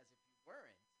you, like, as if you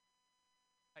weren't.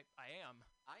 I am.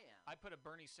 I am. I put a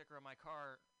Bernie sticker on my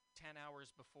car 10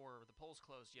 hours before the polls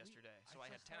closed yesterday, so I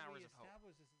had 10 hours of hope.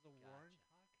 This is the Warren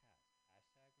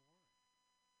podcast.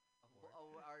 Hashtag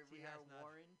Warren. We are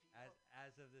Warren people?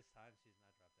 As of this time, she's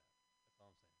not dropped out. That's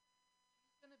all I'm saying.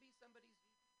 She's going to be somebody's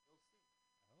VP. We'll see.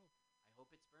 I hope. I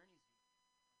hope it's Bernie's VP.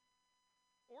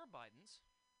 Or Biden's.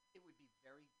 It would be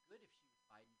very good if she was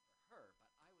Biden for her,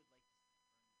 but I would like to see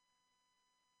Bernie empty.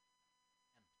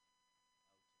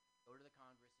 To go to the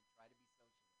Congress and try to be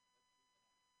socialist. Let's see what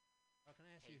happens. Oh, can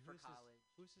I ask Pay you, for college.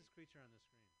 who's this creature on the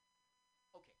screen?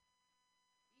 Okay.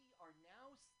 We are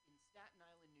now in Staten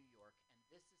Island, New York, and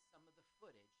this is some of the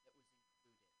footage that was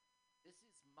included. This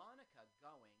is Monica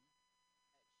going. She's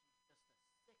just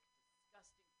a sick,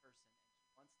 disgusting person, and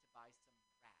she wants to buy some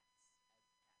rats as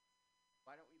pets.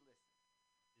 Why don't we listen?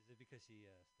 Is it because she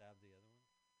stabbed the other one?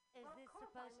 Is this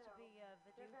supposed to be a video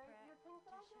practitioner?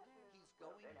 He's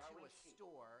going to a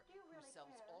store who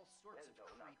sells all sorts of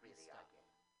creepy stuff.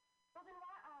 Well, then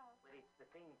why? Well, it's the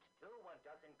thing to do. One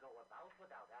doesn't go about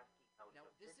without asking how Now,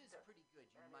 this is pretty good.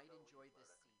 You might enjoy this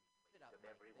scene. Keep it up, Mike.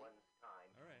 Everyone's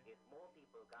time. All right. If more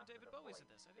people got David to the Bowie's point,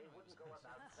 at this. I they didn't know he wouldn't was go in this.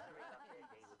 about cluttering up their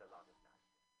day with a lot of nuts.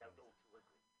 Now, don't you agree?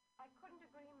 I couldn't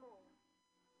agree more.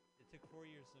 It took 4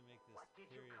 years to make this What did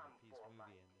you period come piece for, movie, my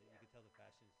and you can tell the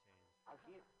fashion's changed. I'll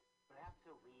give perhaps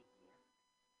a wee gift.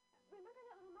 Remember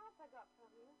that little mouse I got from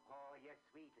you? Oh, you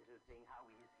sweet little thing. How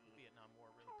easy. Vietnam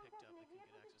War really picked up. They couldn't get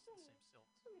access to the same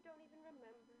silts. You don't even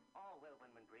remember. Oh, well,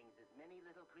 when one brings as many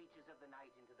little creatures of the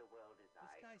night into the world as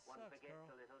This guy one sucks, forgets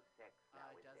girl. a little sex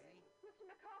now and Does then. he? Mr.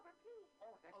 Macabre, please.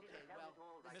 Oh, that Okay, didn't sound well, at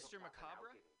all right. Mr.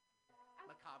 Macabre?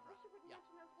 Macabre. Yeah.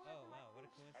 Oh, wow, what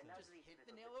a coincidence. Just hit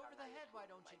the nail over the head, why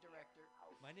don't you, director?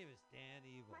 My name is Dan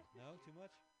Evil. No, too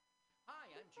much?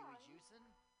 Hi, I'm Julie Jewson.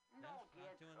 No,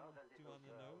 not too on the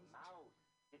nose?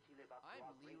 Did she live up to I'm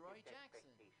our Leroy greatest Jackson.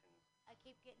 expectations? I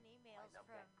keep getting emails from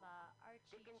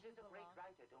Archie Dickens is a great Jubalong.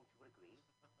 writer, don't you agree?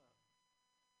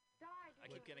 Died.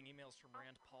 I keep getting emails from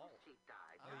Rand Paul. She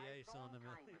died. Oh, yeah, you saw in the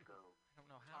long middle. time ago. I don't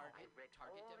know how.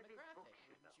 Target all of his demographic. books,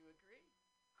 you Wouldn't you agree?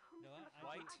 No,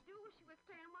 White. I do wish you would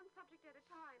stay on one subject at a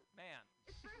time. Man.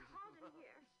 It's very hot in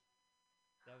here.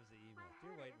 That was the email. My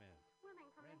Dear head White is Man. swimming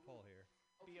from Rand the Paul heat. here.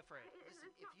 Be afraid. Listen,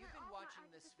 It's if not you've very been often watching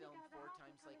I this just film sneak out of the 4 house and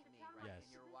times come like into me, town right, Yes. and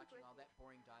you're watching all that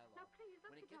boring dialogue, Now, please,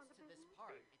 let's when it get down gets to to this business.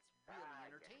 part, it's really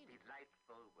entertaining.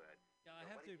 Delightful word. Yeah, I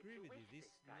have to agree with you. These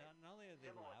not only are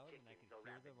they loud and I can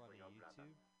hear them on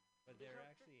YouTube, but they're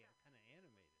actually kind of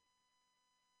animated.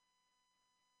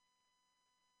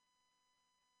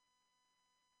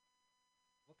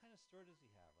 What kind of store does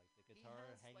he have? Like the He guitar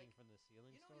has, hanging like, from the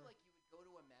ceiling you know, store? like you would go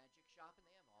to a magic shop and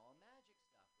they have all magic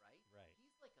stuff, right? Right.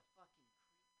 He's like a fucking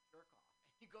creep jerk off.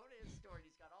 And you go to his store and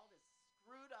he's got all this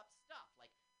screwed up stuff,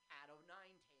 like Cat o'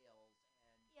 Nine Tails and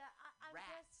Yeah, I'm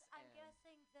rats. I'm and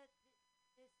guessing that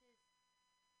this is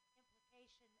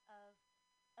implication of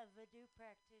a voodoo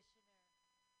practitioner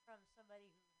from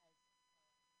somebody who has.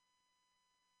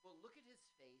 Well, look at his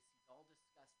face. He's all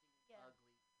disgusting and Yeah.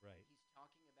 ugly. Right. He's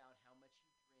talking about how much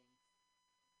he drinks. He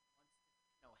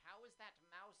wants to, how is that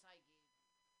mouse I gave you?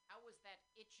 How was that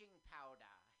itching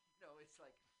powder? It's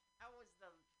like, how was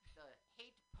the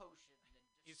hate potion? And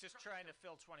He's just trying to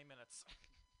fill 20 minutes.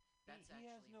 That's he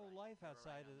has actually no right. life You're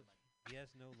outside right on of. the money. He has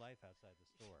no life outside the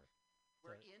store.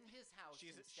 We're So- in his house.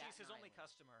 She's in his Staten only Island.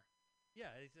 customer.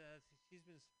 Yeah, she's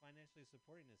been financially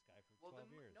supporting this guy for 12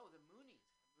 years. No, the Moonies.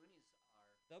 The Moonies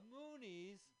are. The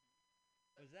Moonies?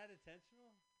 Was that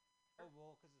intentional? Oh,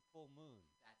 well, because it's full moon,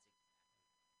 That's exactly.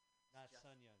 not just-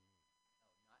 sun young moon.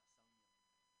 No, not Sun Young.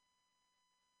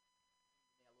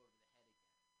 Nail over the head again.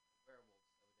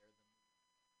 Werewolves, so they're the Moonies.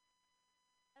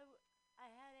 I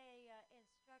had a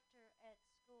instructor at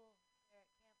school there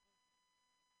at campus,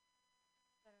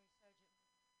 Gunnery Sergeant.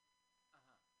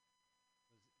 Uh-huh.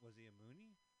 Was he a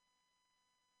Moonie?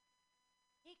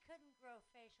 He couldn't grow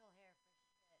facial hair for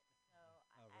shit, so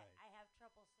Oh, right. I have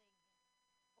trouble seeing him.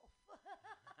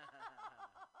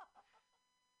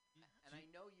 And I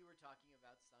know you were talking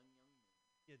about Sun Young Moon.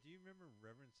 Yeah, do you remember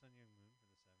Reverend Sun Young Moon from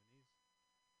the 70s?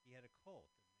 He had a cult,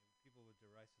 and people would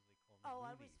derisively call him Oh,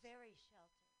 I Moonies. was very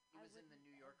sheltered. He was in the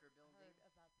New Yorker Heard building.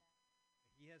 about that.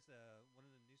 He has one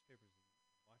of the newspapers in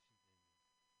Washington is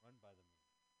run by the Moon.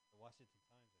 The Washington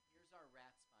Times. I think. Here's our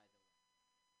rats, by the way. Okay.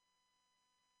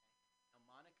 Now,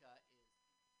 Monica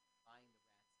is buying the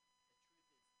rats. The truth is,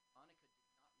 Monica did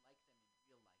not like them in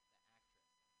real life, the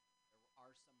actress. There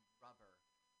are some rubber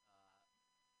rats in it,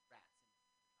 obviously.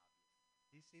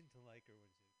 He seemed to like her when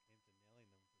she came to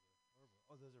nailing them to the floorboard.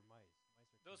 Oh, those are mice.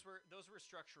 Mice are Those cute. were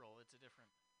structural. It's a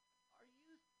different. Are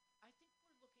you? I think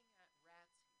we're looking at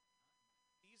rats here, not mice.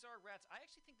 These are rats. I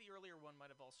actually think the earlier one might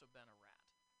have also been a rat.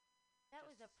 That Just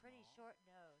was a pretty small. short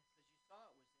nose. Because you saw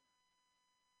it was in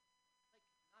like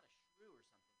not a shrew or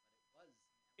something, but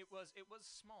it was. It was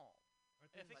small.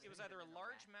 Aren't I they think the it was same? either a Could've been a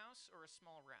large rat. mouse or a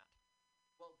small rat.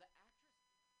 Well, the actress didn't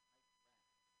like rats.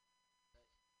 But,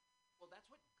 well, that's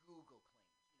what Google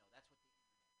claims. You know, that's what the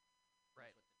internet claims.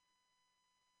 Right. What the truth is.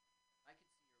 I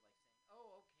could see her like saying,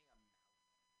 "Oh, okay, a mouse."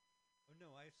 Oh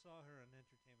no, I saw her on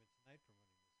Entertainment Tonight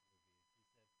promoting this movie, and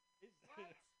she said,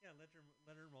 What? "Yeah."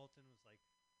 Leonard Moulton was like,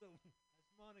 "So, as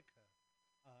Monica,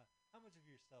 how much of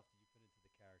yourself did you put into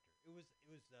the character?" It was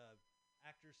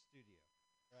Actors Studio,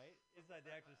 right? Inside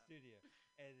the Actors Studio,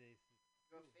 and they said,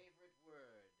 Your favorite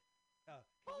word. can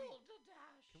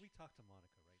Balderdash. we talk to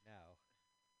Monica right now?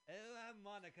 Oh, I'm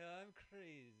Monica. I'm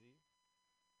crazy.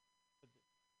 But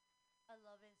I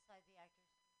love Inside the Actors.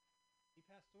 he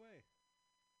passed away.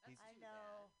 That's I too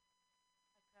know.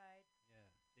 bad. I cried. Yeah,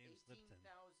 James Lipton.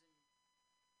 18,000.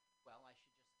 Well, I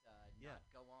should just Yeah. not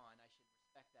go on. I should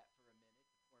respect that for a minute.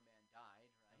 The poor man died,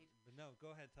 right? But no,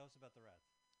 go ahead. Tell us about the rats.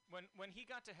 When he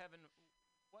got to heaven,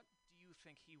 what do you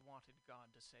think he wanted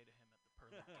God to say to him at the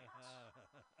pearly gates?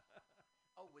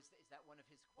 Oh, is that one of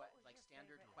his What was like your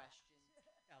standard favorite questions?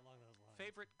 Yeah, along those lines.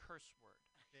 Favorite curse word?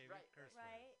 Favorite Right, curse word.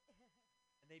 Right?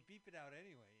 And they beep it out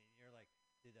anyway, and you're like,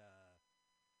 did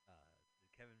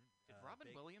Kevin? Did Robin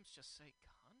Bacon- Williams just say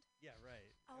cunt? Yeah,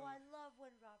 right. Oh, I love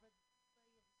when Robert Williams.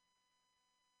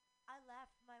 I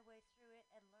laughed my way through it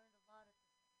and learned a lot at the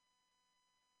same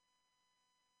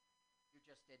You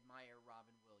just admire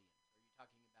Robin Williams. Are you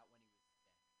talking about when he was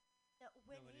dead? time.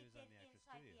 When when he he was on did the Actors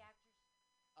Inside Studio. the Actors.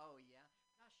 Oh yeah.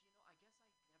 Gosh, I guess I never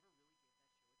really gave that show a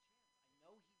chance. I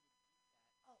know he would do that.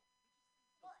 Oh. He just seems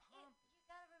so Well, pompous. you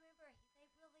gotta remember, they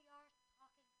really are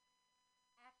talking,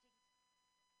 acting.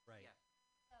 Right. Yeah.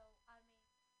 So, I mean,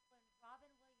 when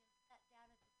Robin Williams sat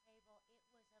down at the table, it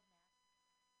was a masterpiece.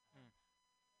 Hmm.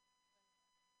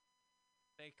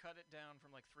 They cut it down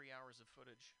from like 3 hours of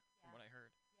footage, from Yeah. what I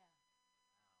heard. Yeah.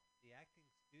 The acting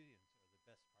students are the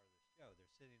best part of the show. They're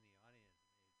sitting in the audience and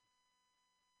they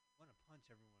just want to punch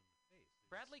everyone in the face. They're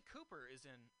Bradley Cooper is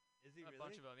in Is he a really?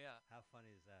 bunch of them, yeah. How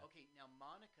funny is that? Okay, now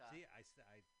Monica. See, I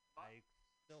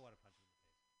still want to punch him in the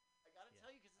face. I gotta Yeah. tell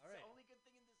you, because it's All the right. only good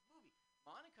thing in this movie.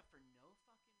 Monica, for no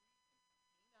fucking reason,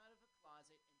 came out of a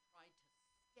closet and tried to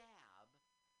stab the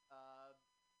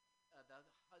husband. And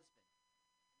then the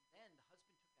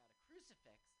husband took out a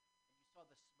crucifix, and you saw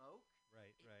the smoke.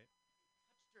 Right, right. It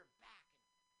touched her back, and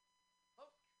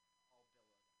poke, all billowed up.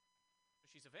 But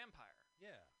she's a vampire.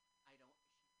 Yeah. I don't.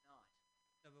 She's not.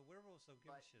 No, but werewolves don't give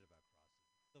a But- shit about crosses.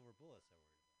 Silver bullets they're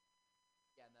worried about.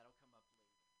 Yeah, and that'll come up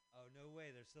later. Oh, no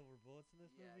way. There's silver bullets in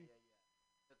this Yeah, movie? yeah, yeah.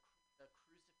 The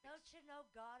crucifix. Don't you know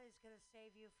God is going to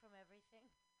save you from everything?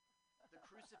 The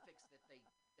crucifix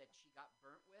that she got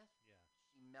burnt with. Yeah.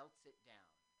 She melts it down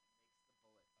and makes the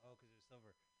bullets. Oh, because it's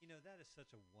silver. That is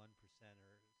such a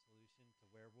 1%er solution to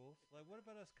werewolves. Like, what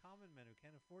about us common men who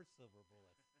can't afford silver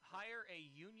bullets? Hire a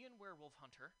union werewolf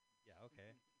hunter. Yeah,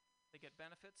 okay. They get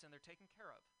benefits and they're taken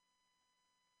care of.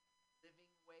 Living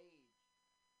wage.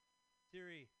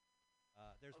 Siri,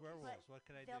 there's Okay, werewolves. But What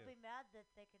can I they'll do? be mad that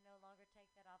they can no longer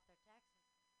take that off their taxes.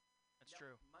 That's Now,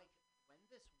 true. Mike, when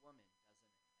this woman does an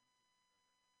attempted murder,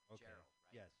 Okay. Gerald,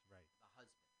 right? Yes, right. The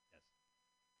husband. Yes.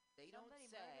 They Somebody don't murdered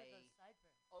say, those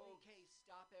sideburns. okay,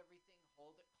 stop everything,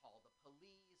 hold it, call the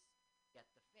police, get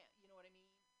the you know what I mean?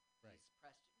 Right. Please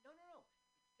press. No, no, no.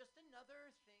 It's just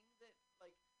another thing that,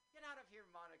 like, get out of here,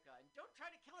 Monica, and don't try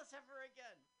to kill us ever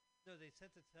again. No, they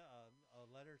sent a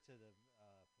letter to the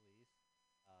police.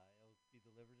 It'll be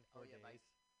delivered in 4 Oh, yeah, days.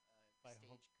 by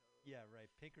home- Stagecode. Yeah, right.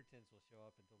 Pinkertons will show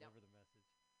up and Now- deliver the message.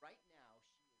 Right now,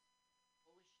 she is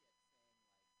full of shit, saying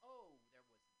like, "Oh, there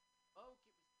was smoke.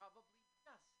 It was probably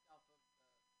dust off of the."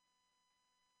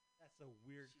 That's a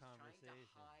weird She's conversation. trying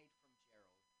to hide from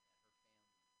Gerald that her family.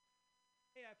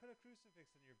 Hey, I put a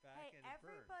crucifix in your back Hey, and it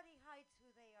burned. everybody hides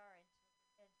who they are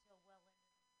until well into.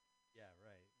 Yeah,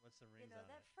 right. Once the You rings know, on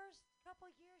that it. first couple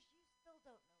years, you still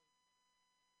don't know.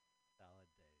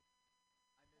 Salad days.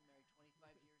 I've been married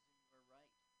 25 years, and you were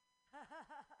right.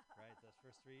 Right, those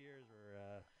first 3 years were.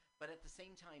 But at the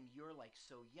same time, you're like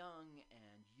so young,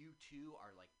 and you two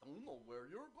are like, don't know where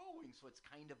you're going. So it's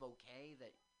kind of okay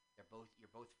that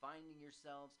you're both finding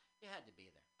yourselves. You had to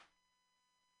be there.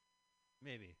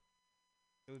 Maybe.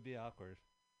 It would be awkward.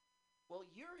 Well,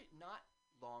 you're not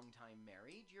long time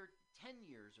married. You're 10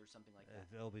 years or something like that.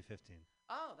 It'll be 15.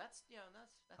 Oh, that's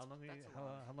How long have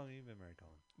you been married,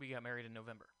 Colin? We got married in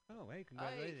November. Oh, hey,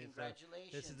 congratulations. Hey,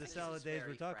 congratulations. This is the salad days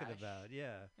we're talking fresh. about.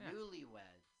 Yeah.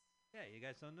 Newlyweds. Yeah, you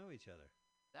guys don't know each other.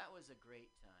 That was a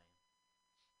great time.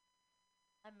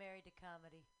 I'm married to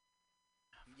comedy.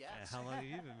 Yes. How long have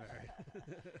you been married?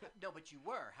 No, but you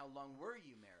were. How long were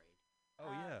you married? Oh,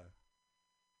 yeah.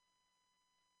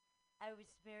 I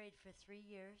was married for 3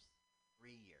 years.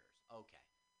 3 years. Okay.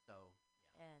 So,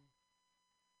 yeah. And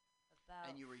about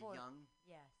And you were young?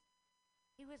 Yes.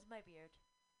 He was my beard.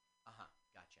 Uh-huh.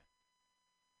 Gotcha.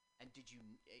 And did you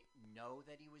know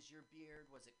that he was your beard?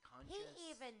 Was it conscious?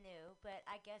 He even knew, but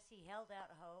I guess he held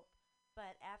out hope.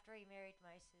 But after he married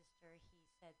my sister, he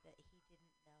said that he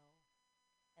didn't know.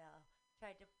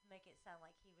 Tried to make it sound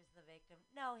like he was the victim.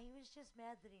 No, he was just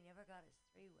mad that he never got his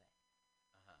three-way.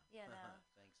 Uh-huh. You know.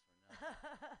 Thanks for nothing.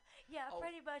 Yeah,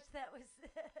 pretty much that was.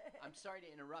 I'm sorry to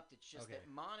interrupt. It's just that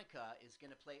Monica is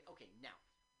going to play. Okay, now,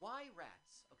 why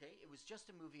Rats? Okay, it was just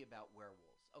a movie about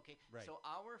werewolves. Okay, right. So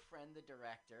our friend, the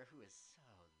director, who is so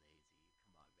lazy.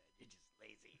 Come on, man, you're just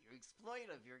lazy. You're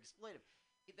exploitive.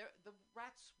 The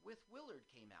Rats with Willard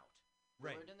came out.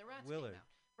 Right. Willard and the Rats Willard. came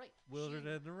out. Right. Willard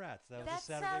and the Rats. That was a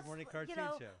Saturday morning cartoon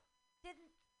show.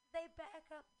 Didn't they back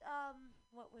up?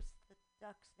 What was the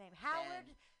duck's name?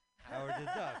 Howard. Howard the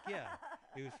Duck. Yeah,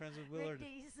 he was friends with Willard. Rick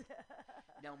Dees.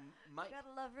 Now, Mike. Gotta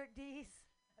love Rick Dees.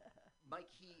 Mike,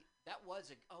 that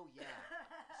was 76,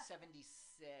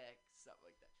 something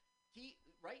like that.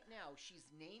 Right now, she's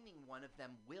naming one of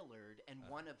them Willard and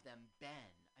one of them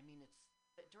Ben. I mean,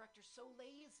 the director's so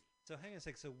lazy. So hang on a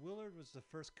sec. So Willard was the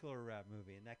first Killer Rat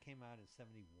movie, and that came out in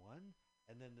 '71.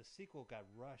 And then the sequel got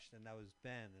rushed, and that was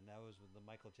Ben, and that was with the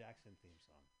Michael Jackson theme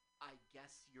song. I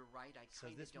guess you're right. I So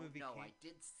kind of this don't movie know. came- I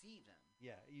did see them.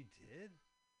 Yeah, you did?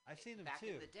 I've seen them Back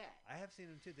too. in the day. I have seen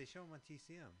them too. They show them on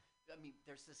TCM. I mean,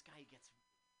 there's this guy who gets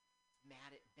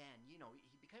mad at Ben. You know,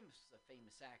 he becomes a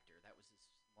famous actor. That was his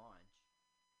launch.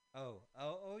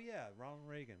 Oh yeah, Ronald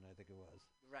Reagan, I think it was.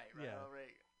 Right, Yeah. Ronald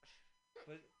Reagan.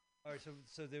 But all right,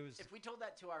 so there was. If we told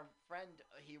that to our friend,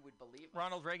 he would believe us.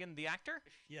 Ronald Reagan, the actor?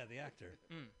 Yeah, the actor.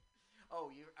 Oh,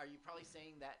 are you probably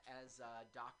saying that as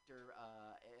Doctor,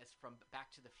 as from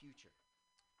Back to the Future?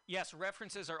 Yes,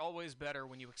 references are always better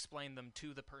when you explain them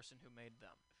to the person who made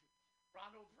them.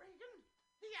 Ronald Reagan,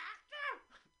 the actor,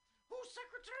 who's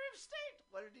Secretary of State.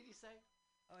 What did he say?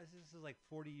 Oh, this is like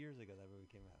 40 years ago that movie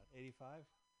came out. 85?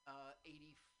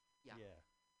 80. Yeah. Yeah.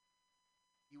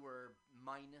 You were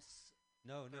minus.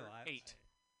 No, 8.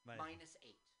 Minus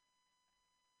 8.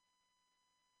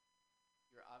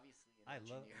 You're obviously an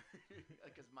engineer.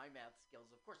 Because my math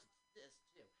skills, of course, it's this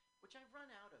too, which I've run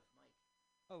out of, Mike.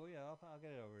 Oh yeah, I'll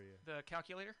get it over to you. The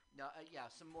calculator? No, yeah,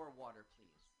 some more water,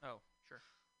 please. Oh, sure.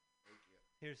 Thank you.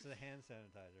 Here's the hand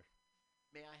sanitizer.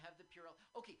 May I have the Purell?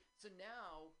 Okay, so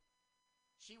now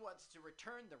she wants to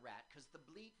return the rat because the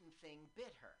bleating thing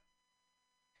bit her.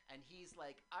 And he's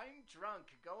like, I'm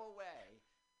drunk, go away.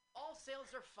 All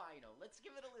sales are final. Let's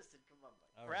give it a listen. Come on,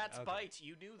 Mike. Rats bite,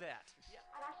 you knew that. Yeah.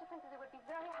 And I should think that they would be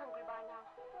very hungry by now.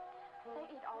 They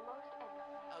eat almost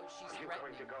everything. Oh, she's Are you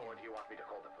going to go or do you want me to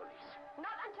call the police?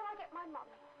 Not until I get my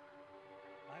money.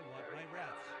 I want my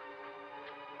rats.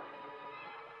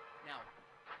 Now,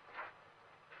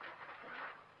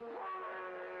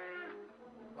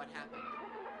 what happened?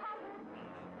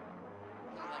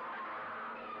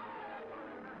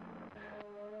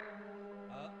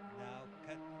 Now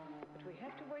cut. But we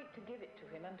have to wait to give it to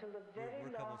him until the very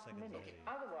We're a couple last seconds minute. late.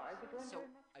 Otherwise, it won't So do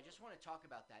enough. I just want to talk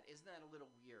about that. Isn't that a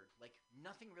little weird? Like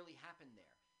nothing really happened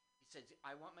there. He says,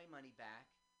 "I want my money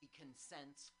back." He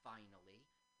consents finally.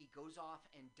 He goes off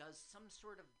and does some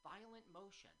sort of violent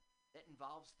motion that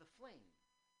involves the fling,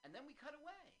 and then we cut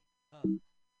away.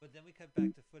 But then we cut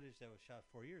back to footage that was shot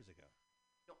 4 years ago.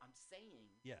 No, I'm saying.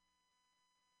 Yeah.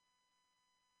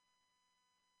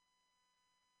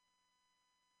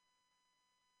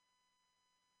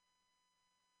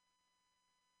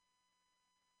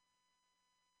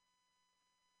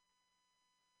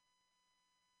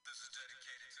 This is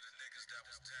dedicated to the niggas that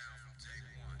was down from day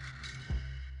one.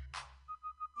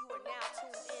 You are now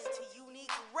tuned in to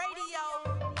Unique Radio.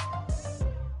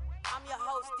 I'm your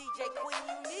host, DJ Queen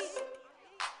Unique.